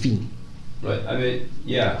fee. Right. I mean,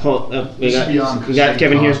 yeah. We This is beyond got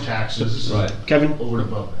Kevin here. cost, taxes. Right. Kevin. Over and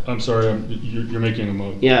above that. I'm sorry, you're making a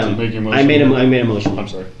motion. Yeah, Making a motion. I made a motion. I'm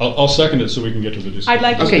sorry. I'll second it so we can get to the discussion. I'd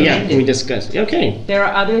like to Okay, yeah, amend it. we discussed. Okay. There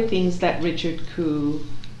are other things that Richard Koo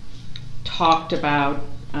talked about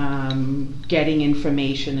getting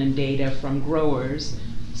information and data from growers.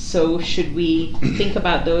 So should we think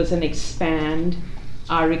about those and expand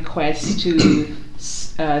our request to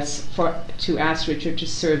ask Richard to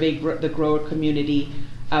survey the grower community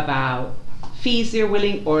about fees they're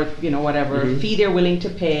willing, or whatever fee they're willing to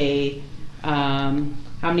pay,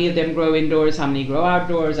 how many of them grow indoors, how many grow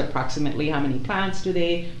outdoors, approximately how many plants do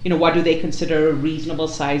they, what do they consider a reasonable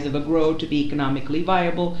size of a grow to be economically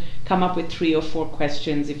viable? Come up with 3 or 4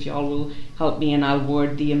 questions if y'all will help me, and I'll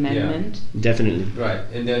word the amendment. Definitely. Right,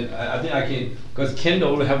 and then I think I can, because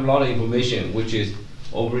Kendall will have a lot of information which is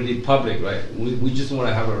already public, right? We just want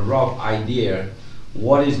to have a rough idea,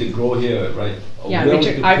 what is the grow here, right? Yeah, Where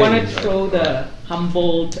Richard, we I want pay, to right? throw the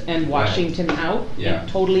Humboldt and Washington out Yeah. and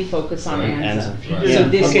totally focus on Right. Anza. Right. So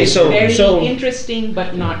this Okay, is so- very so- interesting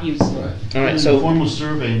but not useful. Right. All right, Did a so formal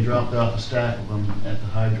survey and dropped off a stack of them at the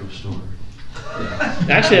hydro store.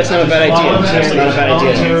 actually, that's not a bad idea. That's not a bad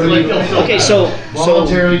idea. Okay, so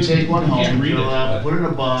Voluntarily take one home, Can't read fill it. out, put it in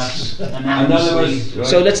a box, Another anonymously. was, right?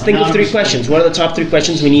 so let's think of 3 questions. What are the top 3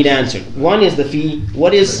 questions we need answered? One is the fee.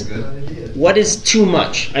 What is too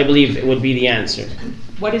much? I believe it would be the answer.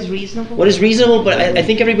 What is reasonable? What is reasonable? But I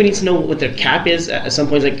think everybody needs to know what their cap is. At some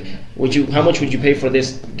point, like, how much would you pay for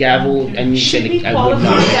this gavel? And you Should said we I would qualify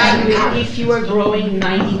not. that with if you are growing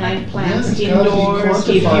 99 plants it's gotta be indoors,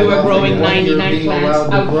 if you quantified are growing what you're 99 being plants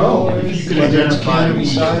allowed to grow. outdoors? Whether it's canopy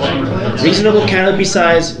size or plants. Reasonable canopy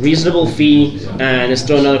size, reasonable fee, and let's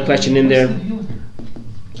throw another question in there.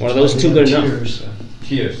 Are those 2 good enough? Tiers.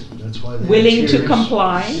 Tiers. That's why they have Willing to tiers.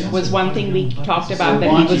 comply was one thing we talked about that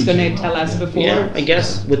he was going to tell us before. Yeah, I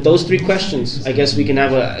guess with those 3 questions, I guess we can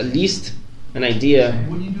have at least an idea.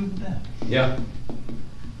 What do you do with that? Yeah.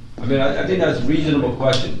 I mean, I think that's a reasonable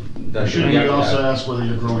question. That Shouldn't we we have to also ask. ask whether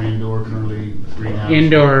you're growing indoor, currently greenhouse?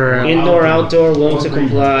 Indoor, Indoor, outdoor, willing to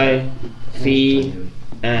comply, fee,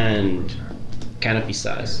 and canopy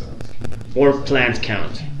size, or plant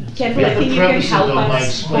count. Kendall, I If think the you can preface help though by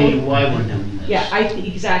us. explaining why we're doing this. Yeah,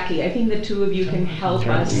 exactly. I think the 2 of you can help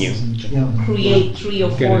us You. Yeah. create 3 or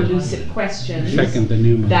 4 Get it. lucid questions second the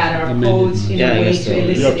new that are amended posed one. in Yeah, I a way guess so. to You have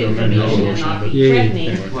elicit to amend your own information and motion, not but- be Yeah, yeah.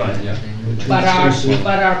 threatening. Right. Yeah. But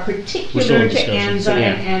are We're particular still in to discussion. Anza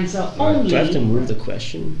Yeah. and Anza Do I have to only, move the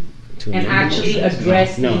question? To and amend the actually motion?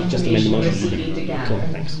 address the No, just amend the information motion. we're seeking to Cool,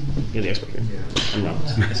 gather. thanks. You're the expert here. I'm not. I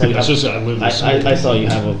saw you It's have- just, I live this. I saw you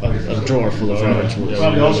have a drawer full of Robert's rules.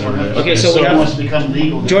 Probably also. Okay, so we If it have- wants to become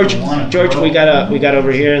legal. they George, don't want it. George, we got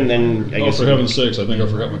over here, and then I Oh, guess. for heaven's sakes, I think I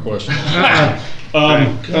forgot my question. Can I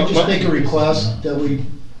just make a request that we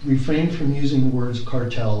refrain from using the words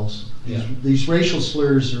cartels? Yeah. These racial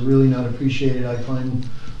slurs are really not appreciated. I find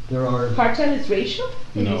there are, Cartel is racial?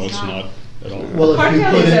 No, it's not at all. well, if you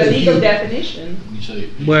Cartel put is a it, if legal you, definition.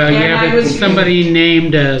 Well, And yeah, I but was somebody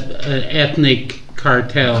named a ethnic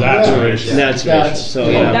cartel. That's Yeah. racist. That's That's- racist. So oh,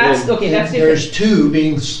 yeah, That's, we'll- okay, that's there's different. 2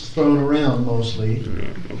 being thrown around mostly,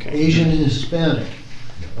 okay. Asian and Hispanic,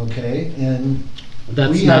 okay? And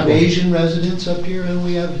That's we not have what- Asian residents up here and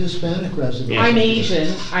we have Hispanic residents. Yeah. I'm Asian,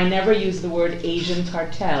 I never use the word Asian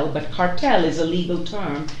cartel, but cartel is a legal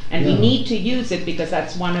term, and we Yeah. need to use it because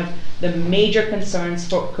that's one of the major concerns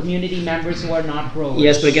for community members who are not growers.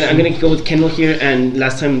 Yes, but again, I'm going to go with Kendall here. And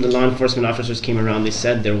last time the law enforcement officers came around, they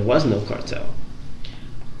said there was no cartel.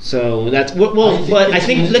 So that's well. But I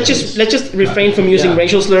think let's just refrain from using Yeah.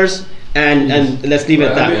 racial slurs and let's leave it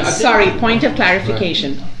at Right, I mean, that. I Sorry, point of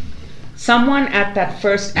clarification. Someone at that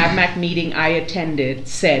first ABMAC meeting I attended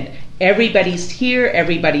said, everybody's here,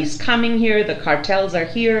 everybody's coming here, the cartels are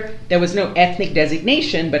here. There was no ethnic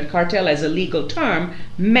designation, but cartel as a legal term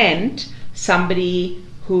meant somebody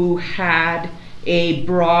who had a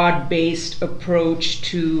broad-based approach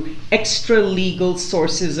to extra-legal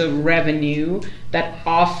sources of revenue that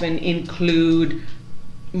often include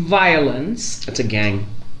violence. It's a gang.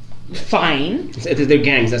 Fine. They're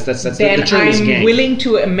gangs. That's the Then term is I'm gang. willing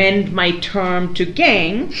to amend my term to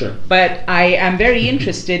gang. Sure. But I am very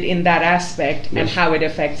interested in that aspect and Yes. how it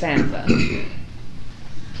affects Anza.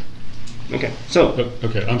 Okay, so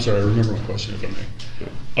Okay, I'm sorry, I remember my question, if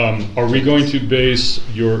I may. Are we going to base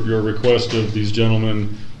your request of these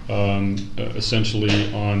gentlemen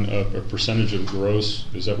essentially on a percentage of gross?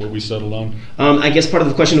 Is that what we settled on? I guess part of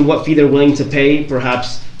the question of what fee they're willing to pay,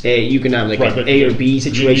 perhaps you can have like Right, an but A or B You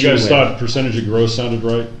situation. guys where- thought percentage of gross sounded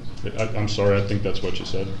right? I'm sorry, I think that's what you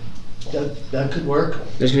said. That could work.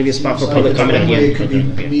 There's going to be a spot for Seems public like comment at the it's end. one way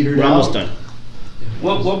it could be metered We're almost out. done.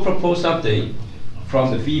 We'll propose something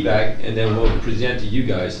from the feedback, and then we'll present to you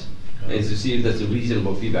guys, and to see if that's a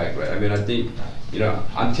reasonable feedback, right? I mean, I think,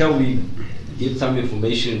 until we get some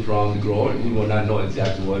information from the grower, we will not know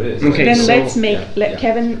exactly what it is. Okay, Then so- let's make, Yeah.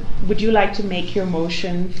 Kevin, would you like to make your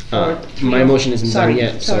motion for? My motion isn't done Sorry,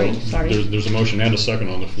 yet, so- Sorry. There's a motion and a second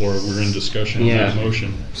on the floor. We're in discussion on Yeah. that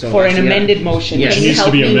motion. So For an yeah. amended motion. Yes. Can It you needs to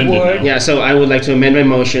help be me amended word? now. Yeah, so I would like to amend my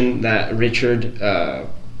motion that Richard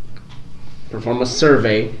perform a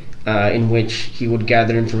survey in which he would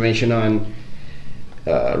gather information on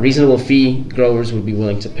reasonable fee growers would be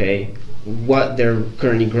willing to pay, what they're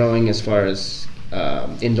currently growing as far as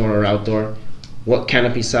indoor or outdoor, what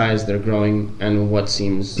canopy size they're growing, and what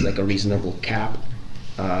seems like a reasonable cap.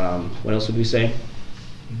 What else would we say?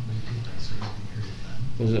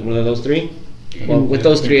 Was it one of those three? Well, with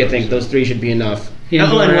those three, I think those three should be enough. Yeah,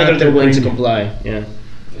 and whether outdoor they're willing to premium. comply. Yeah,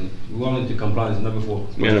 And willing to comply is number 4.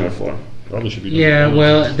 yeah, number 4. Probably should be. Yeah,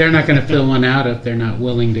 well, they're not gonna fill one out if they're not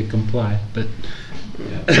willing to comply, but,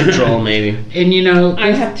 Control maybe. and you know.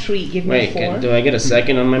 I have 3, give me Wait, 4. do I get a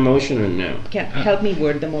second on my motion or no? Help me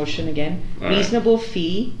word the motion again. All right. Reasonable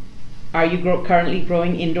fee, are you currently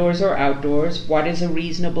growing indoors or outdoors? What is a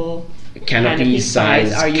reasonable Canopy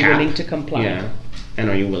size. Are you cap. willing to comply? Yeah, and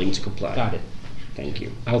are you willing to comply? Got it. Thank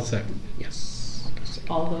you. I'll second. Yes.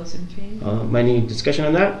 All those in favor? Any discussion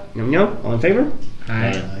on that? No? All in favor?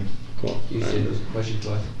 Aye. Cool. You say those questions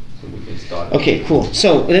to us, so we can start. Okay, cool.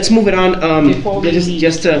 So let's move it on. Before we leave.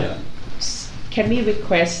 just to. Yeah. Can we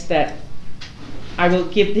request that I will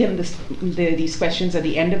give him these questions at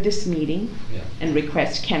the end of this meeting Yeah. and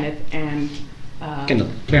request Kenneth and Kendall.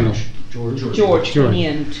 Kendall. George George.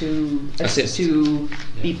 Pinion to Assist. to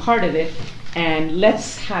be part of it, and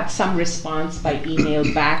let's have some response by email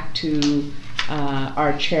back to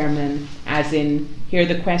our chairman, as in, here are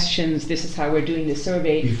the questions, this is how we're doing the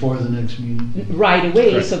survey, Before the next meeting. right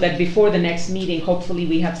away, Correct. so that before the next meeting, hopefully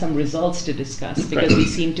we have some results to discuss, because we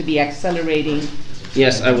seem to be accelerating.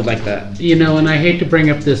 Yes, I would like that. You know, and I hate to bring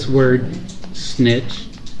up this word snitch,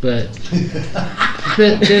 but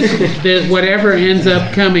whatever ends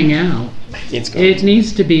up coming out, It's going. it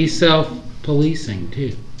needs to be self-policing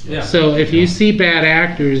too. Yeah. So if you see bad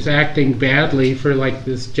actors acting badly, for like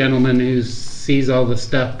this gentleman who sees all the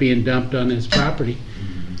stuff being dumped on his property,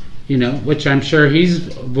 you know, which I'm sure he's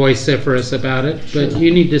vociferous about it, but you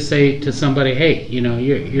need to say to somebody, hey, you know,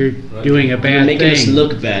 you're doing a You're bad making us thing.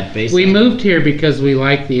 look bad, basically. We moved here because we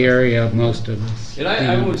like the area, most of us. And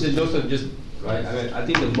I would say those are just, right, I mean, I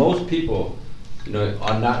think that most people, you know,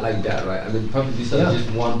 are not like that, right? I mean, probably these are Yeah. just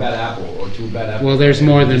one bad apple or 2 bad apples. Well, there's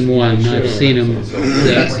more than one. I've seen them,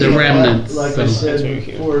 the remnants. Like I so- said That's very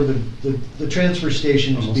cute. before, the transfer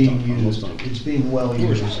station is being almost used, done. it's being well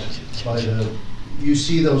used by you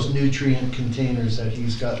see those nutrient containers that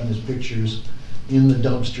he's got in his pictures in the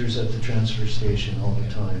dumpsters at the transfer station all the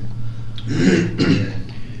time.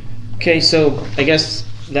 Okay, so I guess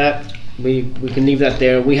that we can leave that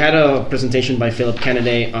there. We had a presentation by Philip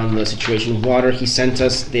Kennedy on the situation of water. He sent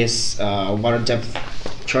us this water depth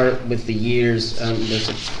chart with the years.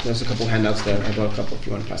 There's a couple handouts there. I brought a couple if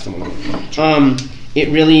you want to pass them along. It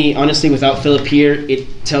really, honestly, without Philip here, it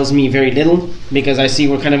tells me very little, because I see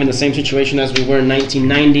we're kind of in the same situation as we were in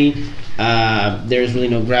 1990. There's really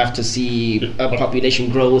no graph to see population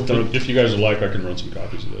growth or. If you guys would like, I can run some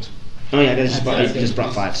copies of this. Oh yeah, I just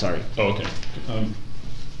brought 5. Sorry. Oh, okay.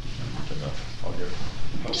 I'll get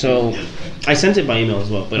it. So I sent it by email as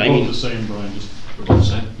well, but I mean, the same, Brian, just.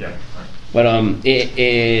 Yeah. but I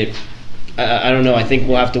don't know. I think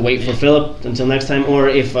we'll have to wait for Philip until next time, or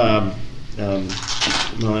if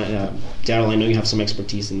Daryl, I know you have some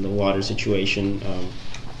expertise in the water situation.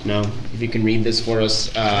 No, if you can read this for us.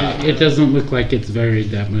 It doesn't look like it's varied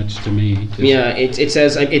that much to me. Just- Yeah, it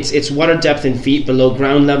says it's water depth in feet below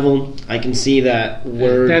ground level. I can see that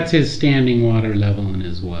we're. That's his standing water level in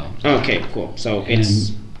his well. Okay, cool. So it's.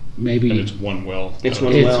 And maybe. And it's one well. It's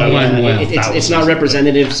one It's well. one yeah. well. It's not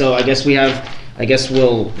representative, so I guess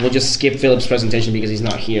we'll just skip Philip's presentation because he's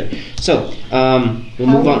not here. So we'll How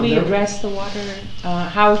move would on. we address the water?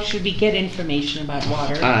 How should we get information about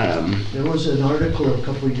water? There was an article a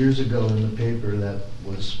couple of years ago in the paper that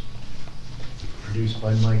was produced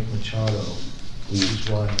by Mike Machado, which is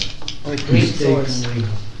why Great source. mistakenly,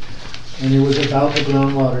 and it was about the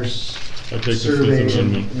groundwater I take the survey Fifth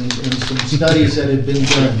and Amendment. some studies that had been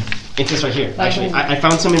done. It's this right here. Like Actually, who? I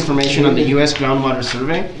found some information on the U.S. groundwater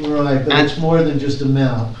survey. Right, but And- it's more than just a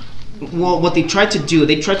map. Well, what they tried to do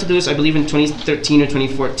this, I believe, in 2013 or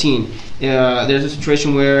 2014. There's a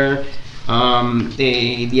situation where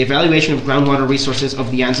the evaluation of groundwater resources of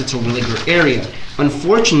the Anza to Williger area.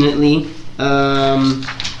 Unfortunately,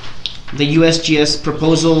 the USGS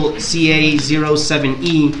proposal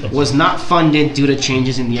CA07E was not funded due to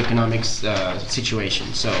changes in the economics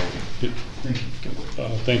situation. So,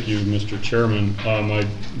 Thank you, Mr. Chairman. I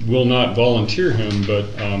will not volunteer him, but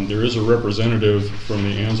there is a representative from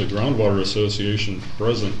the Anza Groundwater Association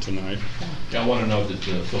present tonight. Yeah, I want to note that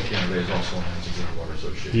Phil Canada is also on the Groundwater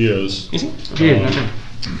Association. He is. Is he? Yeah. Okay.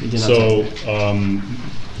 He did not So, say.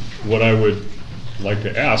 what I would like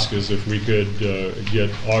to ask is if we could get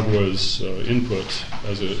Agua's input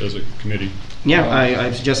as a committee. Yeah,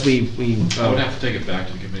 I suggest we I would have to take it back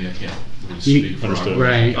to the committee. I can't really You- speak for Understood. Agua.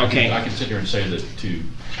 Right. Okay. I can sit here and say that to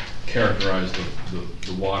characterize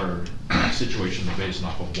the water situation in the basin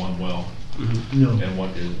off of one well No. and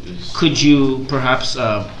what is. Could you perhaps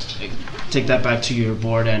take that back to your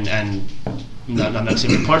board and not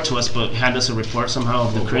necessarily report to us, but hand us a report somehow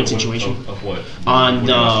of the current situation? Of what? On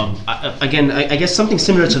again, I guess something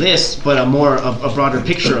similar to this, but a broader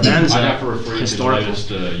picture of Anza. I'd have to refer you to the historical. latest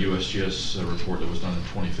USGS report that was done in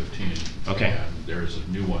 2015. Okay. And there's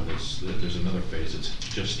a new one there's another phase that's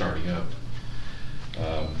just starting up.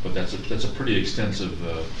 But that's a pretty extensive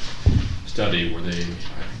study where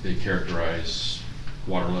they characterize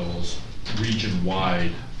water levels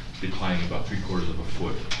region-wide declining about 3/4 of a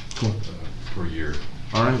foot Cool. per year,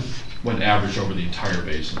 All right. when averaged over the entire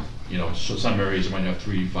basin. You know, so some areas you might have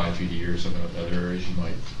 3 to 5 feet a year, some other areas you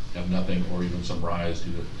might have nothing, or even some rise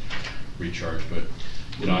due to recharge. But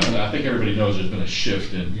you know, I think everybody knows there's been a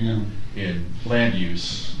shift in land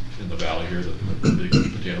use in the valley here. The big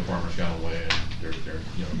potato farmers gone away,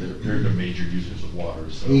 and they're the major users of water.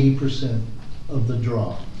 So 80% of the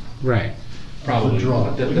draw. Right. probably draw.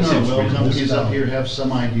 that Wouldn't our seems well reasonable. companies up here have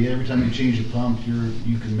some idea, every time you change a pump,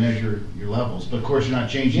 you can measure your levels, but of course, you're not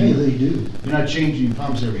changing. Yeah, they do. You're not changing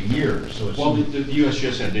pumps every year, so it's. Well, the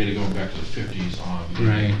USGS had data going back to the 50s on,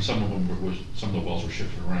 Right. some of them some of the wells were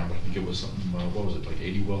shifted around, but I think it was something, what was it, like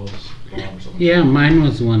 80 wells wrong or something? Yeah, mine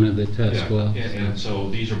was one of the test Yeah, wells. and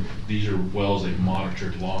so these are wells they've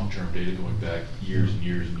monitored long-term data going back years and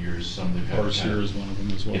years and years, some they've had. Ours here is one of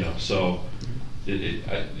them as well. You know, so,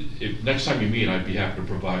 next time you meet, I'd be happy to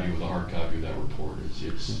provide you with a hard copy of that report.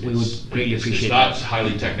 We would greatly appreciate It's not that.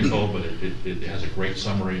 highly technical, but it has a great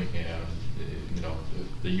summary, and, you know,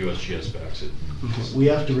 the USGS backs it. We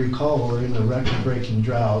have to recall, we're in a record-breaking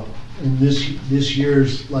drought, and this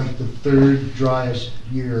year's like the third driest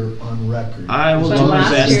year on record. I will But do my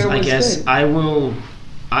last best. year I was guess good. I will.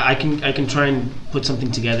 I can try and put something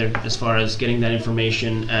together as far as getting that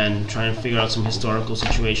information and try and figure out some historical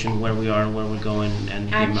situation where we are, where we're going, and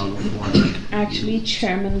the amount of water. Actually,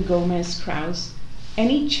 Chairman Gomez Kraus,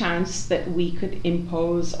 any chance that we could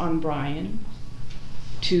impose on Brian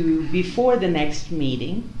to, before the next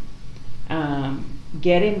meeting,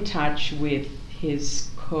 get in touch with his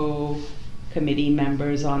co-committee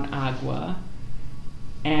members on Agua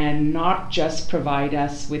and not just provide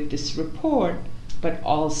us with this report, but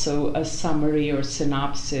also a summary or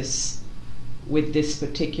synopsis with this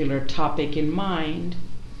particular topic in mind,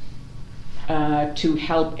 to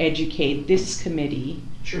help educate this committee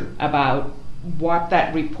Sure. about what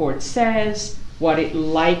that report says, what is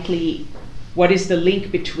the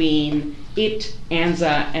link between it,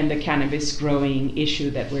 ANZA, and the cannabis growing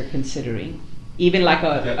issue that we're considering. Even like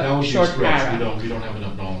That a would be a short stretch. paragraph. We don't have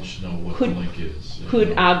enough knowledge to know what Could- the link is. could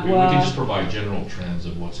You know, we Agua- can just provide general trends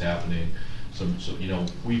of what's happening. So, you know,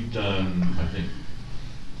 we've done, I think,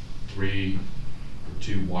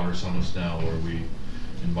 2 water summits now where we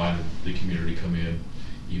invited the community to come in,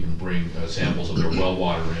 even bring samples of their well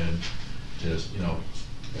water in to, you know,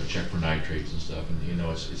 check for nitrates and stuff. And, you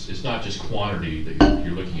know, it's not just quantity that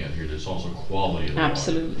you're looking at here, there's also quality of the water.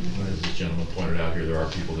 Absolutely. As this gentleman pointed out here, there are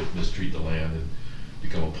people that mistreat the land and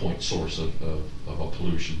become a point source of a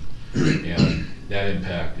pollution. And that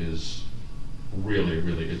impact is really,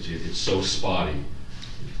 it's so spotty.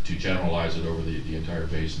 To generalize it over the entire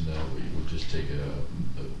basin, it would just take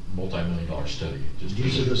a multi-million-dollar study. Just to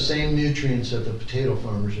These are look the at that. same nutrients that the potato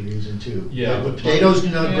farmers are using too. Yeah, The but- potatoes do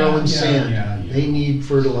not grow in Yeah, sand. yeah. They need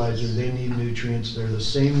fertilizer, they need nutrients, they're the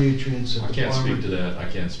same nutrients that I the can't farmer. speak to that,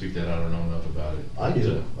 I don't know enough about it. I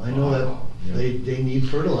do, But, I know that yeah. they need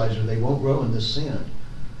fertilizer, they won't grow in this sand.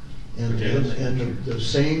 And Potatoes? the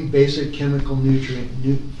same basic chemical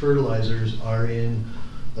fertilizers are in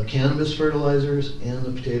the cannabis fertilizers and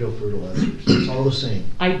the potato fertilizers, it's all the same.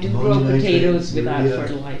 I do grow Ammonium nitrate, potatoes without urea.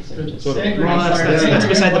 fertilizer. just- So- Angry Well, that's- Empire- that's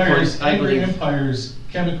beside the Angry point, Empire's- I Angry believe. Empire's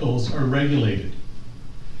chemicals are regulated.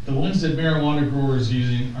 The ones that marijuana growers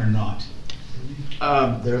using are not.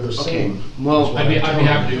 They're the Okay, same. well, I'd be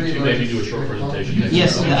happy to maybe do a short presentation. next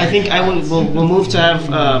yes, time. I think we'll move to have,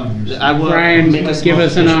 I will Brian, make a give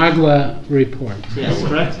us an modification. AGWA report. Yes,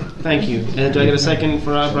 correct? Thank you. Do I get a second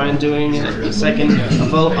for Brian doing it? A second? A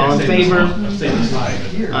vote? All in favor?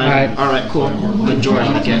 Aye. All right, cool. Majority,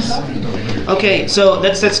 I guess. Okay, so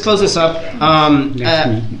let's close this up. Next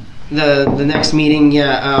meeting. The next meeting,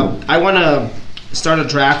 I want to start a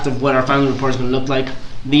draft of what our final report is going to look like.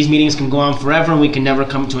 These meetings can go on forever, and we can never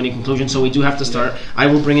come to any conclusion, so we do have to start. I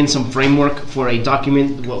will bring in some framework for a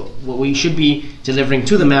document, what we should be delivering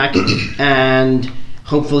to the MAC, and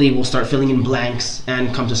hopefully we'll start filling in blanks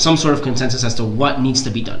and come to some sort of consensus as to what needs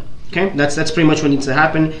to be done. Okay, that's pretty much what needs to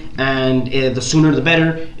happen, and the sooner the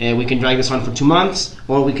better. We can drag this on for 2 months,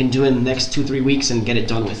 or we can do it in the next 2-3 weeks and get it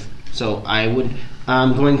done with. So I'm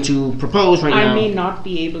going to propose right now. I may not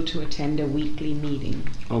be able to attend a weekly meeting.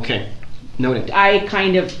 Okay, noted. I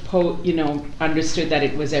kind of, understood that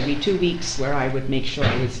it was every 2 weeks where I would make sure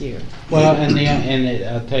I was here. Well,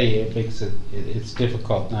 I'll tell you, it makes it's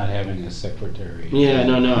difficult not having a secretary. Yeah,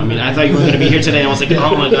 no. I mean, I thought you were going to be here today, and I was like,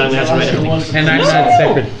 oh my god, we have to write everything. And I'm not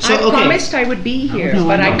secretary. So, I okay. promised I would be here, No,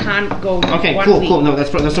 but I I know. can't go Okay, 1 cool. week. No,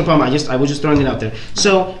 that's no problem. I was just throwing it out there.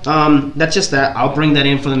 So that's just that. I'll bring that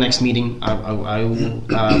in for the next meeting. I will.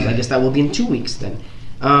 I guess that will be in 2 weeks then.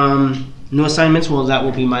 New assignments. Well, that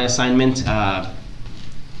will be my assignment.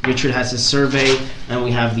 Richard has his survey, and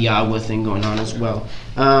we have the AGWA thing going on as well.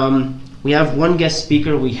 We have one guest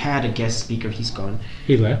speaker. We had a guest speaker. He's gone.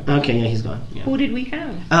 He left. Okay, yeah, he's gone. Yeah. Who did we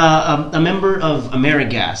have? A member of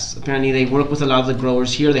AmeriGas. Apparently, they work with a lot of the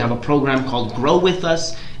growers here. They have a program called Grow With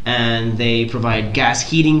Us, and they provide gas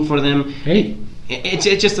heating for them. Hey, It's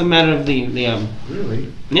just a matter of the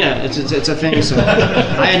Really? yeah, it's a thing. So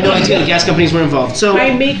I had no idea the gas companies were involved. So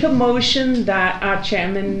I make a motion that our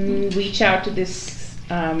chairman reach out to this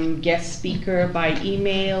guest speaker by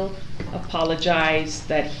email, apologize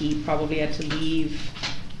that he probably had to leave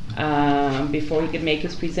before he could make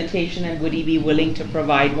his presentation, and would he be willing to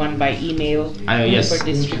provide one by email yes, for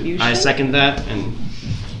distribution? I second that. And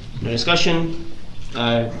no discussion.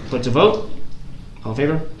 Put to vote. All in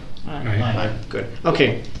favor? Aye. Good.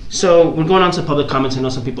 Okay, so we're going on to public comments. I know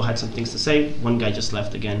some people had some things to say. One guy just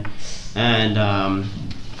left again. And man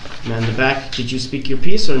in the back, did you speak your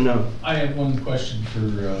piece or no? I have one question for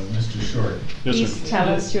Mr. Short. Yes, Please sir. tell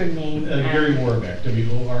us your name. Gary Warbeck,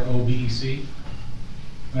 W-O-R-O-B-E-C.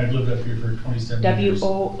 I've lived up here for 27 years.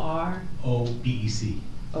 W-O-R-O-B-E-C.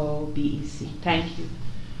 O-B-E-C. Thank you.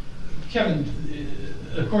 Kevin,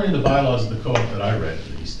 according to the bylaws of the co-op that I read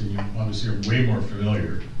at least, and you obviously are way more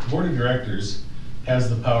familiar, the board of directors has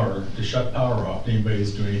the power to shut power off to anybody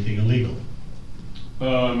that's doing anything illegal.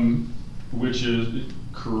 Which is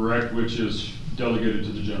correct, which is delegated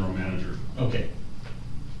to the general manager. Okay.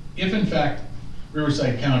 If in fact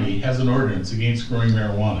Riverside County has an ordinance against growing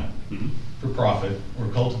marijuana Mhm. for profit or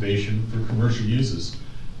cultivation for commercial uses,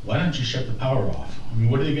 why don't you shut the power off? I mean,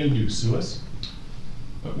 what are they gonna do, sue us?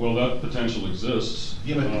 Well, that potential exists.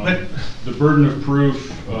 Yeah, but The burden of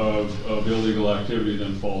proof of illegal activity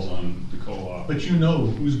then falls on the co-op. you know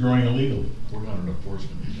who's growing illegally. We're not an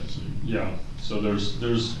enforcement agency. Yeah, so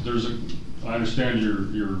I understand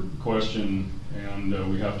your question, and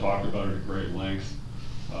we have talked about it at great length.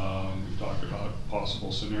 We've talked about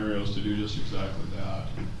possible scenarios to do just exactly that.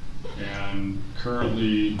 And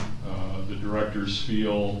currently, the directors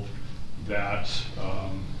feel that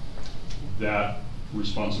that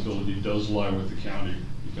responsibility does lie with the county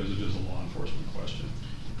because it is a law enforcement question.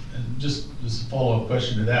 And just a follow-up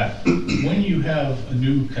question to that. When you have a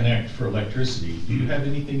new connect for electricity, do you have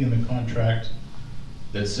anything in the contract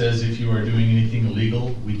that says if you are doing anything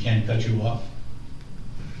illegal, we can cut you off?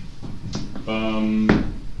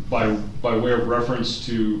 By way of reference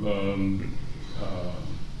to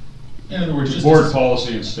In other words, just board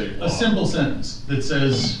policy and state law. a simple sentence that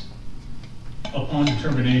says, upon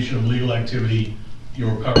determination of legal activity,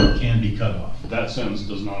 your power can be cut off. That sentence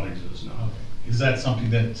does not exist now. Okay. Is that something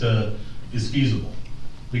that is feasible?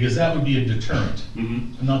 Because that would be a deterrent.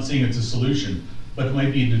 Mhm. I'm not saying it's a solution, but it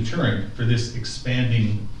might be a deterrent for these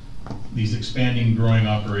expanding growing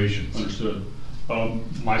operations. Understood.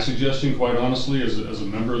 My suggestion, quite honestly, as a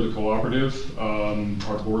member of the cooperative,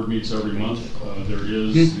 our board meets every month. There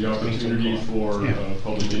is the opportunity for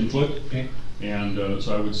public input. Okay. And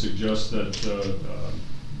so I would suggest that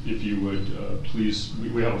if you would please,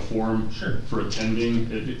 we have a form Sure. for attending.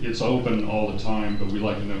 It's open all the time, but we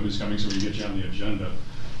like to know who's coming so we can get you on the agenda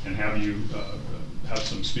and have you have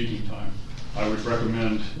some speaking time. I would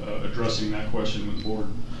recommend addressing that question with the board.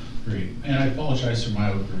 Great. And I apologize for my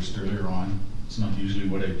outburst earlier on. It's not usually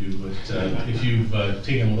what I do, but if you've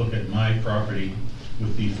taken a look at my property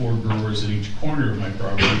with the 4 growers at each corner of my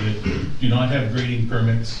property that do not have grading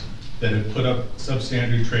permits, that have put up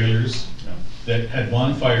substandard trailers, that had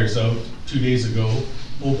bonfires out 2 days ago,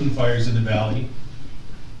 open fires in the valley,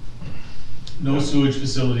 no sewage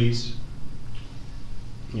facilities,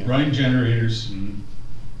 Yeah. running generators. Mhm.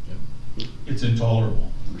 It's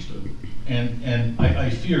intolerable. Understood. And I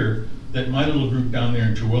fear that my little group down there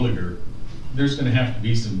in Terwilliger, there's gonna have to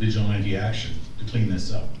be some vigilante action to clean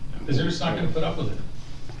this up. Because they're just not gonna put up with it.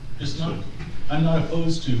 Just not. I'm not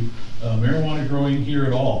opposed to marijuana growing here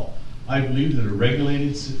at all. I believe that a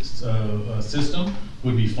regulated system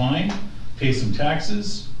would be fine, pay some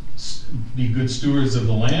taxes, be good stewards of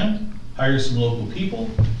the land, hire some local people,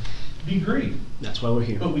 be great. That's why we're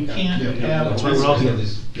here. But we can't have That's why we're all here.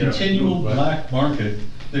 this continual black market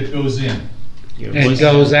that goes in. Your And voice-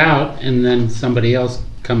 goes out, and then somebody else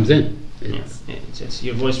comes in. It's-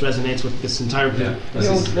 Your voice resonates with this entire group. Your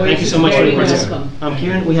Thank voice you is so much for your very participation. welcome.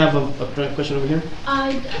 Kieran, we have a question over here.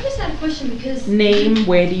 I just had a question because. Name,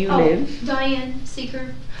 where do you Oh, live? Diane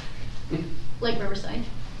Seeker, Lake Riverside.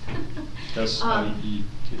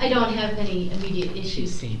 I don't have any immediate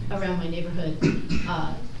issues around my neighborhood,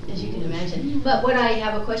 as you can imagine. But what I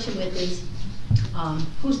have a question with is,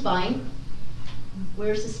 who's buying?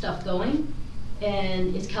 Where's the stuff going?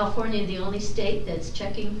 And is California the only state that's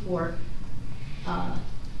checking for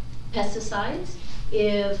pesticides?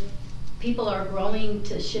 If people are growing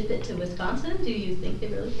to ship it to Wisconsin, do you think they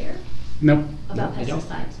really care Nope. about they don't.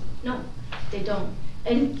 pesticides? No, they don't.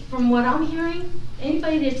 And from what I'm hearing,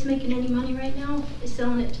 anybody that's making any money right now is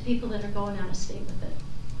selling it to people that are going out of state with it.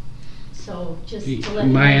 So just to let you know. My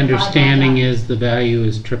to buy understanding that. is the value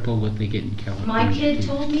is triple what they get in California. My kid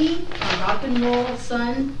told me, a rock and roll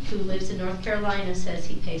son who lives in North Carolina says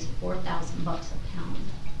he pays $4,000 a pound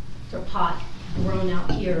for pot grown out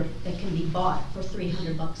here that can be bought for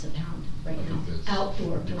 $300 a pound right now.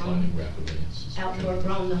 Outdoor grown. Outdoor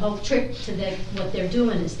grown. The whole trick to what they're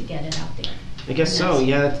doing is to get it out there. I guess so.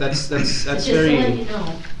 Yeah, that's Just to let very. you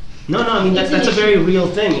know. No, I mean It's that's an a very issue. real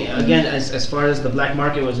thing. Again, as far as the black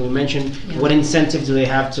market, as we mentioned, Yeah. what incentive do they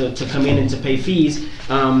have to come in and to pay fees?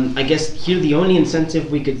 I guess here the only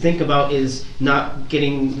incentive we could think about is not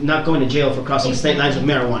going to jail for crossing state lines with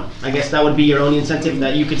marijuana. I guess that would be your only incentive,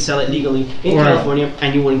 that you could sell it legally in Or- California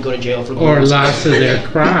and you wouldn't go to jail for Or growing it. loss of their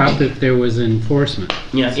crop if there was enforcement.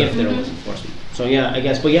 Yeah, if there was enforcement. So yeah, I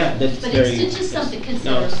guess, but yeah, that's But very. it's just something to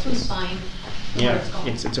consider, No, who's buying, and where Yeah, it's going.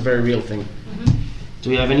 it's a very real thing. Mhm. Do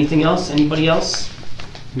we have anything else? Anybody else?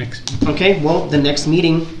 Next. Okay, well, the next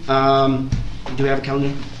meeting, do we have a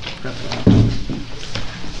calendar?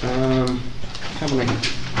 Have a right here.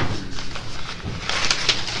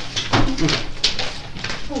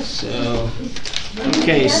 So,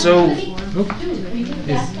 okay, so,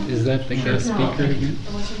 Is that the guest speaker again?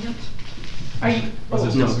 Are you?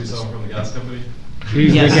 no. from the gas company?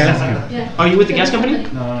 He's the Yes. gas guy. Yeah. Are you with the gas company?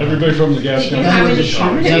 Everybody from the gas They company. have it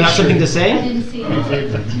in Do you have something to I say? didn't see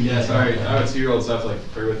it. Yeah, sorry. I have a 2-year-old, so I have to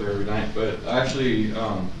like pray with her every night. But actually,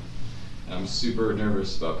 I'm super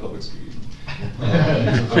nervous about public speaking.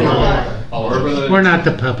 I work with We're not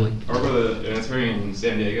the public. I work with an attorney in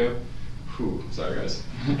San Diego. Whew, sorry guys.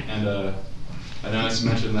 And I noticed you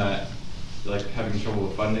mentioned that like having trouble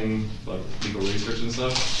with funding, like legal research and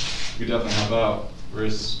stuff. You definitely help out. We're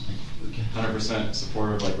just 100%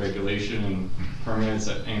 supportive of like regulation and permits,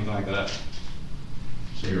 anything like that.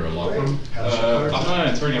 So you're a law firm? I'm not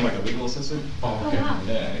an attorney. I'm like a legal assistant. Oh, Oh, wow.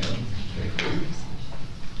 Yeah.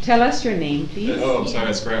 Tell us your name, please. Oh, I'm sorry.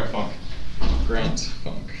 It's Grant Funk. Grant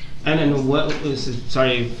Funk. And then what was it,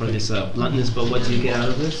 sorry for this bluntness, but what do you get out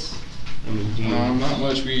of this? I mean, do you? Not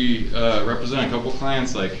much. We represent a couple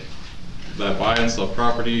clients like that buy and sell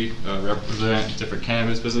property, represent different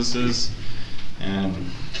cannabis businesses, and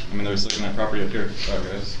I mean, they're just looking at property up here. Sorry,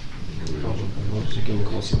 guys.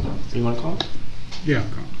 You want to call? Yeah.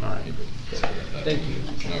 All right. Thank you.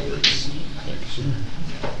 No worries.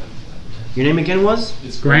 Your name again was?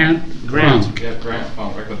 It's Grant Grant. Funk. Yeah, Grant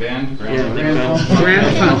Funk, like the band. Grant Yeah, Funk.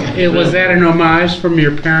 Grant Funk. Grant Funk. Was that an homage from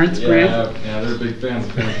your parents, Grant? Yeah, they're big fans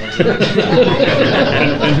of Grant Funk.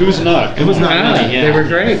 And who's not? It was not Ah, really, yeah. They were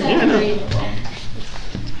great.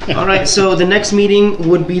 All right, so the next meeting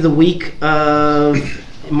would be the week of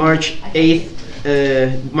March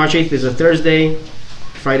 8th. March 8th is a Thursday,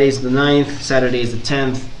 Friday is the 9th, Saturday is the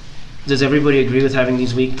 10th. Does everybody agree with having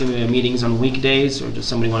these meetings on weekdays, or does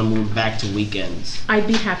somebody want to move back to weekends? I'd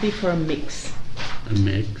be happy for a mix. A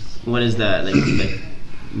mix. What is that, like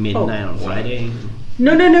midnight on Friday?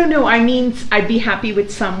 No. I mean, I'd be happy with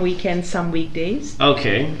some weekends, some weekdays.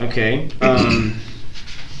 Okay.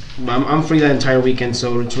 I'm free that entire weekend,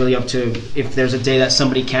 so it's really up to, if there's a day that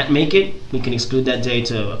somebody can't make it, we can exclude that day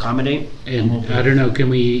to accommodate. And I don't know, can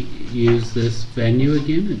we use this venue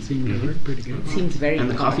again? It seemed to work pretty good. Seems very. And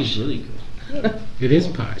the coffee's really good. It is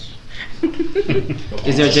posh.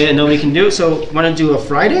 Is there a day that nobody can do? So, want to do a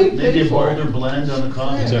Friday? Maybe a bolder blend on the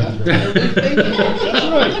coffee. Was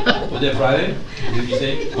it Friday? Did you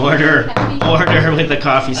say? Order with the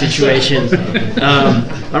coffee situation.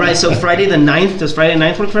 All right, so Friday the 9th. Does Friday the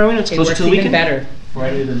 9th work for everyone? It's It closer works to the even weekend. better.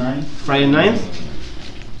 Friday the 9th? Friday the 9th?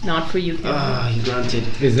 Not for you, Kevin. You granted.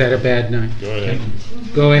 Is that a bad night? Go ahead.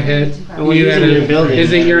 Go ahead. We're using your building.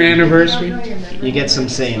 Is it your anniversary? You get some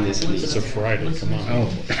say in this, It's please. a Friday, come on. Oh.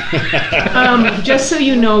 Just so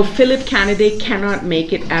you know, Philip Candidate cannot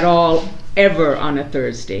make it at all, ever on a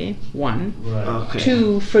Thursday, one. Right. Okay.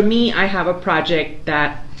 Two, for me, I have a project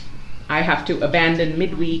that I have to abandon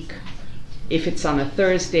midweek. If it's on a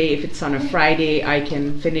Thursday, if it's on a Friday, I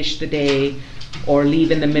can finish the day or leave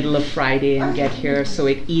in the middle of Friday and get here, so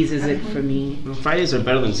it eases it for me. Well, Fridays are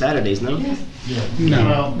better than Saturdays, no? Yeah. No.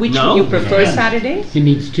 Well, Which No? you prefer No. Saturday? He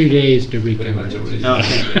needs 2 days to Pretty recover. much already.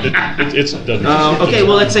 Okay. It's doesn't. Okay,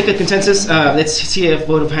 well, let's take a consensus. Let's see a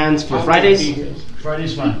vote of hands for Fridays.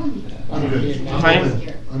 Friday's fine. I'm good.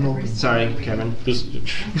 Friday? I'm open. Sorry, Kevin. This,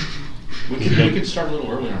 We could start a little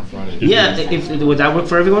earlier on Friday. Yeah, if would that work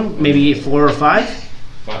for everyone? Maybe 4 or 5?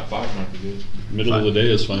 5 might be good. middle of the day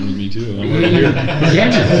is fine with me too. I'm right here.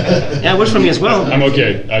 Yeah, it works for me as well. I'm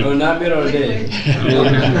okay. No, not middle of the day.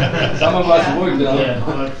 Some of us work now.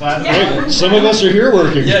 Wait, some of us are here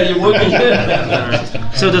working. Yeah, you're working.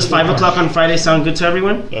 So does 5 o'clock on Friday sound good to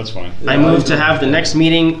everyone? That's fine. I move to have the next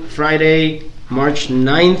meeting Friday, March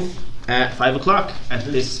 9th at 5 o'clock at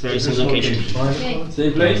this very same location.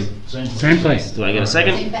 Same place? Same place. Do I get a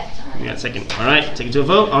second? I got a second. All right, take it to a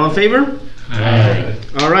vote. All in favor? Aye.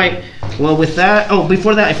 All right. Well, with that,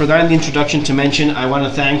 before that, I forgot in the introduction to mention, I want to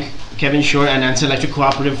thank Kevin Short and Anti Electric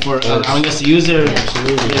Cooperative for allowing us to use their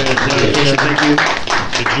location. Thank you.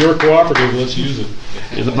 It's your cooperative, let's use it.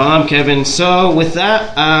 You're the bomb, Kevin. So, with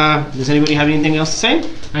that, does anybody have anything else to say?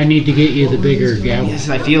 I need to get you the bigger gavel. Yes,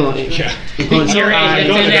 I feel. Yeah. It's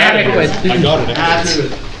inadequate. I got it. At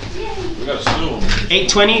We got a stool.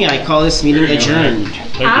 8:20, I call this meeting adjourned.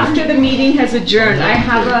 After the meeting has adjourned, I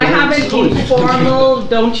have an informal,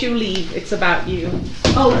 don't you leave, it's about you.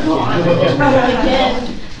 Oh, God. Again.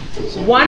 One